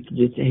he used to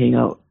just hang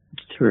out.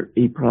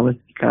 He promised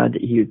God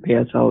that he would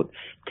pass out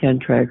 10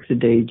 tracts a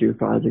day, dear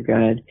Father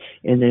God,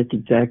 and that's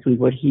exactly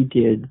what he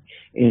did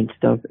and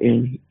stuff.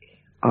 And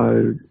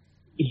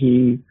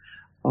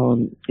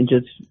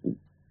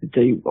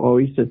they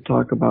always just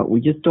talk about, we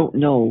just don't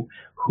know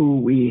who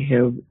we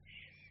have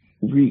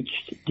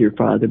reached, dear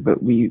Father,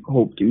 but we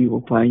hope that we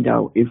will find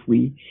out if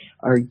we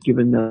are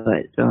given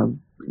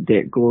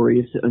that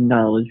glorious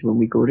knowledge when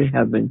we go to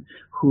heaven,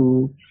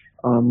 who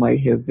might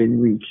have been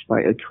reached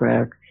by a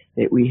tract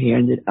that we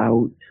handed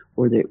out,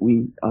 or that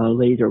we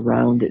laid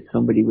around that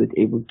somebody was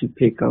able to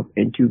pick up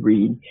and to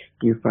read,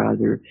 dear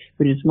Father.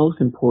 But it's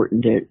most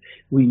important that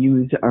we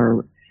use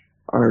our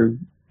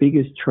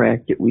biggest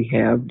tract that we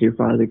have, dear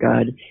Father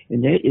God,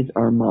 and that is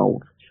our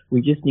mouth.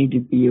 We just need to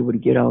be able to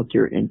get out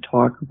there and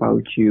talk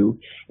about you,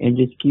 and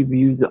just give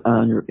you the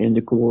honor and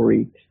the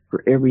glory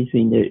for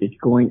everything that is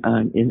going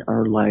on in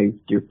our lives,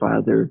 dear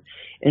Father.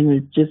 And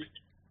it's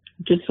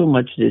just so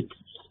much that's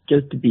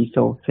just to be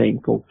so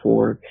thankful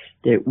for,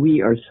 that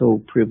we are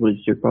so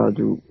privileged, dear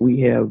Father.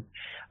 We have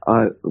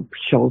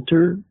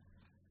shelter,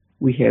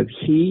 we have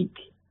heat,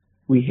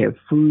 we have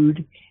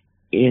food,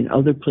 and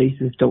other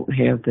places don't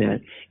have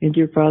that. And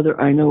dear Father,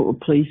 I know a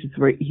place is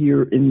right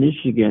here in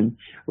Michigan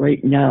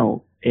right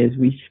now as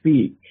we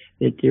speak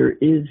that there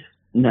is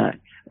not,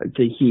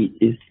 the heat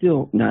is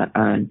still not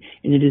on,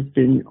 and it has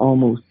been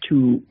almost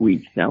 2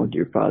 weeks now,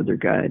 dear Father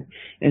God.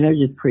 And I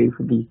just pray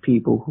for these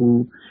people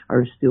who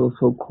are still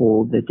so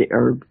cold that they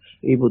are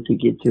able to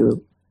get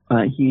to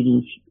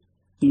heating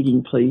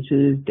heating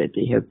places, that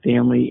they have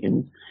family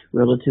and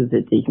relatives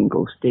that they can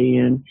go stay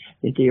in,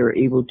 that they are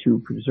able to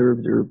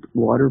preserve their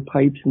water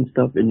pipes and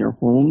stuff in their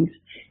homes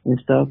and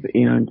stuff,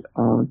 and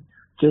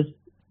just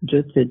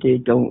that they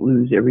don't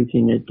lose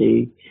everything that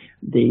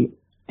they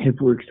have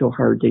worked so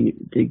hard to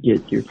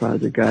get, dear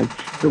Father God.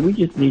 So we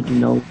just need to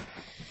know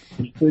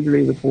the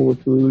refrigerator full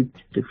of food,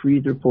 the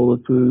freezer full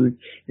of food,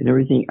 and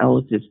everything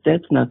else.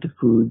 That's not the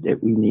food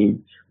that we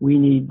need. We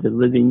need the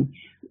living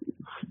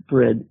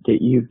bread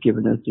that you've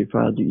given us, dear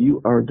Father.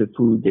 You are the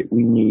food that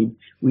we need.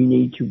 We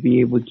need to be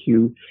able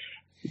to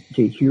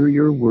hear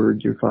your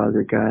word, dear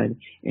Father God,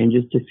 and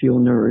just to feel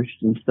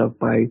nourished and stuff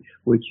by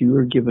what you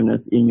are giving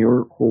us in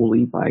your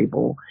holy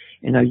Bible.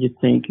 And I just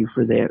thank you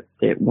for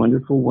that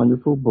wonderful,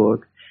 wonderful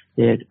book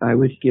that I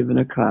was given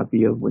a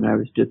copy of when I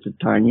was just a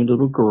tiny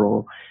little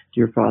girl,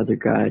 dear Father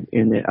God,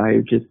 and that I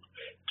have just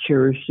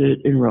cherished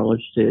it and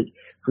relished it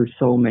for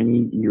so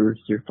many years,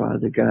 dear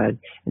Father God.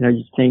 And I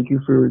just thank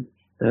you for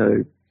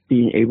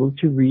being able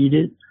to read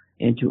it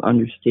and to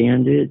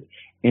understand it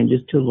and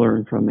just to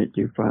learn from it,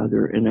 dear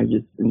Father. And I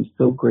just am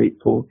so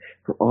grateful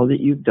for all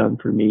that you've done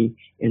for me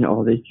and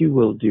all that you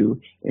will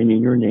do. And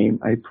in your name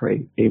I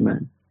pray.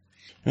 Amen.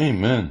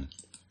 Amen.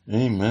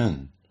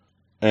 Amen.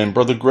 And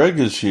Brother Greg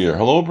is here.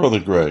 Hello, Brother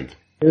Greg.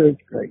 Here's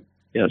Greg.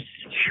 Yes.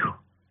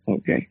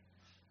 Okay.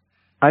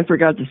 I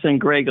forgot to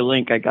send Greg a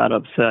link. I got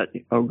upset.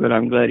 Oh, good.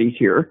 I'm glad he's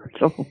here.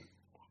 So.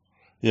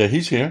 Yeah,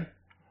 he's here.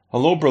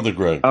 Hello, Brother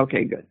Greg.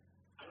 Okay, good.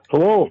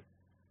 Hello.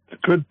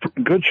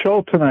 Good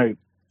show tonight.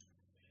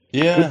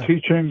 Yeah. Good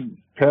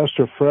teaching,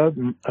 Pastor Fred.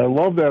 And I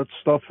love that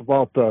stuff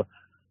about the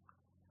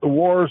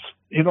wars.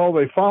 You know,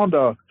 they found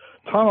a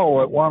tunnel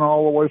that went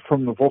all the way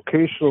from the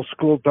vocational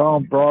school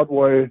down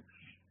Broadway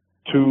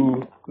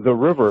to the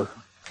river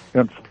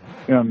in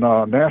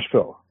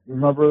Nashville.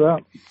 Remember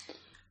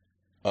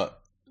that?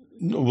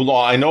 Well,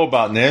 I know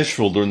about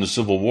Nashville during the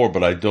Civil War,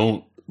 but I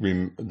don't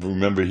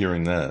remember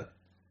hearing that.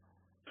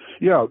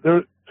 Yeah,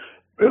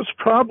 it's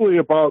probably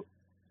about,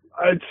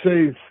 I'd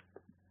say,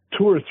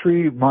 2 or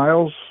 3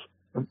 miles,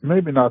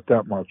 maybe not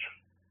that much,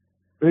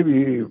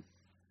 maybe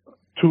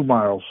 2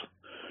 miles.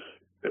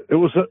 It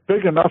was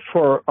big enough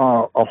for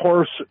a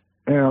horse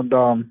and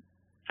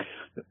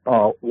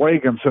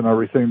wagons and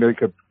everything they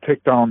could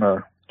take down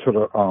there to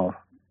the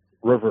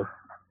river.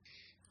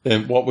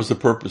 And what was the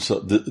purpose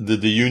of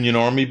did the Union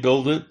Army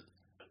build it?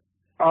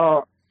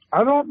 I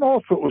don't know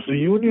if it was the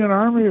Union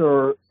Army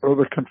or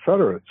the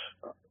Confederates,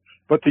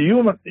 but the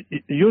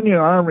Union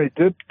Army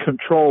did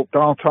control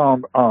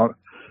downtown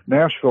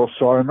Nashville,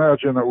 so I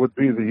imagine it would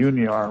be the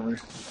Union Army.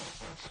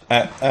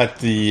 At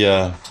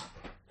the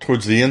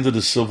towards the end of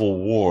the Civil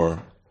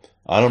War,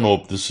 I don't know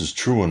if this is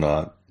true or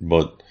not,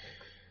 but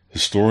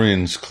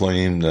historians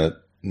claim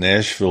that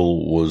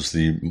Nashville was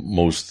the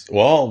most,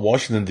 well,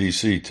 Washington,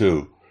 D.C.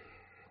 too,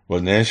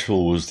 but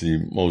Nashville was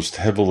the most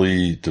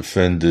heavily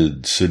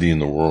defended city in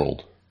the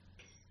world.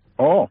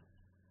 Oh.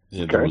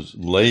 Yeah, there was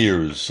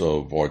layers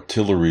of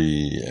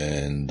artillery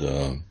and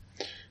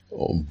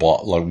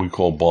like we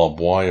call barbed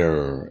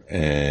wire,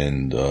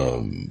 and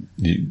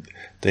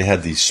they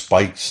had these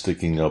spikes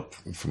sticking up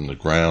from the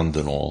ground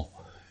and all.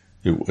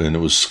 And it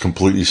was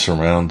completely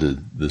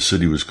surrounded. The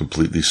city was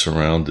completely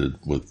surrounded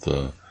with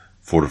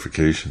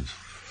fortifications.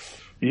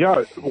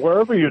 Yeah,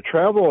 wherever you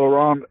travel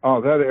around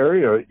that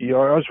area, you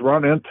always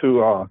run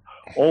into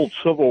old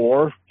Civil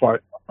War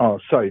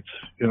sites,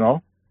 you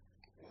know?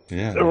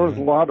 Yeah. There was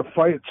a lot of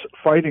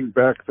fighting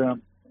back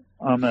then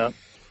on that.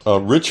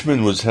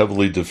 Richmond was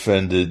heavily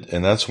defended,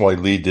 and that's why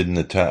Grant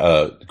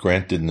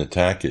didn't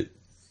attack it.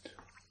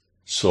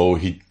 So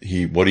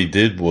what he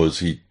did was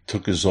he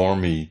took his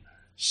army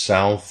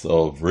south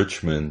of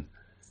Richmond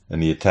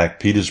and he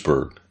attacked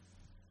Petersburg.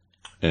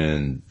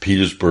 And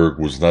Petersburg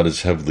was not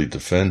as heavily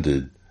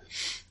defended.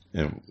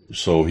 And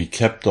so he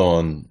kept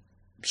on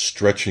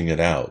stretching it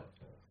out.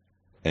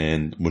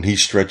 And when he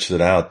stretched it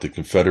out, the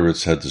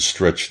Confederates had to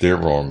stretch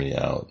their army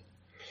out.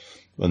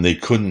 And they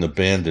couldn't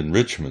abandon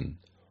Richmond.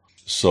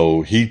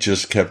 So he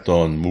just kept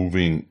on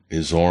moving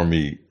his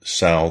army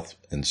south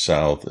and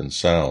south and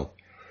south.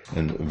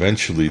 And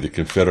eventually the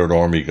Confederate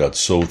army got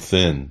so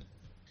thin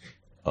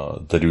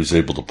that he was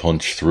able to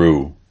punch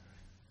through.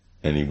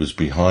 And he was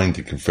behind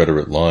the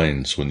Confederate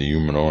lines when the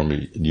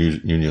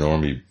Union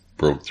Army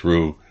broke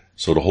through.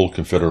 So the whole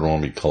Confederate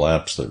army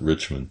collapsed at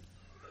Richmond.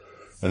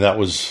 And that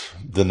was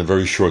then a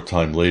very short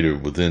time later,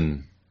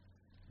 within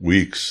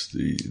weeks,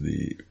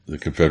 the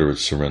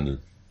Confederates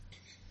surrendered.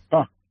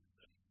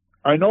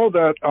 I know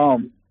that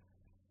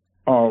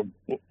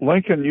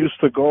Lincoln used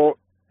to go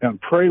and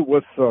pray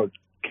with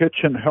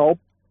kitchen help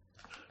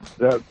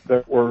that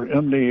were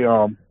in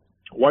the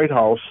White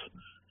House.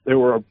 They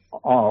were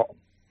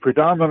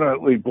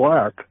predominantly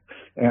black,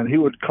 and he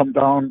would come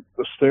down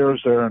the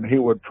stairs there and he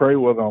would pray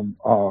with them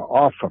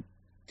often.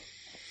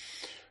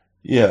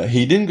 Yeah,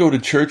 he didn't go to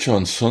church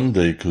on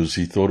Sunday because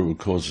he thought it would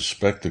cause a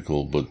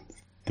spectacle, but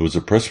there was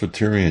a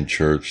Presbyterian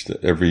church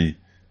that every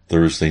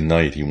Thursday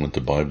night he went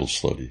to Bible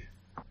study.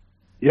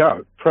 Yeah,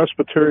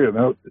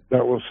 Presbyterian,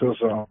 that was his,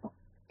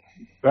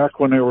 back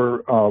when they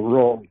were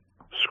real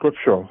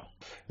scriptural.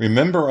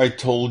 Remember I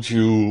told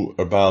you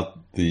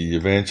about the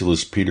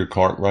evangelist Peter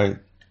Cartwright?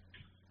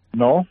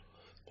 No?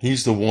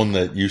 He's the one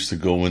that used to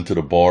go into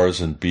the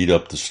bars and beat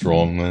up the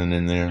strongmen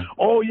in there.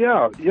 Oh,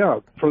 yeah,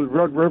 for the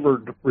Red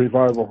River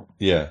revival.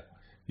 Yeah.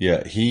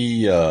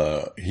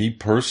 He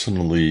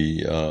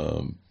personally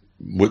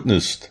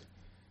witnessed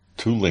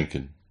to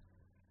Lincoln.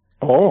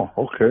 Oh,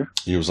 okay.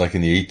 He was like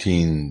in the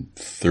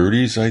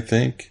 1830s, I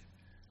think.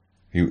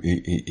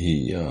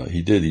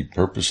 He did. He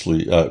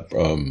purposely.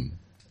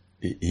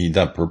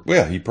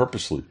 He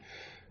purposely.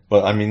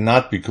 But I mean,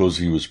 not because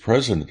he was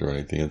president or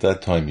anything. At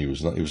that time, he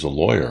was not. He was a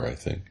lawyer, I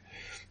think.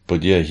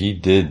 But yeah, he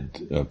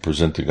did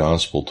present the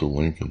gospel to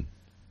Lincoln.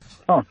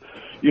 Huh.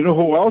 You know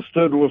who else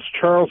did was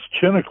Charles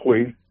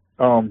Chiniquy,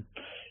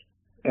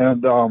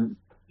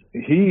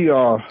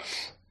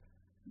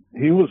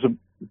 he was a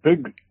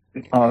big.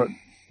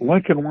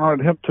 Lincoln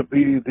wanted him to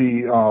be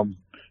the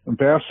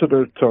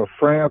ambassador to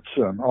France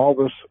and all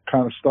this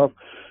kind of stuff,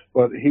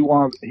 but he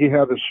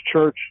had his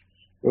church.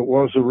 It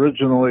was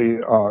originally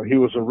he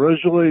was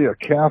originally a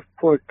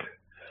Catholic,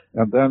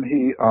 and then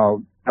he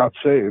got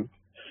saved,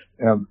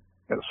 and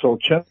so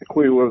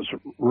Chiniquy was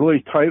really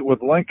tight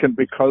with Lincoln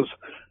because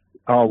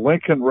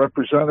Lincoln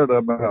represented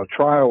him in a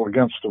trial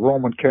against the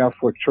Roman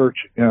Catholic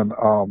Church in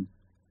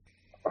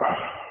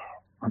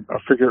I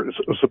figure it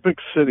was a big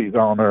city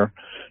down there,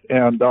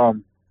 and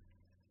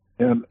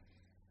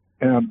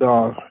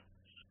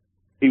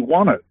he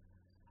won it,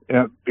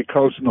 and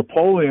because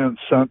Napoleon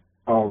sent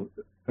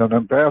an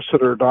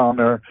ambassador down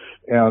there,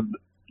 and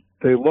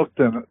they looked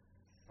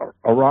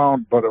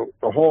around, but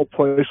the whole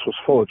place was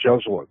full of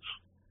Jesuits.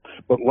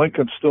 But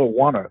Lincoln still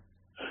won it.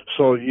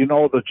 So,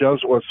 the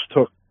Jesuits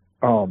took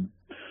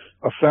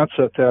offense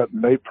at that,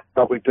 and they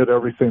probably did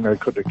everything they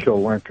could to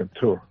kill Lincoln,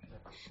 too.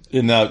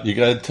 And now, you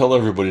got to tell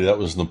everybody that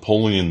was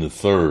Napoleon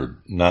III,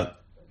 not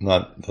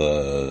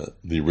the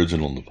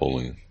original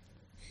Napoleon.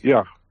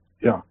 Yeah.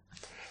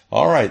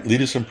 All right,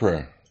 lead us in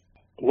prayer.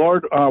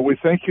 Lord, we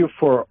thank you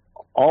for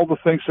all the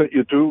things that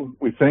you do.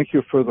 We thank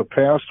you for the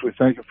past. We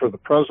thank you for the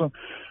present.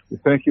 We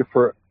thank you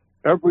for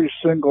every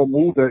single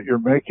move that you're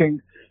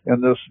making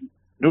in this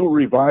new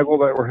revival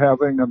that we're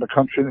having in the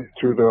country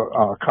through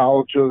the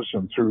colleges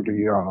and through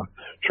the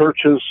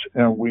churches.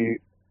 And we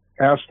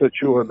ask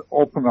that you would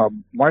open a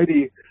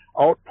mighty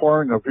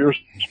outpouring of your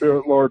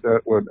Spirit, Lord,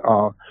 that would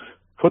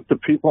put the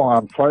people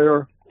on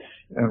fire.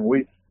 And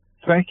we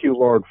thank you,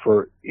 Lord,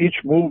 for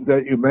each move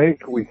that you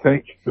make. We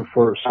thank you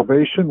for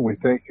salvation. We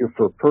thank you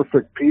for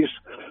perfect peace,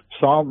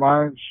 sound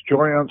minds,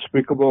 joy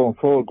unspeakable and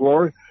full of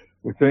glory.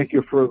 We thank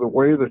you for the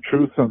way, the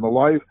truth, and the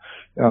life.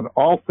 And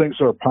all things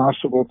are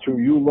possible through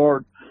you,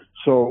 Lord.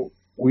 So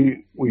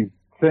we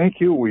thank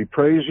you. We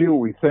praise you.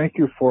 We thank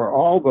you for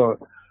all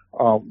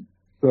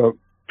the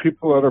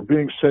people that are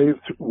being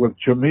saved with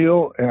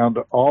Jamil and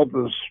all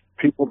those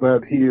people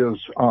that he is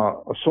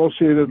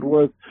associated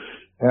with.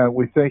 And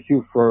we thank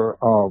you for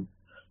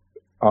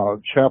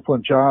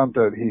Chaplain John,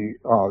 that he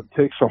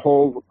takes a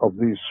hold of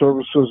these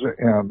services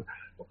and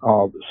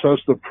says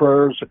the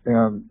prayers,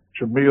 and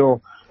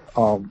Jamil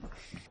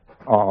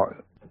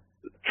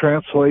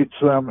translates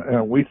them.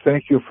 And we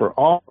thank you for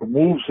all the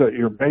moves that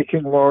you're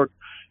making, Lord.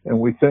 And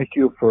we thank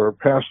you for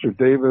Pastor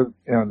David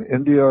in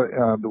India,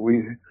 and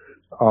we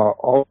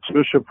also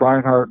Bishop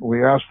Reinhardt. And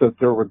we ask that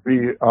there would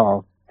be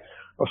a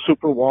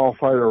super wall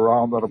fight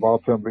around and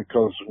about them,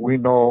 because we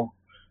know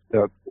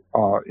that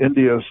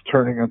India is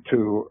turning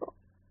into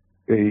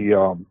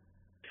a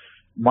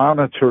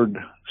monitored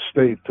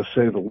state, to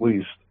say the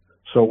least.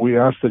 So we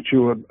ask that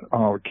you would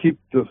keep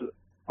the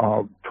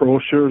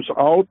brochures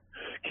out,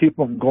 keep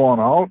them going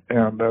out,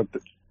 and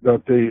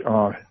that they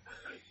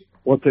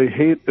what they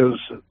hate is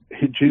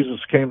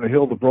Jesus came to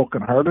heal the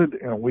brokenhearted,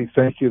 and we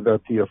thank you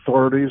that the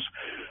authorities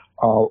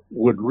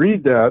would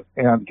read that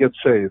and get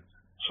saved.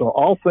 So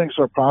all things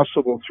are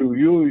possible through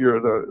you.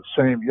 You're the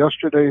same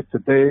yesterday,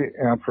 today,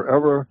 and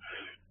forever.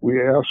 We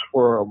ask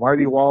for a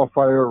mighty wall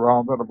fire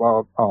around and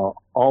about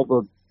all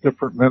the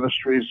different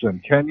ministries in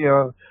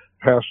Kenya,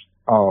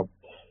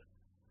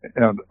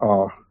 and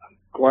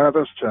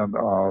Gladys and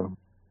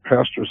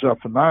Pastor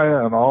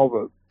Zephaniah and all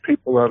the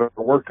people that are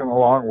working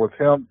along with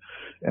him.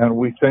 And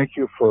we thank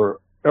you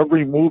for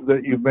every move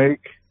that you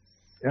make,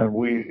 and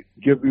we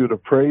give you the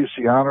praise,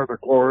 the honor, the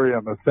glory,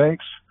 and the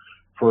thanks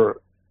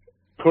for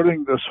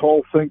putting this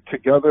whole thing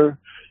together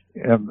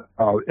and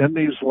in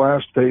these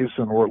last days.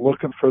 And we're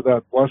looking for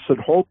that blessed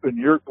hope in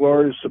your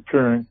glorious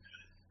appearing,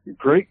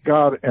 great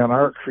God and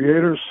our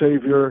Creator,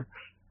 Savior,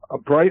 a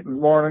bright and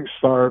morning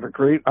star, the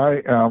great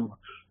I am,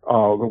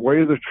 the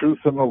way, the truth,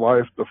 and the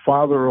life, the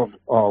Father of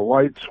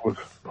lights, with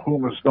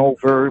whom is no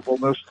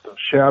variableness, the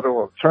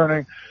shadow of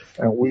turning.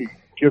 And we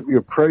give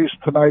you praise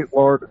tonight,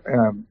 Lord,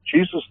 in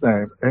Jesus'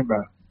 name,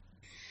 amen.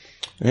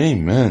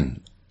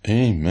 Amen.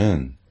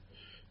 Amen.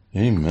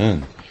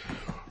 Amen.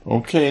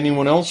 Okay,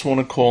 anyone else want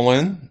to call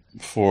in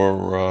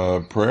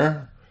for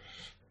prayer?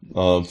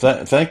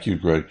 Thank you,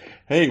 Greg.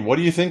 Hey, what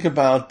do you think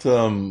about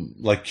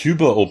like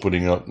Cuba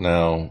opening up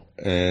now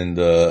and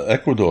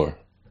Ecuador?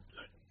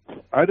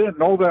 I didn't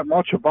know that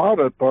much about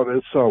it, but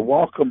it's a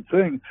welcome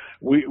thing.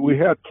 We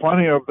had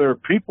plenty of their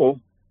people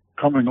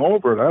coming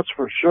over, that's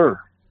for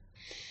sure.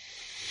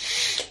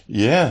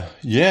 Yeah,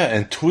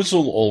 and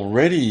Twizzle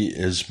already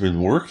has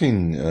been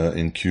working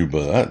in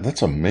Cuba.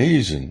 That's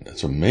amazing.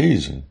 That's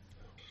amazing.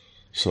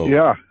 So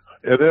yeah,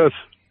 it is.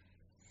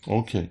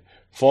 Okay.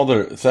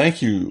 Father,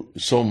 thank you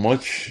so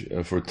much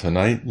for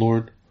tonight,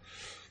 Lord.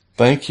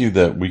 Thank you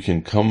that we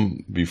can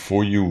come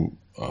before you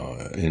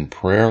in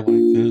prayer like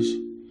this.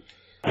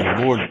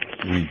 And Lord,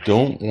 we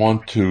don't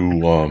want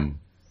to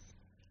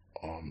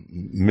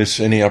miss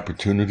any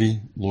opportunity,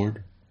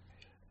 Lord.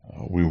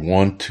 We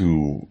want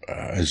to,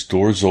 as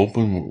doors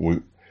open,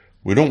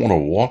 we don't want to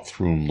walk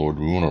through them, Lord.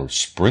 We want to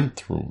sprint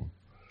through them.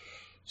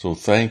 So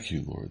thank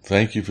you, Lord.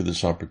 Thank you for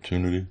this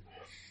opportunity.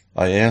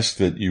 I ask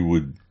that you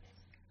would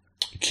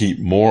keep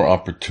more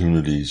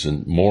opportunities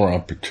and more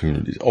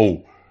opportunities.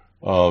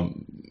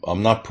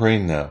 I'm not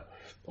praying now.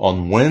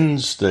 On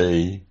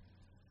Wednesday,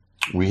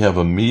 we have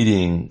a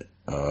meeting,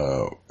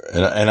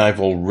 and I've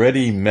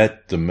already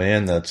met the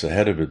man that's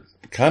ahead of it,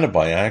 kind of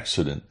by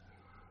accident.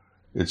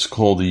 It's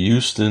called the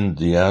Houston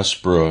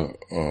Diaspora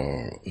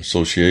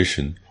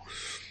Association,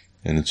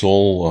 and it's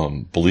all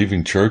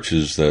believing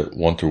churches that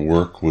want to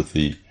work with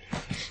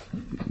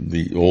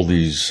all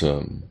these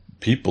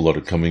people that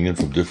are coming in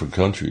from different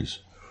countries.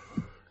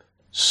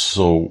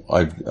 So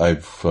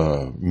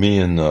me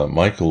and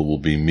Michael will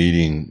be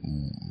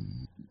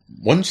meeting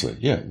Wednesday.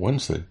 Yeah,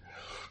 Wednesday.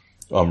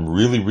 I'm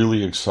really,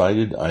 really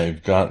excited.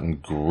 I've gotten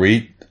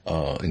great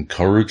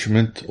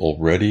encouragement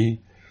already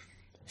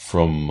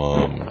from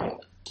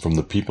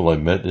the people I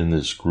met in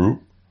this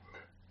group.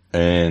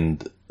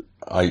 And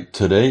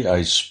today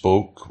I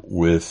spoke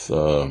with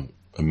a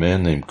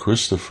man named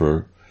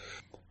Christopher,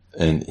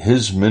 and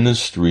his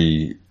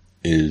ministry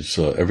is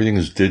everything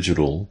is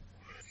digital,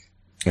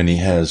 and he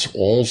has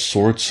all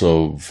sorts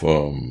of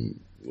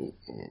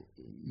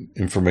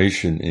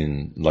information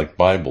in like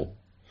Bible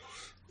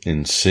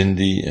in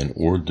Sindhi and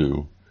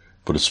Urdu,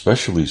 but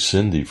especially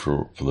Sindhi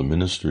for the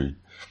ministry.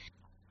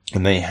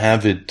 And they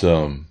have it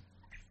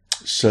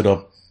set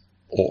up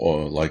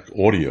like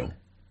audio,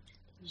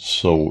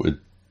 so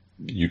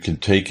you can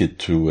take it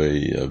to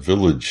a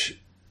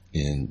village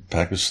in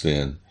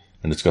Pakistan,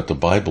 and it's got the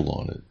Bible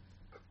on it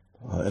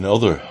and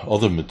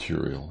other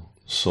material.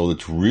 So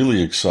it's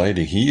really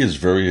exciting. He is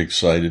very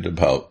excited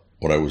about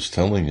what I was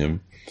telling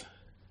him,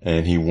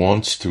 and he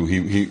wants to.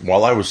 He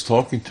while I was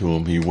talking to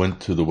him, he went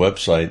to the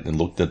website and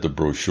looked at the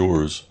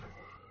brochures.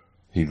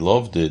 He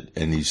loved it,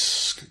 and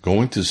he's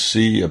going to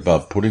see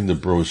about putting the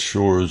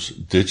brochures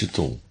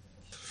digital,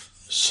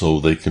 so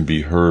they can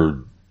be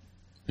heard,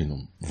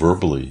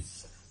 verbally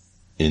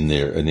in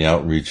the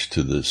outreach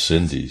to the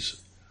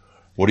Sindhis.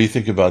 What do you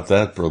think about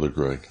that, Brother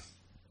Greg?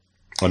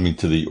 I mean,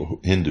 to the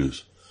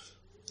Hindus.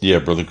 Yeah,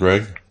 Brother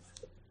Greg?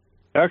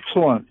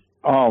 Excellent.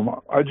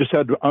 I just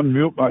had to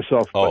unmute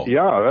myself. But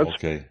yeah,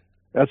 okay.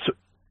 That's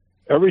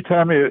every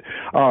time you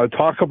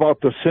talk about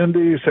the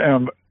Sindhis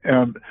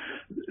and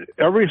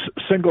every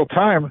single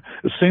time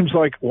it seems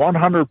like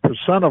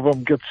 100% of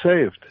them get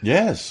saved.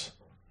 Yes.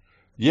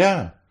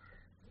 Yeah.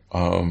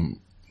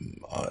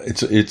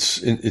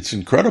 It's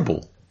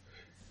incredible.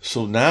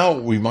 So now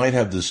we might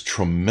have this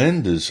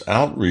tremendous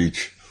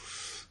outreach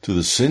to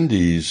the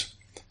Sindhis,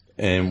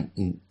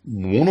 and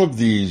one of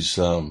these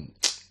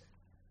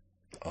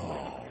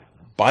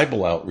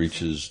Bible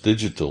outreaches,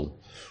 digital,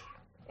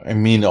 I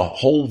mean, a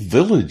whole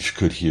village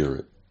could hear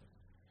it.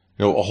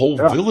 A whole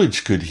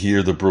village could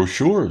hear the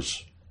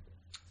brochures,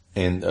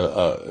 and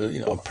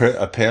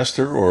a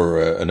pastor or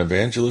an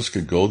evangelist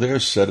could go there,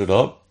 set it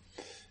up,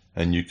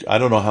 and I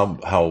don't know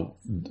how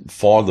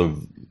far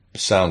the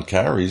sound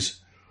carries,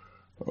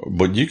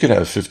 but you could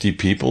have 50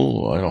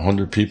 people,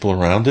 100 people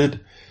around it,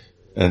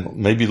 and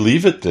maybe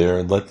leave it there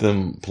and let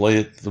them play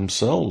it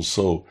themselves.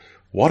 So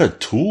what a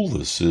tool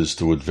this is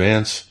to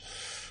advance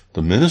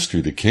the ministry,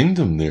 the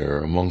kingdom there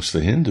amongst the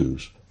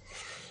Hindus.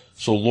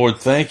 So Lord,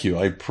 thank you.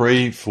 I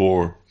pray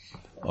for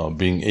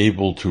being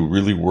able to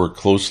really work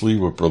closely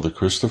with Brother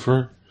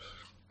Christopher.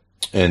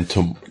 And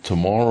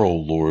tomorrow,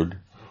 Lord,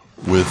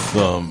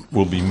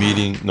 we'll be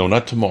meeting, no,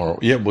 not tomorrow.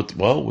 Yeah, with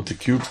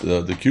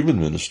the Cuban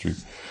ministry,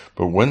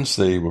 but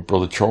Wednesday with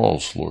Brother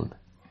Charles, Lord.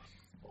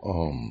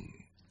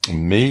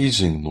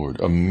 Amazing,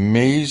 Lord.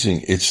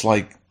 Amazing. It's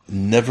like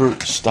never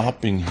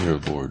stopping here,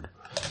 Lord.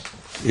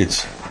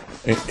 It's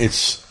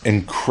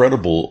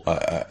incredible.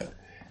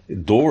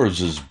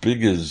 Doors as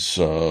big as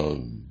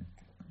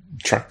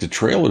tractor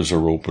trailers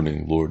are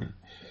opening, Lord.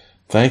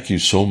 Thank you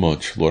so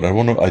much, Lord. I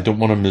don't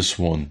want to miss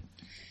one.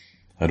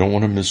 I don't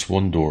want to miss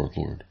one door,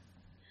 Lord.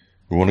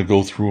 We want to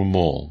go through them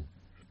all.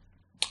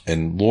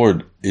 And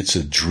Lord, it's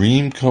a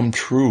dream come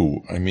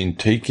true. I mean,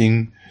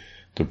 taking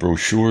the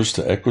brochures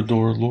to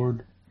Ecuador,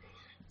 Lord,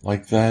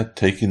 like that,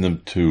 taking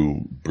them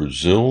to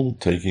Brazil,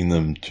 taking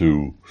them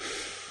to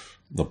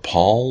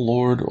Nepal,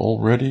 Lord,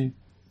 already.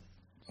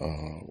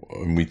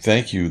 And we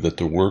thank you that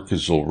the work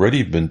has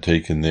already been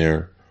taken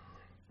there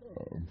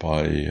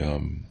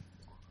by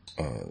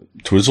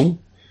Twizzle.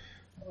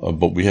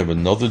 but we have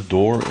another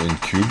door in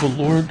Cuba,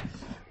 Lord.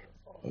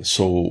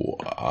 So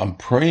I'm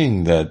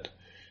praying that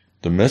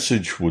the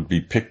message would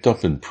be picked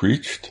up and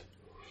preached.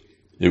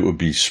 It would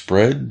be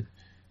spread.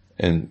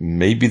 And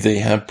maybe they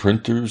have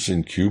printers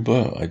in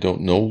Cuba. I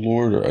don't know,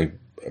 Lord,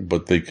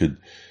 but they could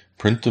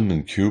print them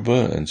in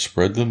Cuba and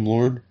spread them,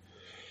 Lord.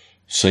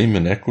 Same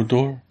in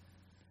Ecuador.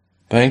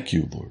 Thank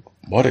you, Lord.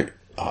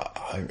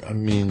 I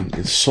mean,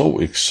 it's so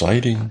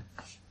exciting.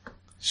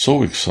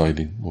 So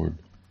exciting, Lord.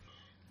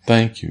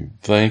 Thank you,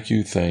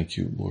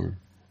 Lord.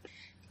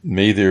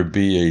 May there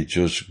be a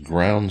just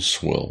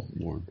groundswell,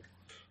 Lord,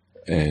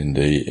 and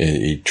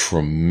a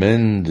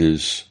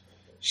tremendous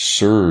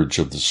surge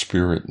of the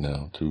Spirit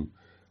now to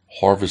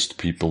harvest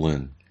people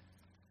in,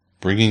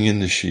 bringing in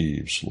the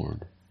sheaves,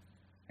 Lord.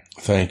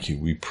 Thank you.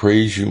 We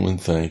praise you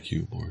and thank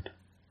you, Lord.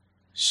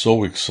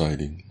 So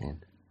exciting,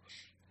 Lord.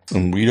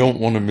 And we don't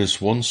want to miss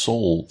one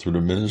soul through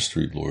the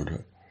ministry,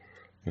 Lord.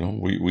 You know,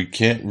 we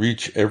can't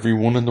reach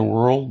everyone in the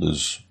world.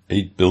 There's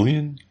 8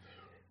 billion.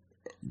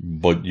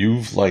 But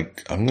you've,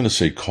 I'm going to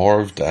say,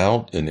 carved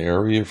out an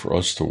area for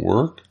us to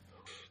work.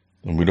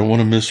 And we don't want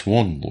to miss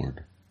one,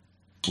 Lord.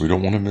 We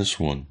don't want to miss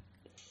one.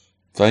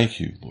 Thank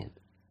you, Lord.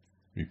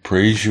 We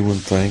praise you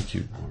and thank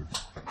you, Lord.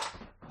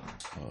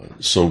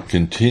 So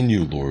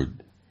continue,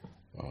 Lord,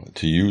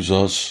 to use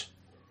us.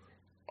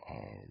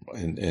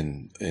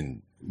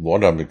 And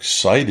what I'm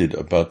excited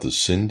about the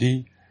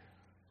Sindhi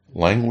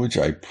language,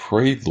 I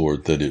prayed,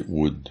 Lord, that it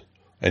would,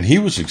 and he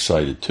was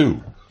excited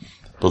too.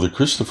 Brother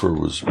Christopher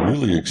was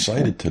really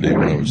excited today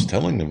when I was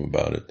telling him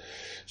about it.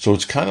 So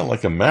it's kind of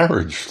like a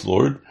marriage,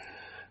 Lord.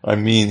 I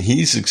mean,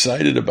 he's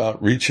excited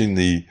about reaching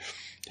the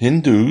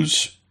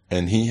Hindus,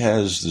 and he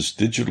has this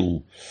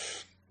digital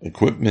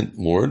equipment,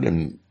 Lord,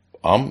 and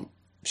I'm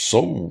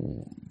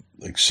so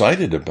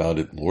excited about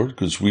it, Lord,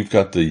 because we've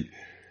got the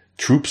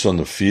troops on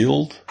the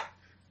field,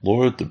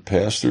 Lord, the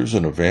pastors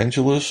and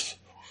evangelists,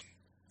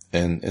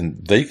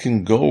 and they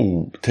can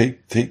go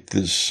take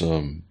this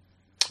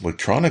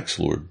electronics,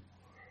 Lord,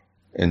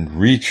 and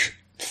reach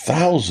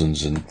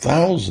thousands and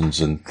thousands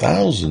and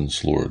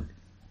thousands, Lord.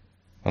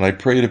 And I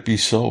pray it be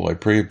so. I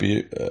pray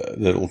that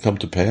it will come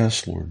to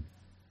pass, Lord.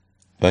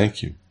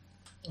 Thank you.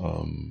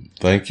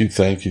 Thank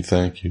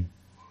you.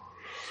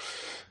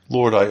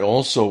 Lord, I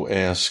also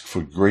ask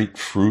for great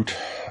fruit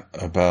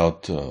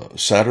about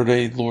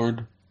Saturday,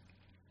 Lord.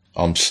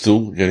 I'm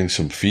still getting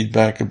some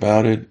feedback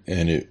about it,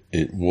 and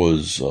it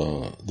was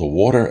the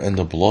water and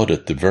the blood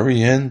at the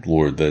very end,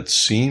 Lord, that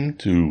seemed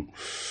to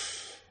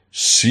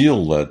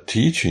seal that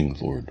teaching,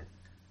 Lord.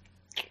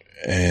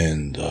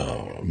 And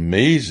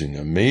amazing,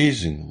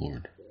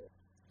 Lord.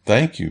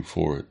 Thank you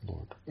for it,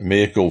 Lord.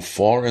 May it go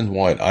far and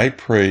wide. I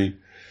pray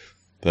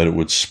that it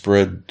would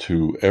spread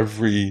to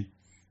every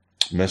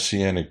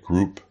Messianic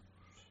group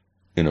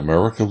in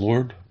America,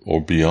 Lord, or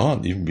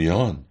beyond, even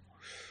beyond.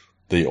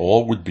 They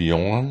all would be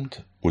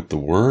armed with the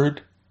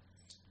word,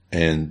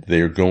 and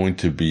they're going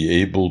to be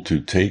able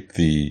to take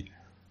the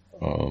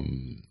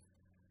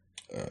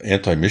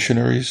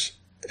anti-missionaries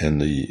and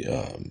the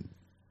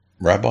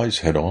rabbis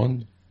head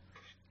on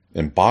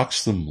and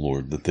box them,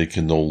 Lord, that they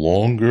can no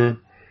longer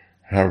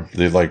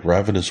they're like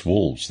ravenous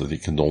wolves, that they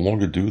can no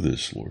longer do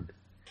this, Lord.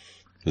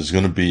 There's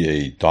going to be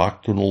a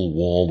doctrinal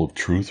wall of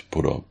truth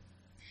put up.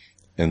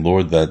 And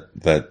Lord,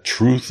 that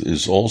truth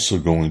is also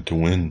going to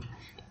win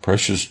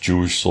precious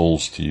Jewish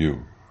souls to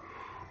you.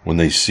 When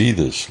they see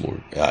this,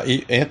 Lord,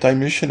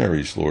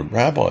 anti-missionaries, Lord,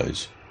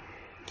 rabbis,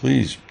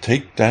 please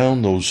take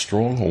down those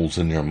strongholds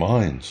in their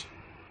minds.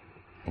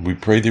 And we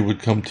pray they would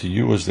come to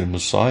you as their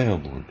Messiah,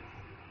 Lord.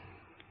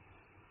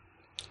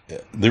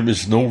 There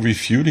is no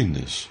refuting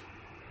this,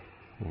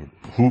 Lord.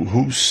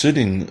 Who's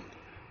sitting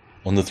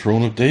on the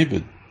throne of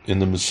David in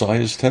the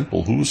Messiah's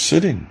temple? Who's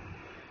sitting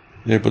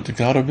there but the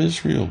God of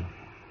Israel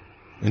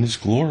in his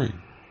glory?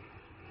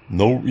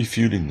 No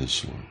refuting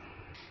this, Lord.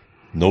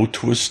 No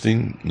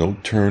twisting, no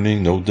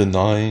turning, no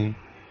denying,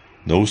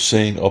 no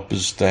saying up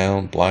is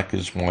down, black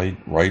is white,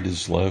 right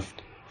is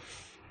left.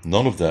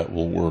 None of that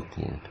will work,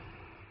 Lord.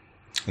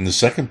 And the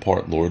second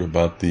part, Lord,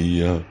 about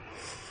the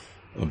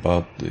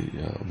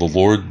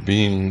Lord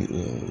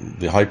being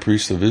the high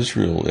priest of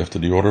Israel after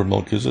the order of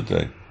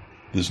Melchizedek,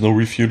 there's no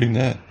refuting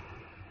that.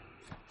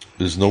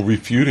 There's no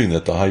refuting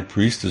that the high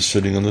priest is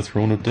sitting on the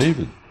throne of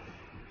David.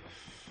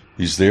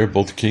 He's there,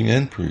 both king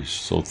and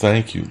priest. So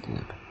thank you,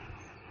 Lord.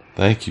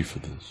 Thank you for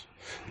this.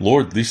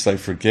 Lord, least I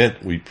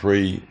forget, we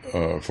pray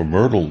for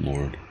Myrtle,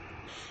 Lord.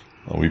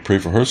 We pray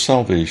for her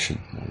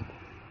salvation, Lord.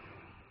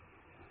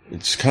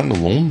 It's kind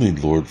of lonely,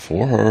 Lord,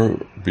 for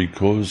her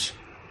because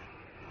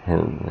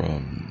her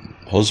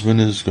husband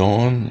is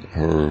gone,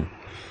 her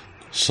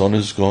son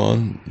is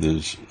gone,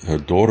 her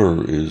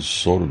daughter is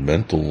sort of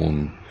mental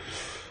and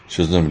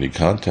she doesn't have any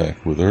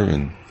contact with her,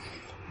 and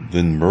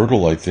then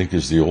Myrtle, I think,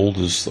 is the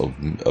oldest of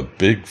a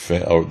big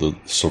or the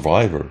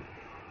survivor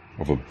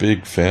of a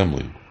big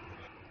family.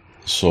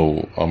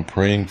 So I'm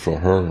praying for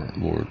her,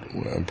 Lord.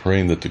 I'm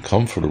praying that the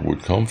Comforter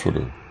would comfort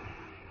her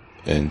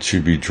and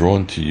she'd be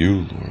drawn to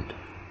you, Lord.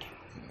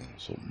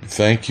 So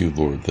thank you,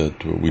 Lord,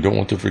 that we don't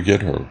want to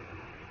forget her.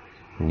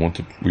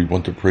 We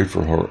want to pray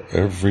for her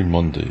every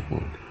Monday,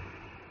 Lord.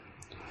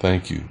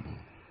 Thank you.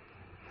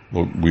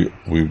 Lord,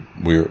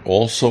 we're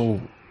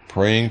also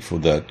praying for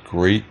that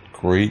great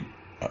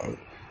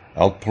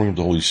outpouring of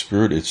the Holy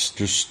Spirit. It's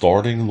just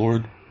starting,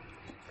 Lord.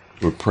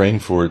 We're praying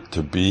for it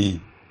to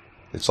be,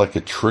 it's like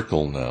a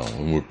trickle now,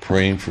 and we're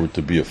praying for it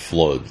to be a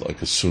flood,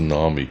 like a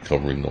tsunami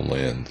covering the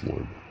land,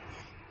 Lord.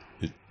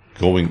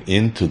 Going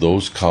into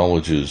those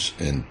colleges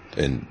and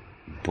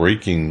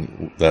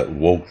breaking that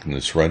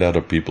wokeness right out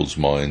of people's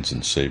minds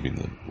and saving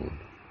them, Lord.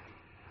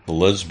 The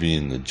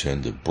lesbian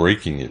agenda,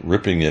 breaking it,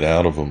 ripping it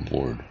out of them,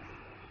 Lord.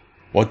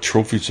 What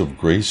trophies of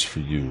grace for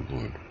you,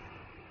 Lord.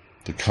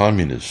 The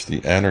communists,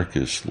 the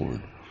anarchists,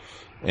 Lord.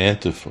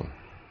 Antifa,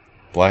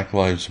 Black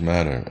Lives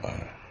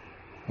Matter.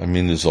 I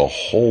mean, there's a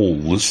whole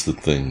list of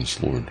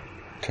things, Lord.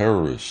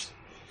 Terrorists.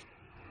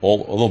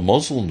 All the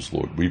Muslims,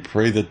 Lord.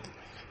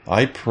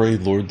 I pray,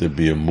 Lord, there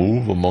be a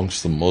move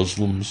amongst the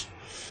Muslims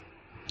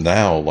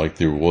now like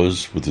there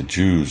was with the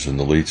Jews in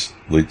the late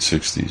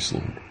 60s,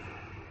 Lord.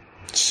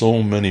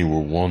 So many were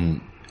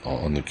won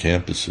on the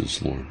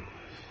campuses, Lord.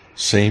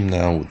 Same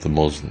now with the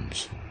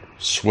Muslims.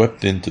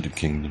 Swept into the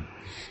kingdom.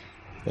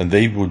 And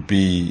they would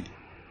be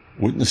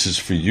witnesses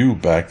for you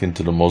back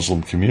into the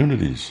Muslim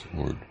communities,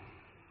 Lord.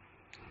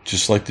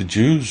 Just like the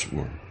Jews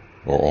were,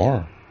 or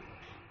are.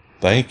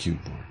 Thank you,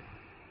 Lord.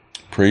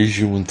 Praise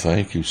you and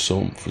thank you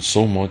for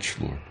so much,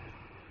 Lord.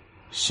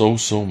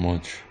 So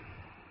much.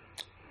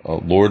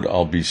 Lord,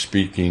 I'll be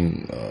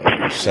speaking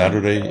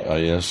Saturday.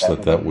 I ask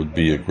that would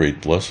be a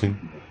great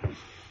blessing.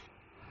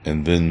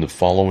 And then the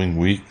following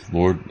week,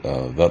 Lord,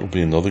 that'll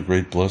be another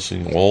great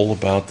blessing. All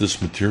about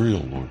this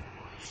material, Lord.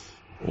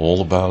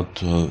 All about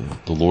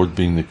the Lord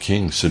being the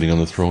King, sitting on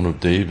the throne of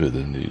David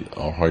and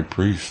our high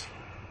priest.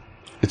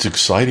 It's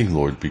exciting,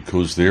 Lord,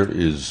 because there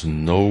is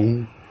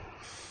no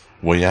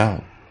way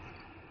out.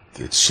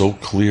 It's so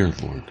clear,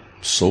 Lord,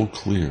 so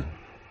clear.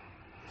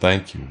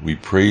 Thank you. We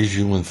praise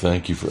you and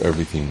thank you for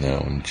everything now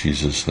in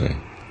Jesus'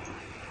 name.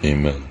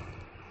 Amen.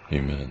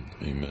 Amen.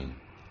 Amen.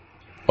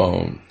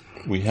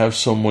 We have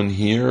someone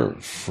here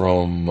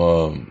from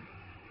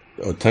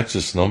a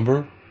Texas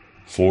number,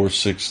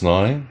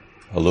 469.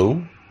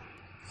 Hello?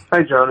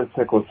 Hi, John. It's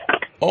Nicholas.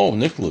 Oh,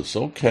 Nicholas.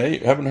 Okay.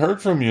 Haven't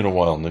heard from you in a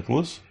while,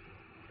 Nicholas.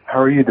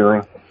 How are you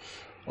doing?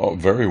 Oh,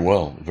 very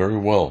well. Very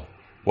well.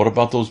 What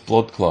about those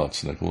blood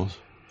clots, Nicholas?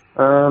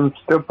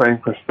 Still praying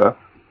for stuff.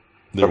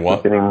 They're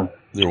what?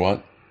 They're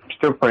what?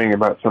 Still praying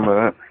about some of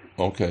that.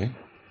 Okay.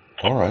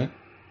 All right.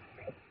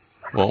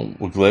 Well,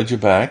 we're glad you're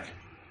back.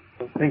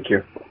 Thank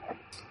you.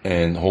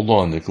 And hold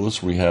on,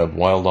 Nicholas. We have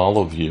Wild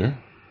Olive here.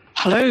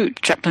 Hello,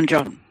 Chaplain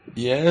John.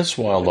 Yes,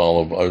 Wild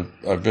Olive.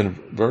 I've been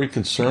very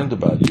concerned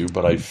about you,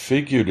 but I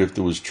figured if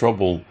there was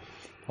trouble,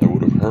 I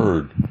would have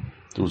heard.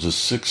 There was a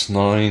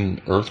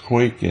 6.9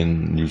 earthquake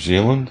in New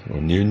Zealand, or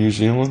near New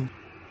Zealand?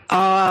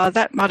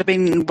 That might have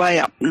been way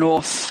up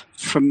north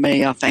from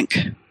me, I think.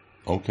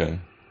 Okay.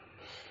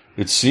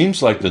 It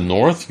seems like the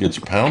north gets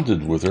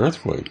pounded with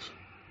earthquakes.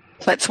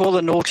 That's where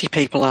the naughty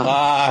people are.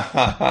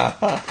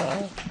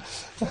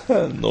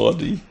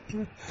 Naughty.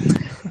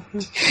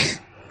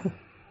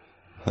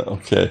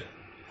 Okay.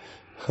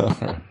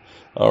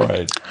 All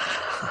right.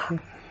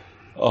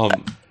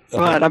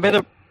 Right, I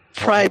better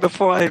pray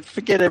before I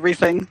forget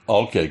everything.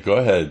 Okay, go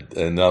ahead,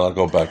 and then I'll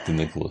go back to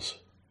Nicholas.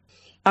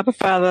 Abba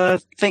Father,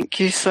 thank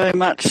you so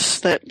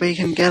much that we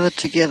can gather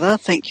together.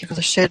 Thank you for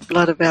the shed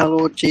blood of our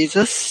Lord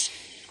Jesus,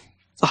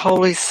 the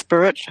Holy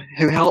Spirit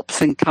who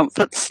helps and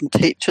comforts and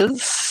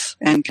teaches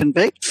and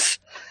convicts,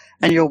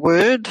 and your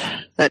word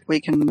that we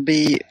can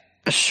be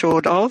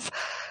assured of.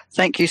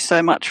 Thank you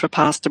so much for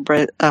Pastor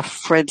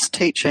Fred's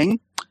teaching.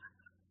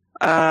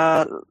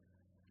 That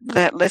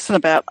lesson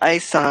about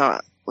Asa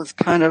was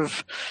kind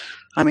of,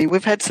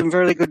 we've had some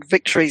really good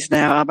victories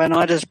now, and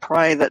I just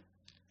pray that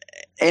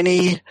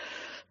any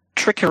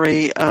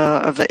trickery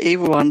of the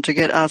evil one to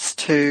get us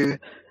to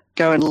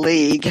go in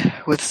league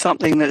with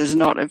something that is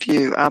not of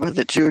you, Abba,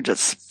 that you would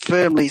just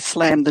firmly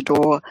slam the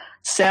door,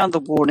 sound the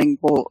warning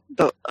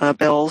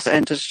bells,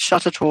 and just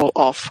shut it all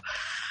off.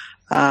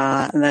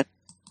 And that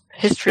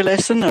history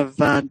lesson of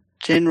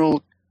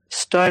General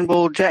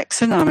Stonewall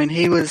Jackson,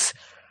 he was,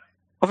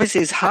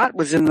 obviously his heart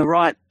was in the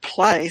right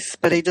place,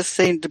 but he just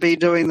seemed to be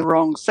doing the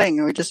wrong thing.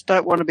 And we just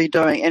don't want to be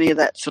doing any of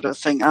that sort of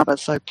thing, Abba.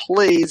 So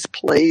please,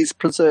 please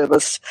preserve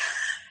us.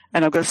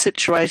 And I've got a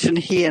situation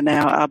here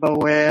now, Abba,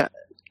 where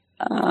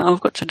I've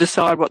got to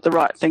decide what the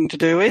right thing to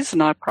do is.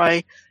 And I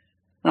pray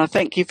and I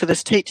thank you for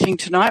this teaching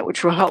tonight,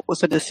 which will help with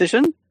the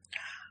decision.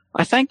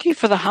 I thank you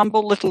for the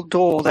humble little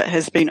door that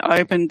has been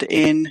opened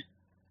in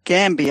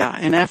Gambia,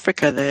 in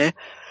Africa there.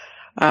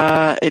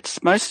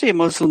 It's mostly a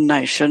Muslim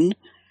nation,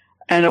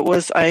 and it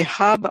was a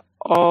hub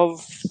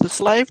of the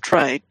slave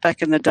trade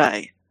back in the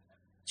day.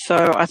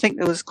 So I think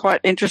it was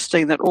quite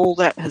interesting that all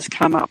that has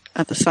come up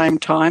at the same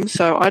time.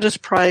 So I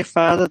just pray,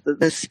 Father, that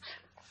this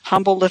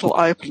humble little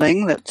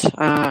opening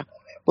that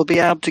we'll be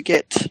able to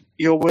get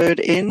your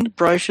word in,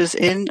 brochures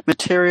in,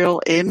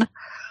 material in,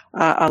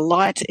 a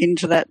light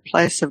into that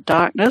place of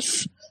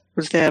darkness.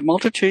 because there are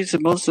multitudes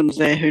of Muslims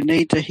there who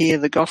need to hear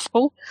the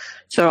gospel.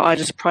 So I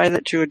just pray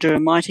that you would do a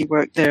mighty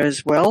work there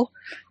as well.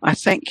 I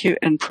thank you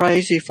and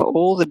praise you for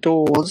all the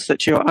doors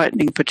that you're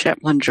opening for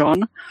Chaplain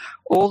John,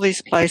 all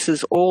these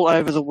places all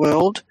over the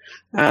world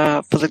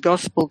for the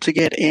gospel to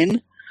get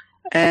in.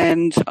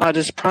 And I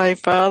just pray,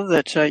 Father,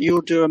 that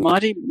you'll do a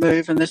mighty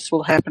move and this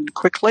will happen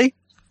quickly.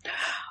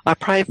 I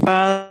pray,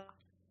 Father,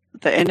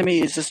 the enemy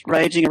is just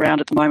raging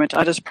around at the moment.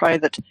 I just pray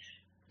that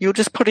you'll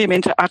just put him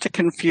into utter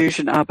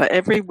confusion, Abba.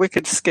 Every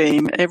wicked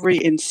scheme,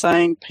 every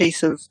insane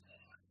piece of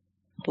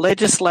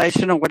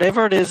legislation or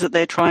whatever it is that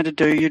they're trying to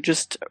do, you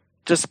just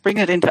bring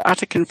it into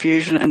utter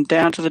confusion and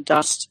down to the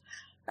dust,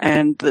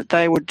 and that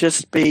they would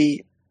just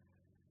be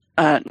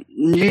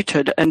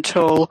neutered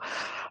until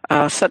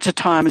such a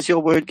time as your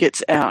word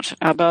gets out.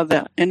 Abba,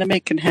 the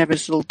enemy can have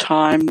his little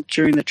time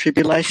during the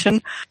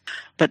tribulation,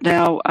 but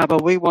now, Abba,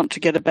 we want to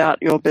get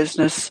about your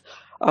business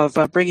of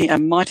bringing a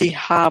mighty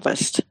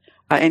harvest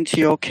into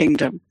your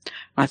kingdom.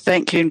 I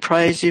thank you and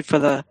praise you for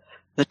the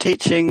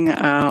teaching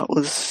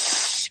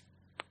was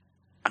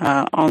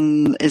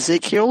on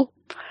Ezekiel.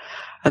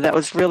 That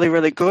was really,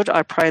 really good.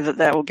 I pray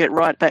that will get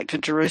right back to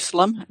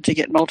Jerusalem to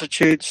get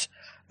multitudes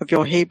of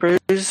your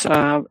Hebrews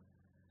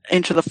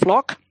into the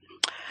flock.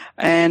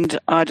 And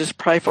I just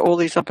pray for all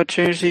these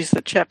opportunities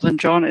that Chaplain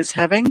John is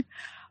having.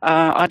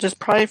 I just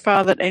pray,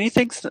 Father, that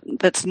anything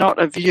that's not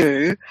of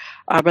you,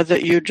 but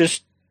that you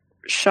just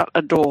shut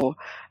a door.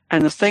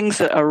 And the things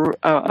that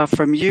are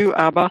from you,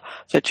 Abba,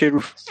 that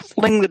you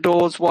fling the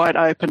doors wide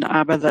open,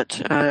 Abba,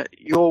 that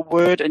your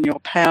word and your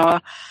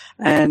power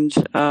and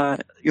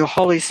your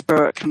Holy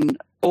Spirit can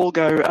all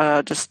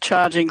go just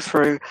charging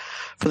through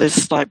for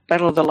this like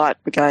Battle of the Light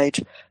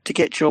Brigade to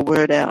get your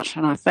word out.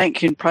 And I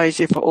thank you and praise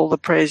you for all the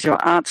prayers you've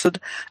answered.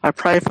 I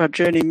pray for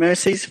Journey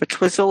Mercies for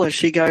Twizzle as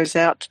she goes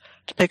out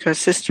to pick her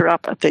sister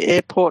up at the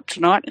airport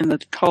tonight in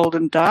the cold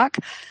and dark.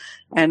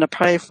 And I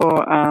pray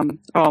for,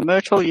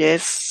 Myrtle,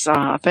 yes,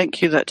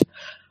 thank you that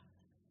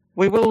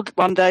we will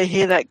one day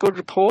hear that good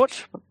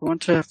report. We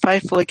want to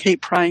faithfully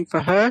keep praying for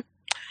her.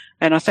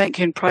 And I thank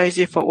you and praise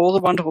you for all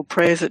the wonderful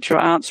prayers that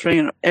you're answering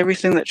and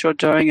everything that you're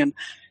doing. And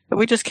that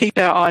we just keep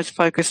our eyes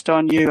focused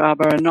on you,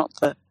 Abba, and not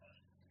the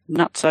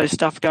nutso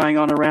stuff going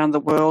on around the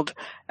world.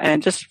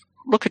 And just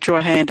look at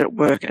your hand at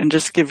work and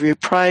just give you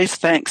praise,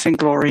 thanks, and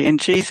glory. In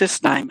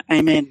Jesus' name,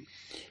 amen.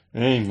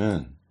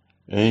 Amen.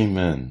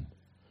 Amen.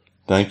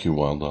 Thank you,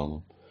 Wild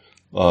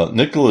Olive.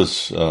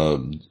 Nicholas,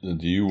 do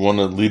you want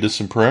to lead us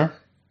in prayer?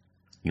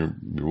 You're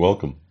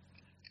welcome.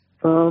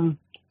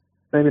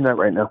 Maybe not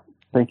right now.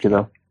 Thank you,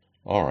 though.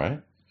 All right.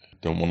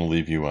 Don't want to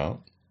leave you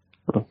out.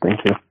 Oh,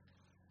 thank you.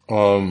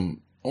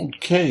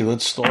 Okay,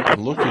 let's start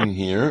looking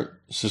here.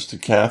 Sister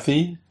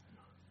Kathy,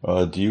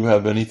 do you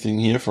have anything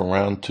here for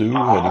round 2,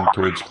 heading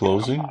towards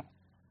closing?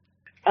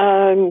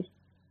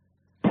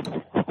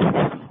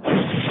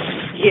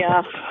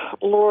 Yeah,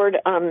 Lord,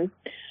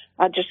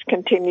 I just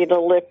continue to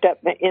lift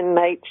up the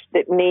inmates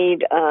that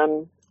need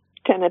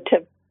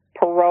tentative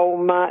parole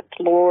month.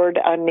 Lord,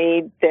 I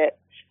need that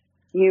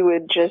you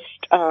would just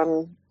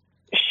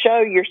show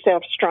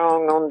yourself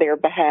strong on their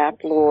behalf,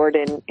 Lord,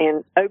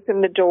 and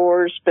open the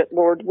doors. But,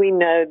 Lord, we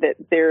know that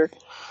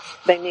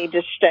they need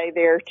to stay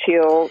there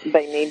till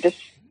they need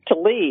to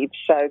leave.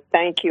 So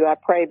thank you. I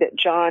pray that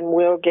John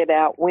will get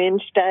out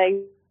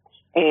Wednesday.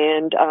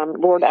 And,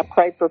 Lord, I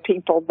pray for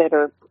people that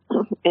are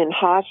in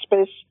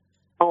hospice,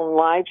 on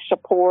life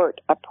support.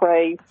 I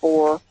pray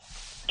for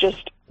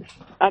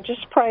I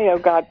just pray, oh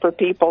God, for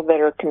people that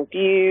are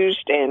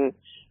confused and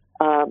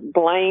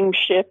blame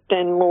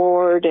shifting,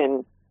 Lord,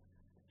 and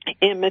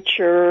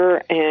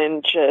immature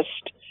and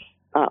just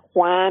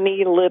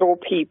whiny little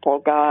people,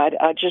 God.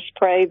 I just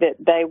pray that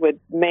they would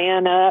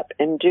man up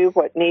and do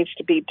what needs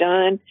to be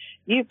done.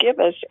 You give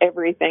us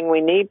everything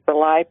we need for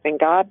life and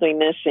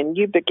godliness, and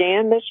you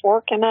began this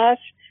work in us,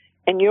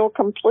 and you'll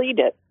complete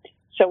it.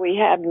 So we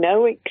have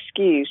no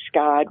excuse,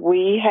 God.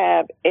 We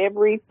have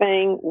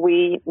everything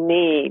we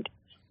need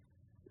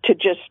to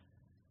just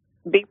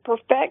be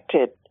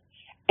perfected.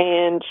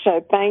 And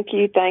so thank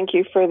you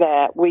for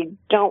that. We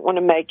don't want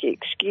to make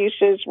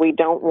excuses. We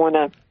don't want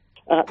to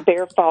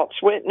bear false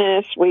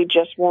witness. We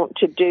just want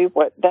to do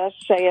what thus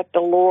saith the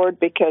Lord,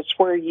 because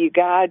where you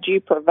guide, you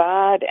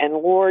provide, and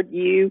Lord,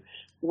 you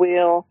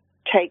will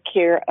take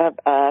care of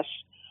us.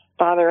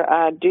 Father,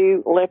 I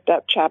do lift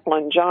up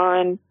Chaplain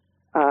John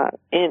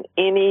in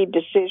any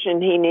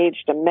decision he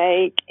needs to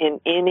make, in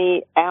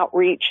any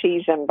outreach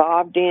he's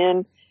involved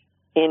in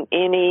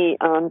any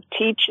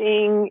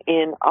teaching,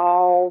 in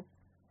all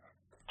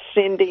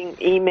sending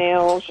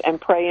emails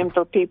and praying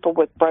for people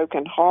with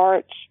broken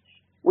hearts.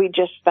 We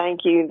just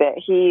thank you that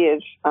he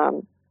is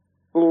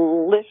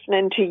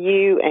listening to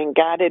you and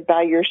guided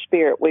by your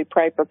Spirit. We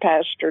pray for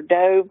Pastor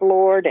Dove,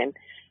 Lord, and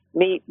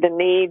meet the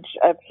needs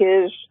of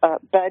his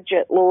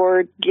budget,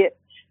 Lord.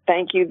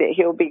 Thank you that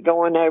he'll be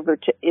going over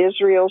to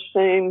Israel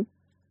soon.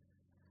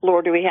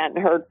 Lord, we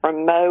hadn't heard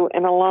from Mo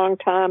in a long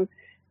time,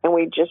 and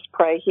we just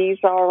pray he's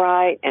all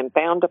right and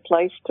found a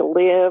place to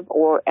live,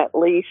 or at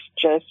least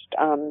just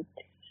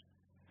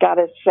got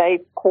us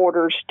safe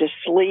quarters to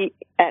sleep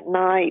at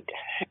night.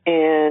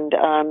 And,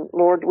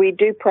 Lord, we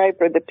do pray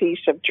for the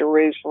peace of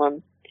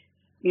Jerusalem.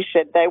 You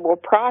said they will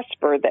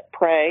prosper that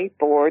pray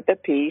for the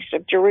peace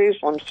of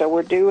Jerusalem. So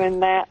we're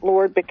doing that,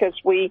 Lord, because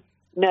we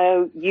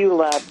know you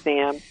love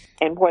them.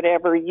 And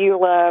whatever you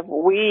love,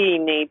 we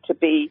need to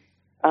be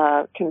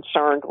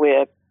concerned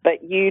with.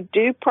 But you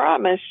do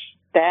promise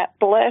that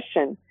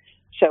blessing.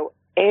 So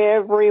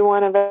every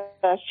one of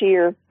us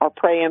here are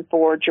praying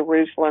for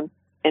Jerusalem.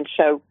 And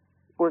so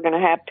we're going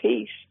to have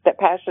peace that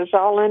passes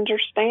all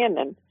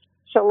understanding.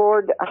 So,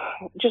 Lord,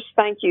 just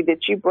thank you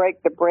that you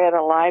break the bread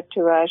of life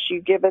to us.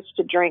 You give us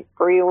to drink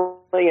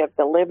freely of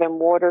the living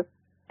water,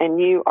 and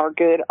you are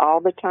good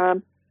all the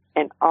time,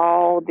 and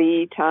all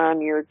the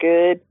time you're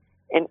good.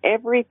 And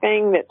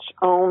everything that's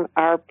on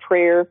our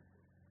prayer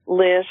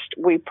list,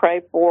 we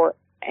pray for,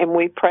 and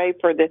we pray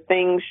for the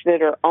things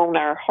that are on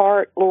our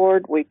heart,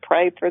 Lord. We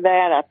pray for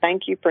that. I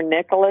thank you for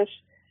Nicholas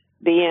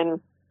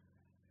being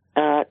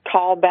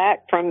called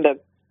back from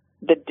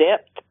the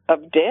depth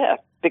of death,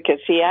 because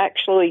he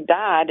actually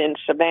died in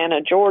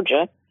Savannah,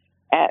 Georgia,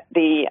 at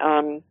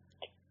the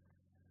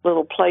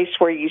little place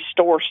where you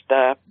store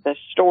stuff, the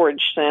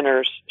storage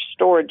centers,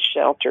 storage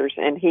shelters,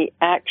 and he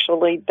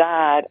actually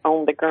died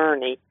on the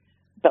gurney.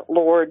 But,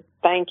 Lord,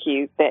 thank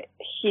you that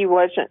he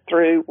wasn't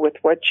through with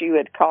what you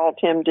had called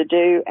him to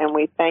do, and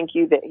we thank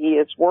you that he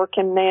is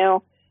working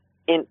now.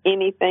 In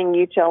anything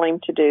you tell him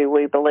to do,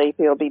 we believe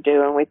he'll be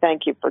doing. We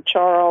thank you for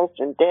Charles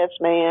and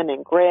Desmond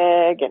and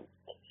Greg, and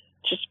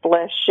just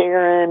bless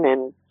Sharon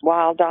and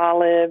Wild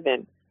Olive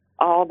and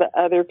all the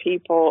other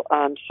people,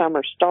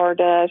 Summer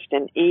Stardust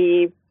and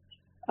Eve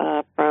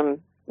from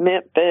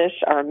Memphis,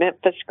 our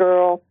Memphis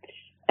girl.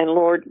 And,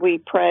 Lord, we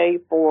pray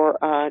for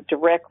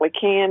Directly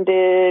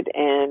Candid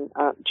and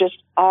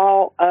just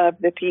all of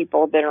the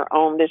people that are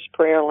on this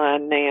prayer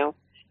line now.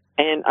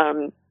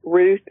 And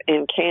Ruth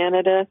in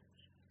Canada,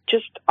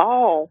 just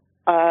all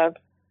of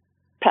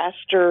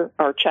Pastor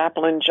or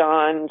Chaplain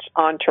John's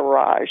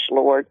entourage,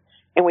 Lord.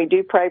 And we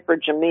do pray for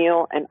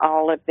Jamil and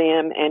all of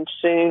them, and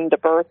soon the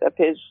birth of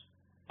his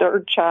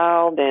third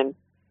child. And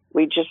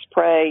we just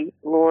pray,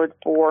 Lord,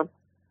 for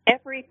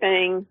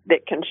everything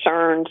that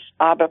concerns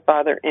Abba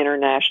Father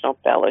International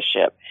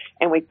Fellowship.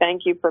 And we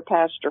thank you for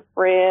Pastor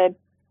Fred,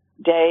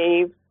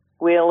 Dave,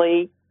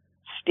 Willie,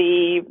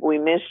 Steve. We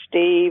miss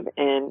Steve.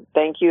 And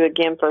thank you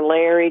again for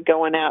Larry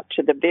going out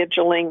to the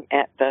vigiling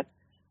at the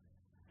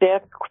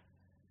death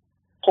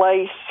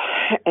place.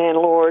 And,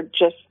 Lord,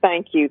 just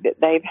thank you that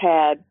they've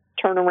had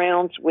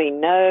turnarounds, we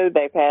know.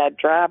 They've had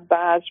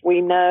drive-bys,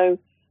 we know.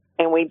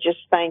 And we just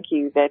thank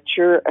you that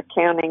you're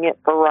accounting it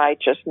for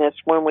righteousness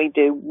when we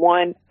do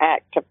one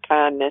act of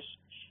kindness.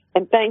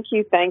 And thank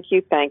you,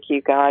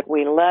 God.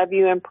 We love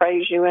you and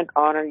praise you and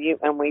honor you,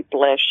 and we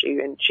bless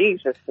you. In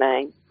Jesus'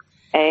 name,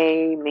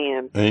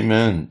 amen.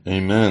 Amen.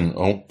 Amen.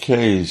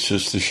 Okay,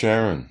 Sister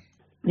Sharon.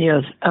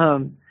 Yes.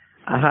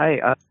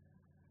 Hi.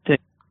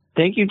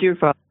 Thank you, dear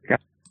Father God.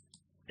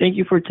 Thank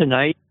you for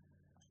tonight.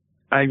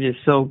 I'm just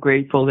so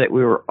grateful that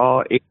we were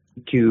all able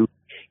to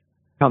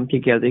come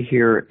together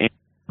here and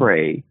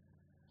pray.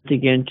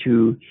 Again,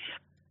 to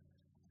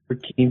our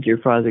team, dear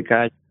Father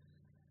God,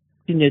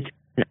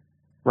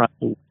 around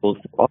the world,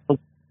 all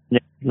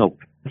national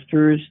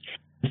pastors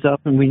and stuff,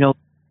 and we know.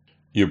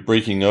 You're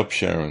breaking up,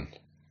 Sharon.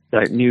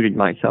 I muted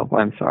myself.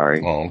 I'm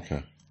sorry. Oh,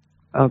 okay.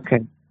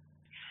 Okay.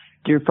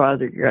 Dear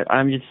Father God,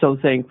 I'm just so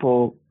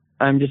thankful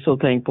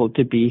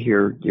to be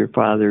here, dear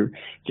Father,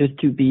 just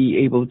to be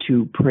able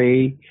to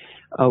pray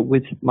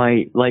with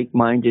my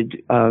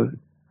like-minded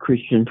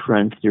Christian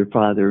friends, dear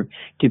Father,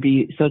 to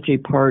be such a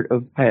part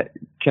of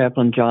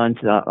Chaplain John's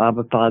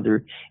Abba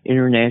Father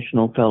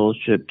International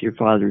Fellowship, dear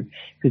Father,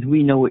 because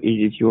we know it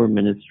is your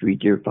ministry,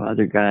 dear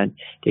Father God,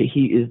 that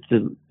he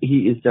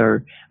is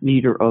our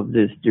leader of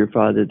this, dear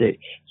Father, that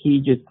he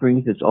just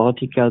brings us all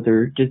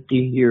together just to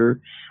hear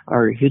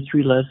our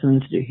history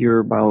lessons, to hear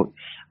about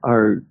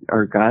our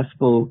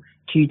gospel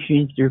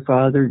teachings, dear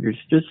Father. There's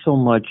just so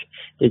much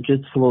that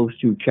just flows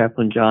through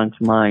Chaplain John's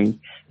mind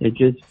that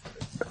just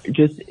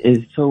is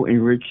so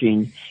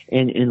enriching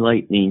and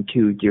enlightening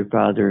too, dear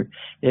Father,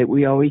 that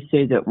we always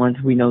say that once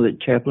we know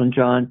that Chaplain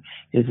John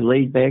has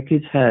laid back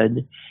his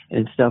head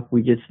and stuff,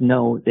 we just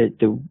know that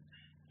the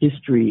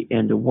history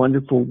and the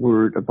wonderful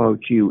word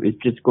about you is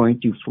just going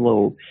to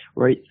flow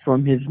right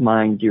from his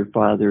mind, dear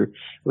Father.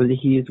 Whether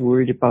he is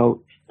worried about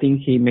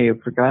things he may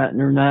have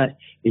forgotten or not,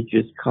 it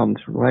just comes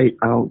right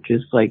out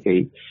just like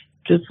a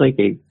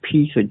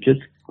piece of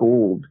just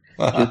gold,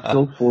 just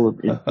so full of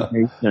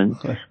information.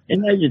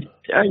 And I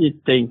just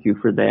thank you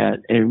for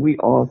that, and we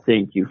all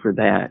thank you for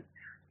that.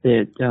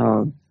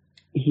 That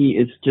he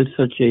is just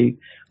such a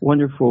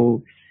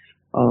wonderful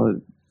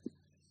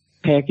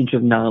package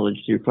of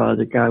knowledge, dear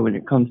Father God, when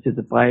it comes to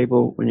the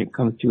Bible, when it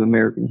comes to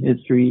American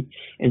history,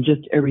 and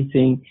just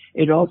everything.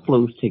 It all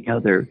flows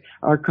together.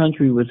 Our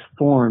country was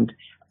formed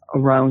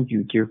around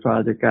you, dear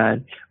Father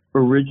God.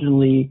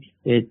 Originally,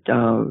 it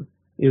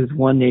was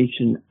one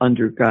nation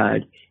under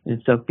God and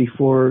stuff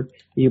before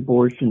the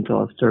abortions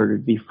all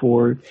started,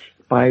 before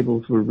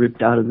Bibles were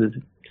ripped out of the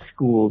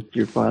schools,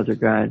 dear Father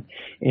God.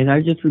 And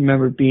I just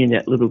remember being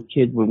that little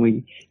kid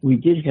when we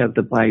did have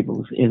the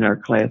Bibles in our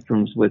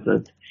classrooms with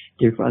us,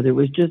 dear Father. It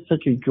was just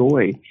such a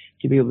joy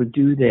to be able to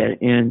do that.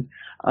 And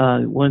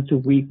once a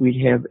week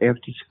we'd have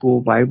after school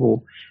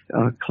Bible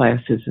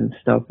classes and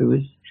stuff.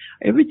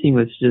 Everything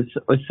was just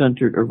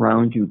centered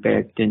around you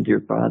back then,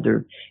 dear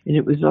Father. And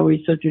it was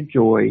always such a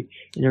joy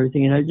and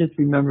everything. And I just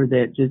remember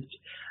that just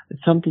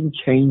something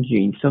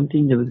changing,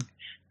 something that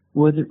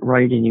wasn't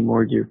right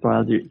anymore, dear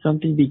Father.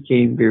 Something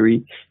became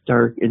very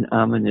dark and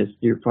ominous,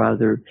 dear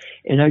Father.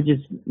 And I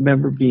just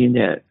remember being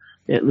that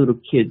little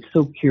kid,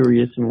 so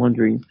curious and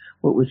wondering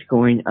what was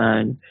going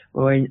on.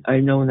 Well, I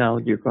know now,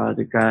 dear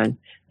Father God,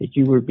 that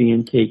you were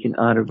being taken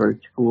out of our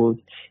schools.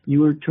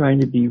 You were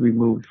trying to be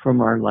removed from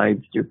our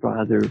lives, dear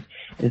Father,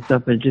 and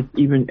stuff. And just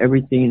even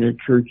everything in the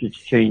church has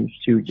changed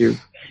too,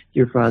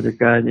 dear Father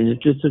God. And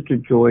it's just such a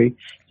joy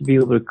to be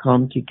able to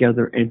come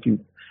together and to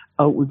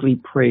outwardly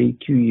pray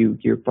to you,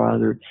 dear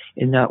Father,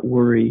 and not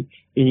worry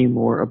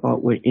anymore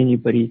about what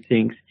anybody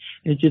thinks.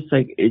 It's just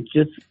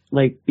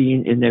like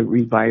being in that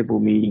revival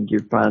meeting,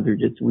 dear Father.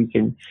 Just we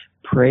can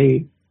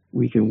pray,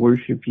 we can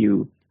worship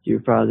you,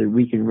 dear Father.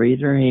 We can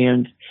raise our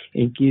hands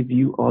and give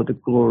you all the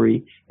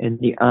glory and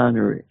the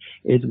honor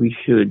as we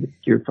should,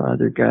 dear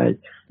Father God.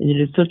 And it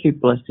is such a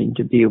blessing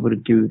to be able to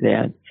do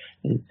that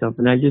and stuff.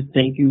 And I just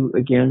thank you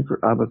again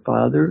for Abba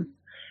Father.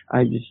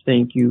 I just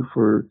thank you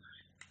for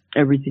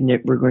everything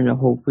that we're going to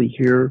hopefully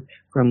hear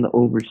from the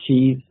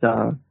overseas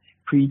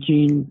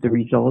preaching, the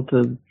result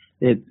of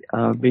that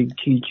big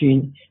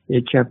teaching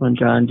that Chaplain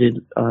John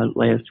did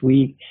last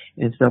week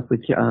and stuff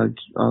with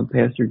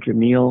Pastor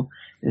Jamil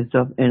and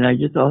stuff. And I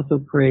just also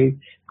pray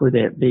for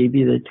that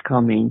baby that's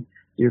coming,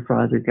 dear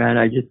Father God.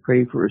 I just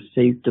pray for a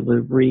safe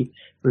delivery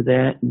for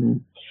that.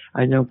 And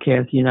I know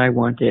Kathy and I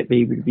want that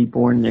baby to be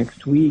born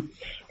next week,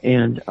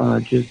 and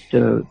just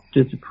a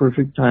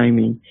perfect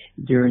timing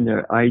during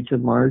the Ides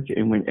of March,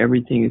 and when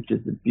everything is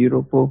just a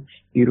beautiful,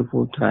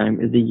 beautiful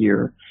time of the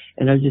year.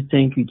 And I just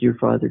thank you, dear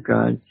Father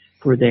God,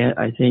 for that.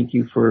 I thank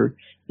you for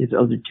his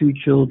other two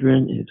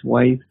children, his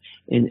wife,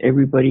 and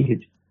everybody,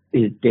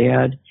 his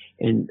dad,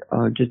 and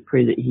just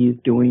pray that he is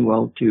doing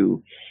well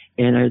too.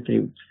 And I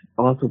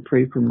also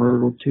pray for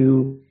Myrtle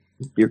too,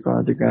 dear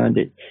Father God,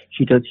 that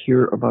she does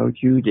hear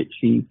about you, that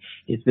she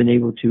has been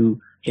able to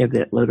have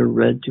that letter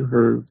read to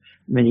her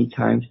many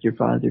times, dear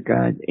Father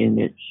God, and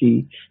that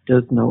she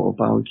does know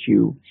about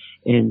you,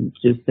 and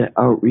just that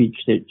outreach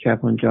that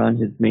Chaplain John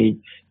has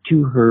made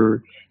to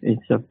her and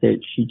stuff,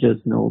 that she does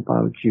know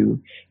about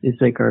you.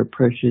 It's like our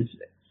precious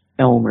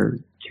Elmer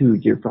too,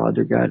 dear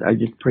Father God. I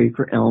just pray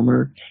for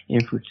Elmer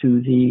and for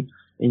Susie,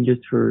 and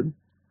just for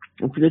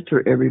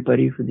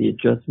everybody, for the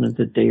adjustments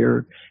that they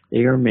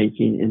are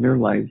making in their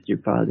lives, dear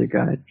Father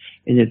God.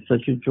 And it's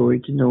such a joy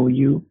to know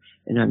you,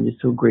 and I'm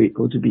just so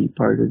grateful to be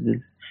part of this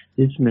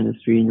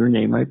ministry. In your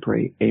name I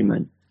pray.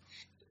 Amen.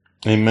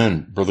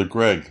 Amen. Brother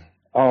Greg.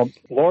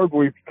 Lord,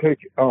 we take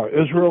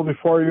Israel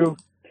before you.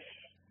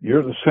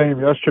 You're the same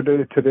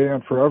yesterday, today,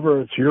 and forever.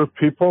 It's your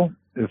people.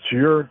 It's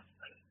your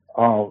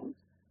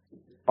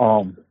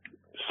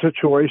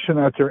situation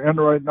that they're in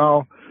right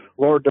now.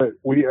 Lord, that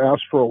we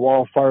ask for a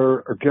wall of fire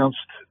against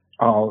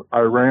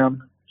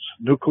Iran's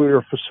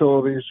nuclear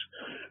facilities.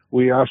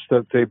 We ask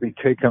that they be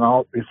taken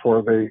out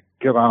before they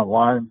get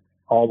online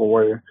all the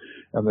way.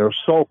 And they're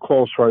so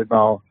close right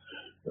now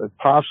that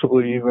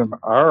possibly even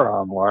are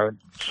online.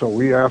 So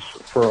we ask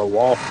for a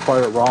wall of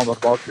fire around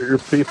about your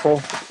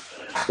people,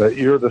 that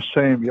you're the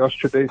same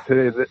yesterday,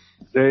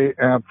 today,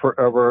 and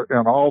forever.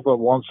 And all the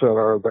ones that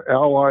are the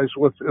allies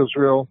with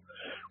Israel,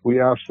 we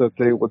ask that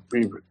they would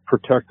be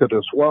protected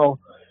as well.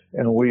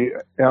 And we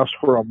ask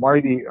for a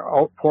mighty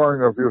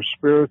outpouring of your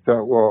Spirit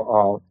that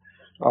will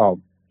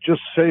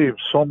just save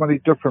so many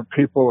different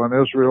people in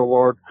Israel,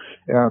 Lord.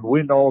 And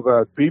we know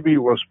that Bibi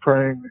was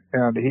praying,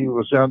 and he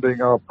was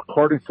ending up,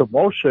 according to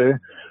Moshe,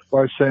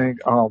 by saying,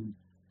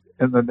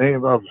 in the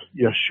name of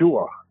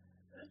Yeshua.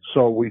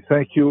 So we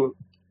thank you,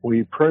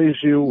 we praise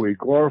you, we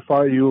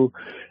glorify you,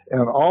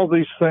 and all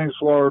these things,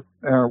 Lord.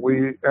 And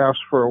we ask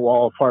for a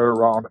wall of fire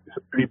around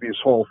Bibi's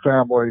whole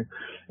family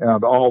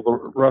and all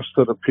the rest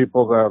of the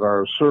people that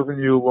are serving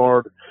you,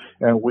 Lord.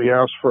 And we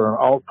ask for an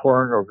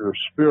outpouring of your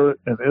Spirit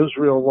in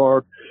Israel,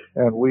 Lord.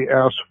 And we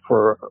ask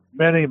for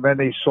many,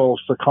 many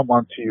souls to come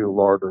unto you,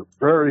 Lord,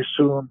 very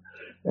soon.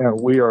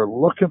 And we are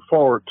looking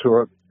forward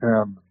to it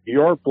and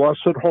your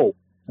blessed hope.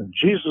 In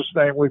Jesus'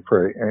 name we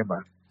pray.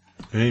 Amen.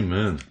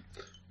 Amen.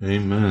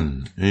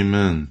 Amen.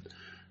 Amen.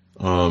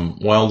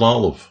 Wild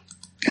Olive.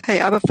 Hey,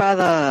 Abba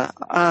Father,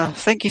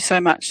 thank you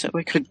so much that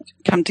we could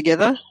come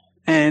together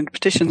and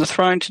petition the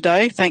throne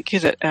today. Thank you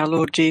that our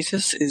Lord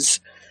Jesus is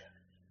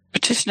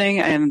petitioning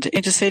and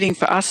interceding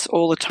for us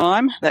all the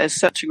time. That is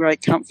such a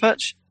great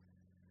comfort,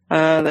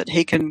 that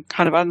he can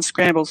kind of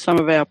unscramble some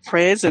of our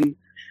prayers and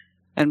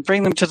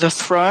bring them to the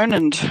throne,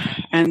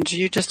 and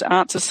you just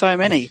answer so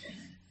many.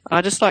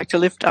 I just like to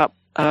lift up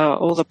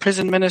all the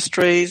prison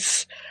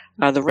ministries,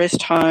 the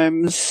rest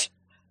homes,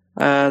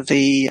 and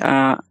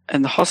the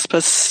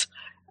hospice,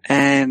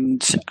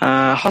 and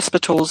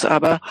hospitals,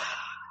 Abba,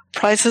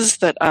 places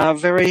that are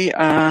very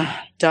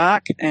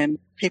dark and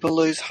people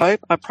lose hope.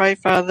 I pray,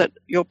 Father, that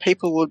your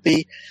people would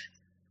be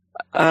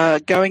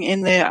going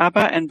in there,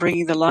 Abba, and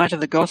bringing the light of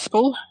the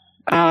gospel.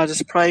 I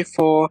just pray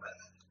for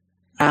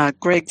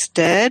Greg's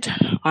dad.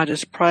 I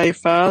just pray,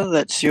 Father,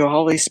 that your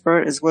Holy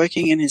Spirit is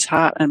working in his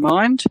heart and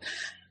mind.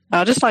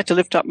 I'd just like to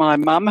lift up my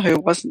mum, who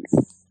wasn't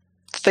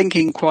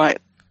thinking quite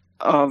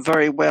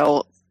very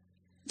well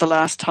the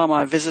last time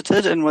I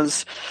visited and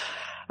was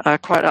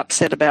quite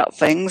upset about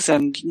things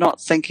and not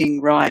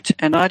thinking right.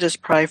 And I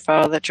just pray,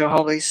 Father, that your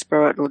Holy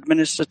Spirit would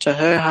minister to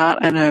her heart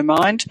and her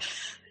mind,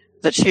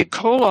 that she'd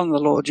call on the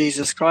Lord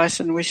Jesus Christ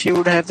and she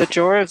would have the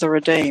joy of the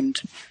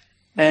redeemed,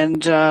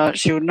 and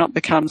she would not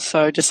become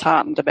so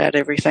disheartened about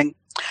everything.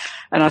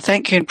 And I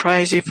thank you and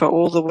praise you for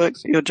all the work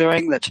that you're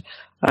doing, that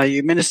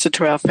you minister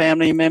to our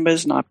family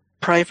members, and I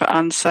pray for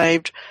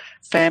unsaved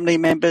family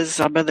members,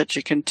 that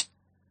you can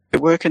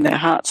work in their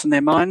hearts and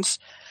their minds,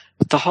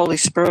 that the Holy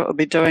Spirit will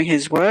be doing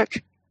his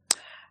work.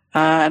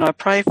 And I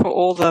pray for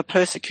all the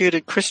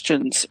persecuted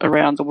Christians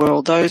around the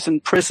world, those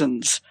in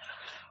prisons.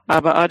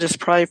 But I just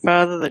pray,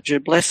 Father, that you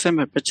bless them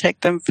and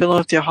protect them, fill them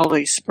with your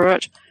Holy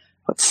Spirit,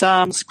 put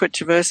psalms,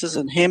 scripture verses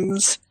and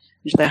hymns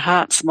into their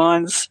hearts,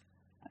 minds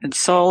and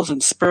souls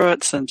and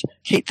spirits, and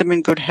keep them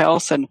in good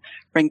health, and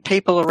bring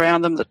people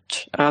around them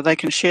that they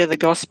can share the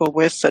gospel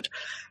with, that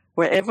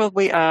wherever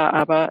we are,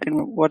 Abba, in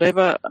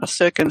whatever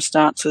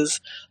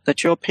circumstances,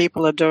 that your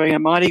people are doing a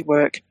mighty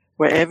work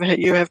wherever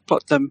you have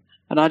put them.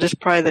 And I just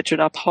pray that you'd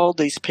uphold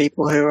these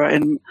people who are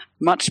in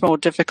much more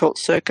difficult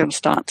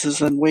circumstances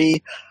than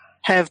we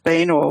have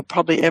been or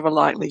probably ever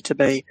likely to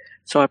be.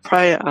 So I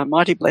pray a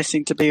mighty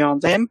blessing to be on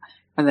them,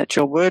 and that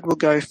your word will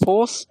go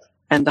forth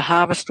and the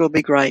harvest will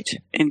be great.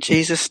 In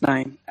Jesus'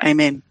 name,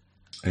 amen.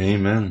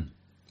 Amen.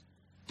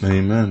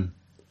 Amen.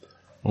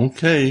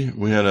 Okay,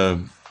 we had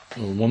a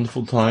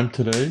wonderful time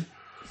today.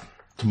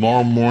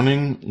 Tomorrow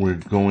morning, we're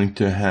going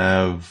to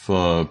have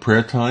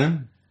prayer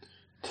time,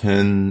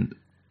 10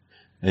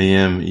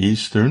 a.m.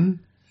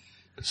 Eastern.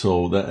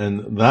 So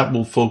that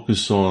will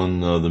focus on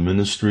the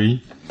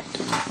ministry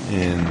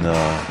and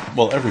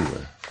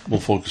everywhere. We'll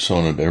focus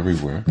on it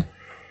everywhere.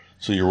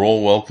 So you're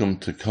all welcome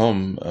to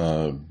come,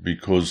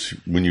 because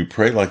when you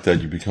pray like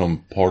that, you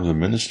become part of the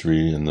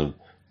ministry and the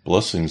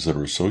blessings that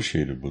are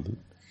associated with it.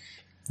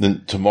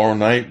 Then tomorrow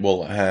night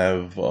we'll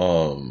have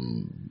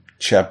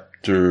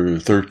chapter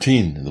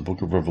 13 in the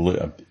book of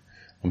Revelation.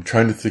 I'm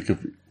trying to think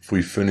if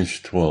we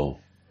finished 12.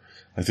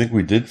 I think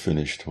we did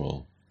finish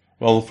 12.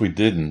 Well, if we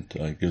didn't,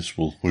 I guess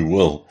we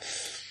will.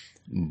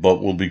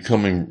 But we'll be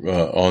coming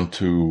on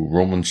to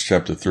Romans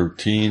chapter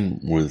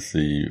 13 with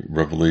the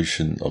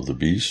revelation of the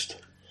beast,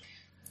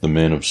 the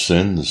man of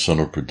sin, the son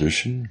of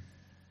perdition.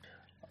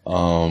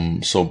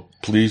 So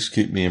please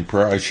keep me in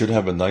prayer. I should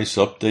have a nice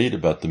update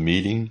about the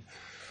meeting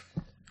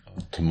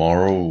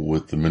tomorrow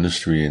with the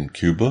ministry in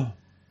Cuba.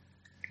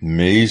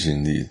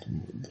 Amazing.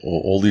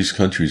 All these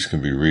countries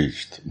can be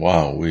reached.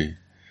 Wow.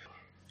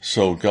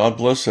 So God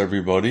bless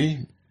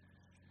everybody.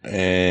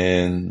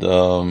 And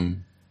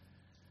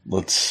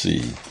let's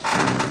see.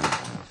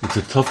 It's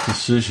a tough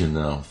decision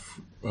now.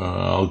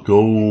 I'll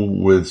go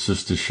with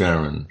Sister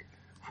Sharon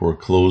for a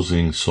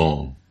closing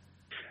song.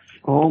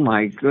 Oh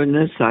my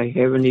goodness, I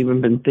haven't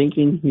even been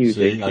thinking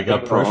music. See, I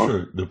got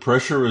pressure. The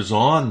pressure is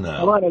on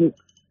now.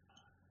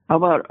 How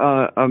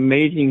about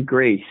Amazing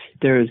Grace?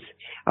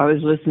 I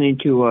was listening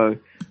to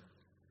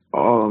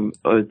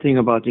a thing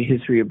about the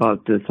history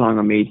about the song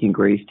Amazing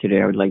Grace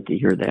today. I would like to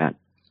hear that.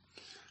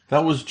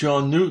 That was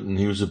John Newton.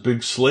 He was a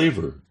big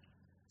slaver.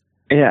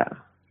 Yeah.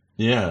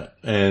 Yeah,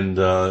 and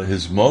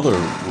his mother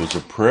was a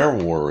prayer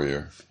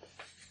warrior,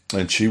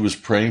 and she was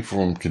praying for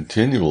him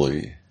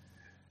continually.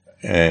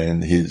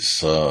 And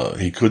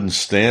he couldn't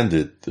stand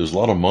it. There was a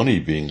lot of money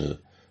being a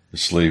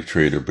slave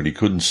trader, but he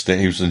couldn't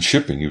stand. He was in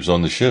shipping. He was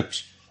on the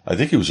ships. I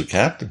think he was a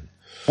captain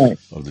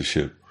of the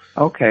ship.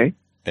 Okay.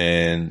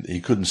 And he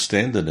couldn't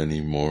stand it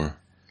anymore,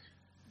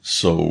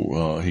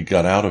 so he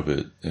got out of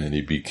it, and he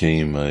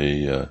became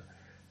a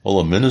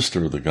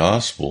minister of the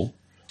gospel.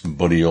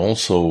 But he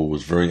also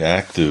was very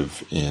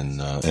active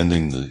in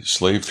ending the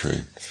slave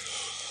trade.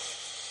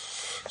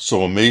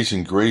 So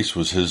Amazing Grace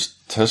was his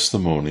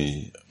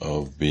testimony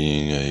of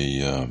being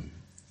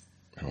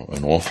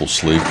an awful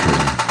slave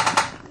trader.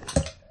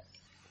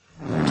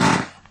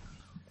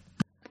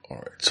 All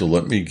right, so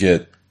let me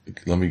get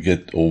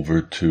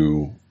over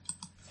to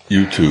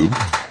YouTube,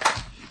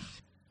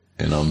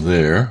 and I'm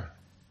there,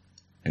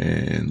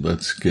 and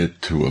let's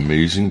get to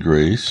Amazing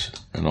Grace,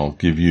 and I'll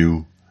give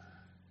you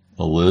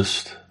a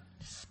list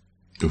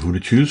of who to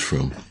choose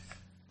from.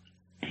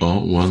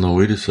 Oh, well, no,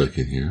 wait a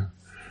second here.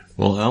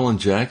 Well, Alan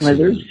Jackson.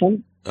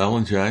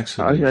 Alan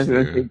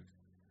Jackson.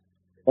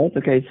 That's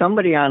okay.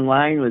 Somebody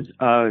online was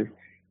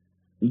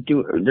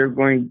they're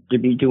going to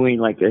be doing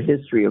like a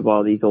history of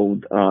all these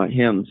old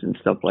hymns and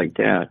stuff like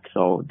that.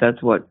 So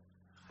that's what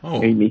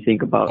made me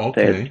think about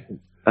that.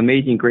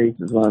 Amazing Grace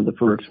is one of the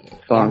first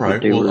songs. All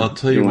right. That I'll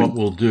tell you what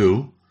we'll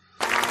do.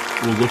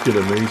 We'll look at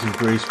Amazing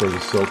Grace by the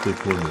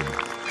Celtic Women.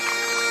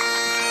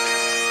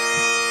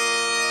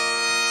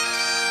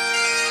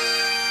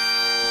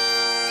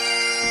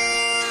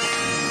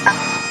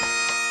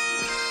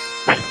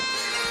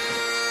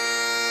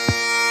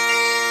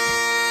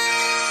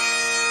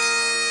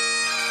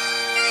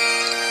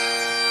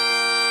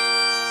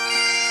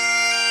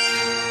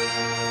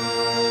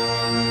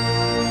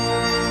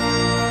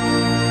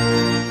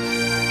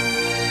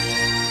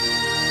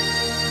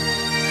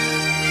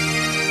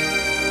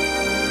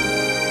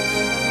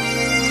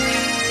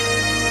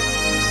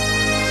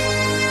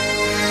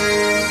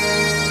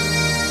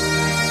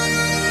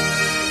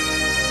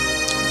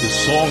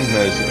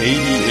 88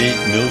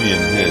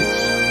 million hits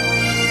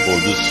for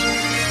this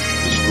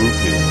group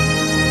here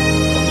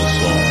on this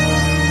song.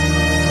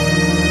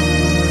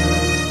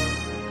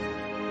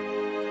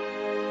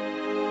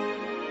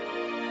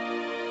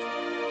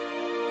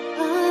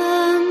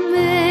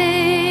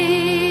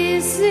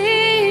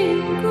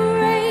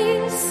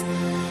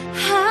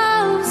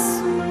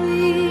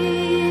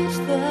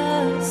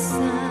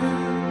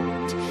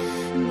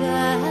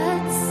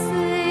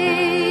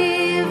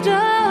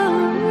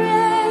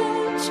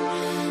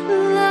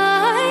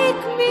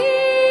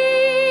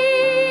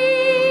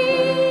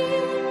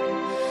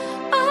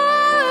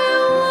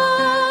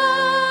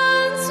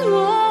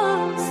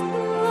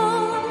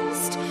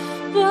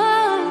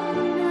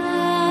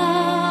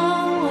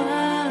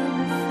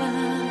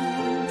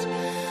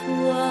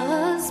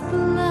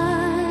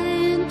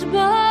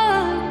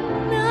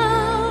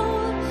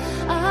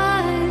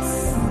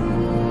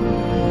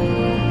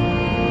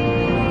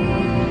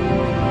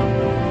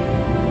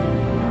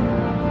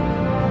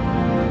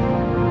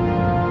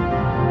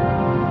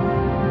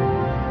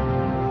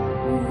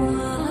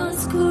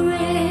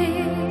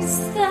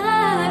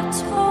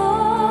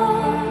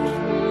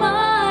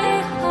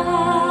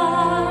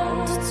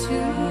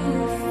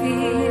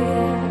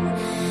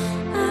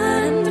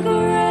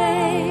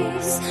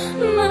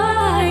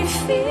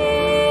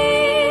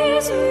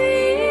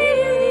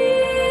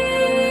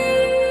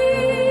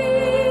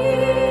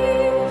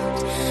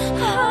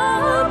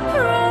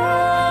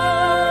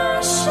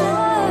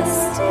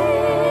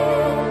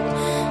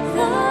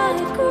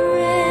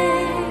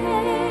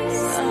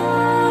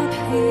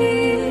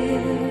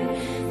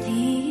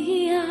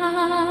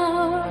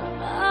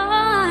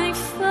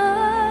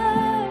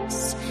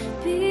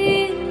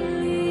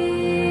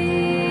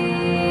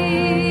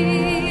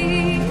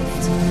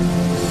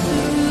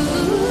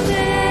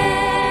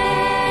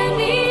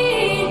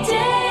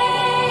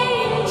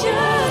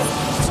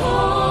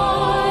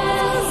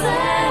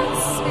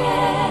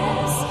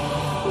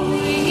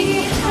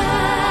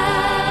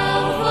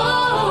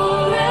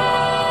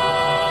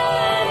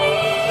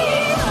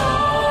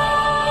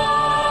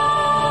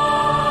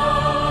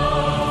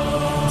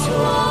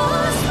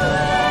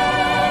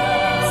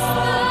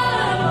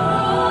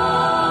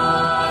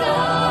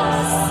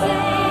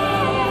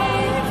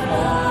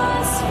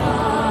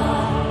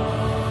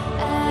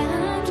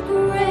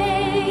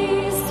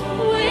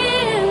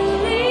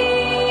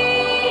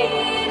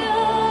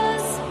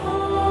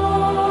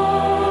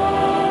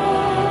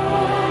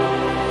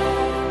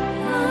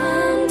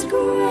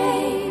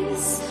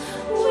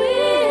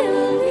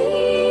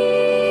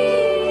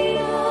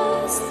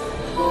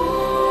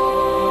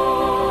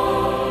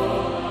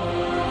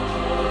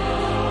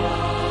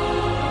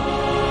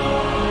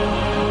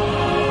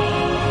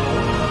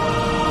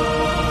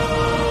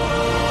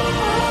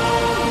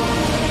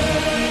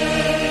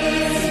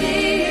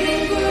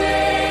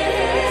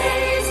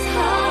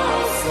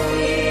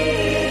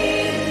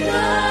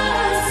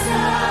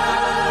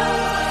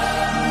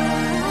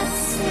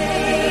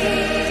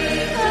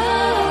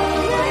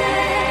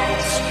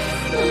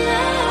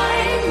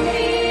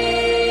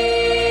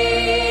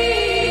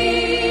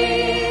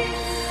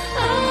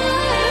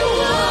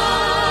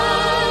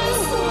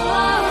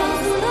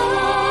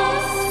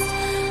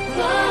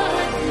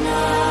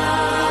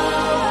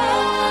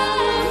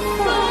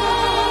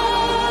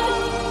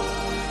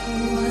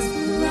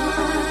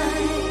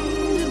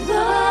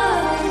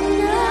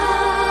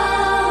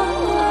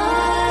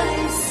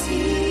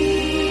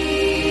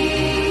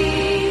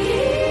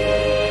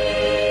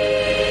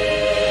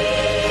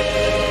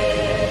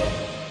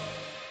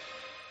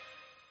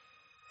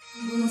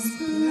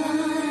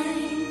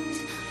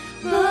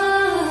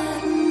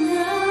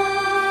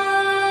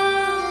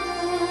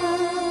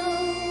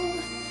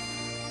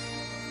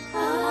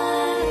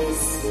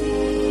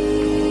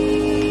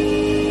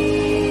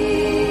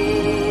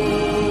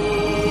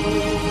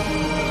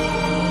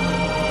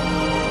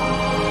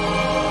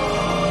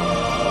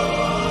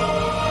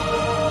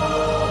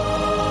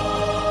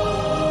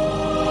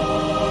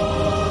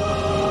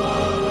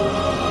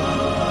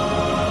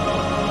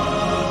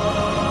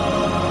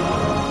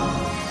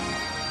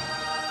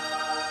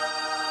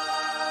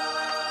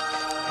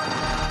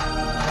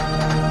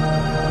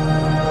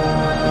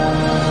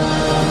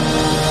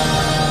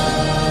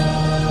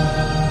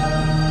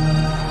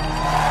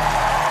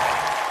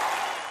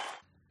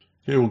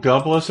 Okay, well,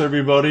 God bless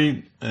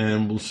everybody,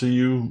 and we'll see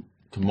you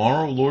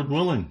tomorrow, Lord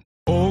willing.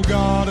 Oh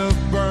God of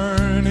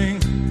burning,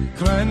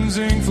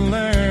 cleansing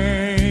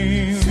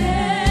flame,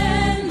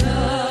 send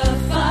the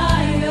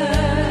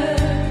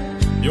fire.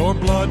 Your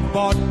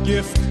blood-bought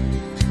gift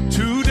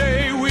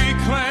today we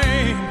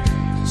claim.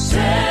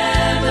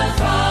 Send the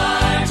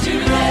fire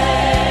today.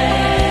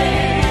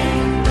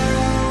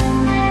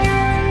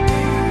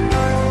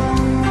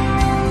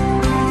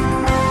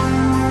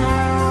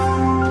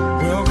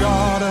 Well,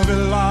 God of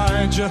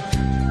Elijah,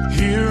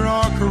 hear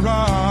our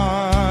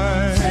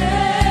cry.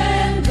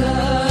 Send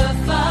the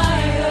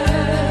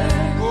fire.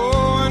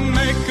 Oh, and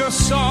make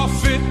us all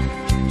fit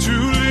to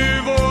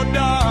live or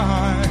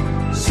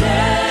die.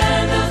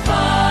 Send the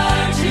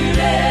fire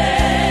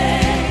today.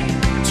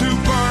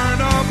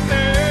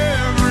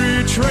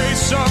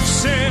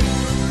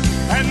 sin.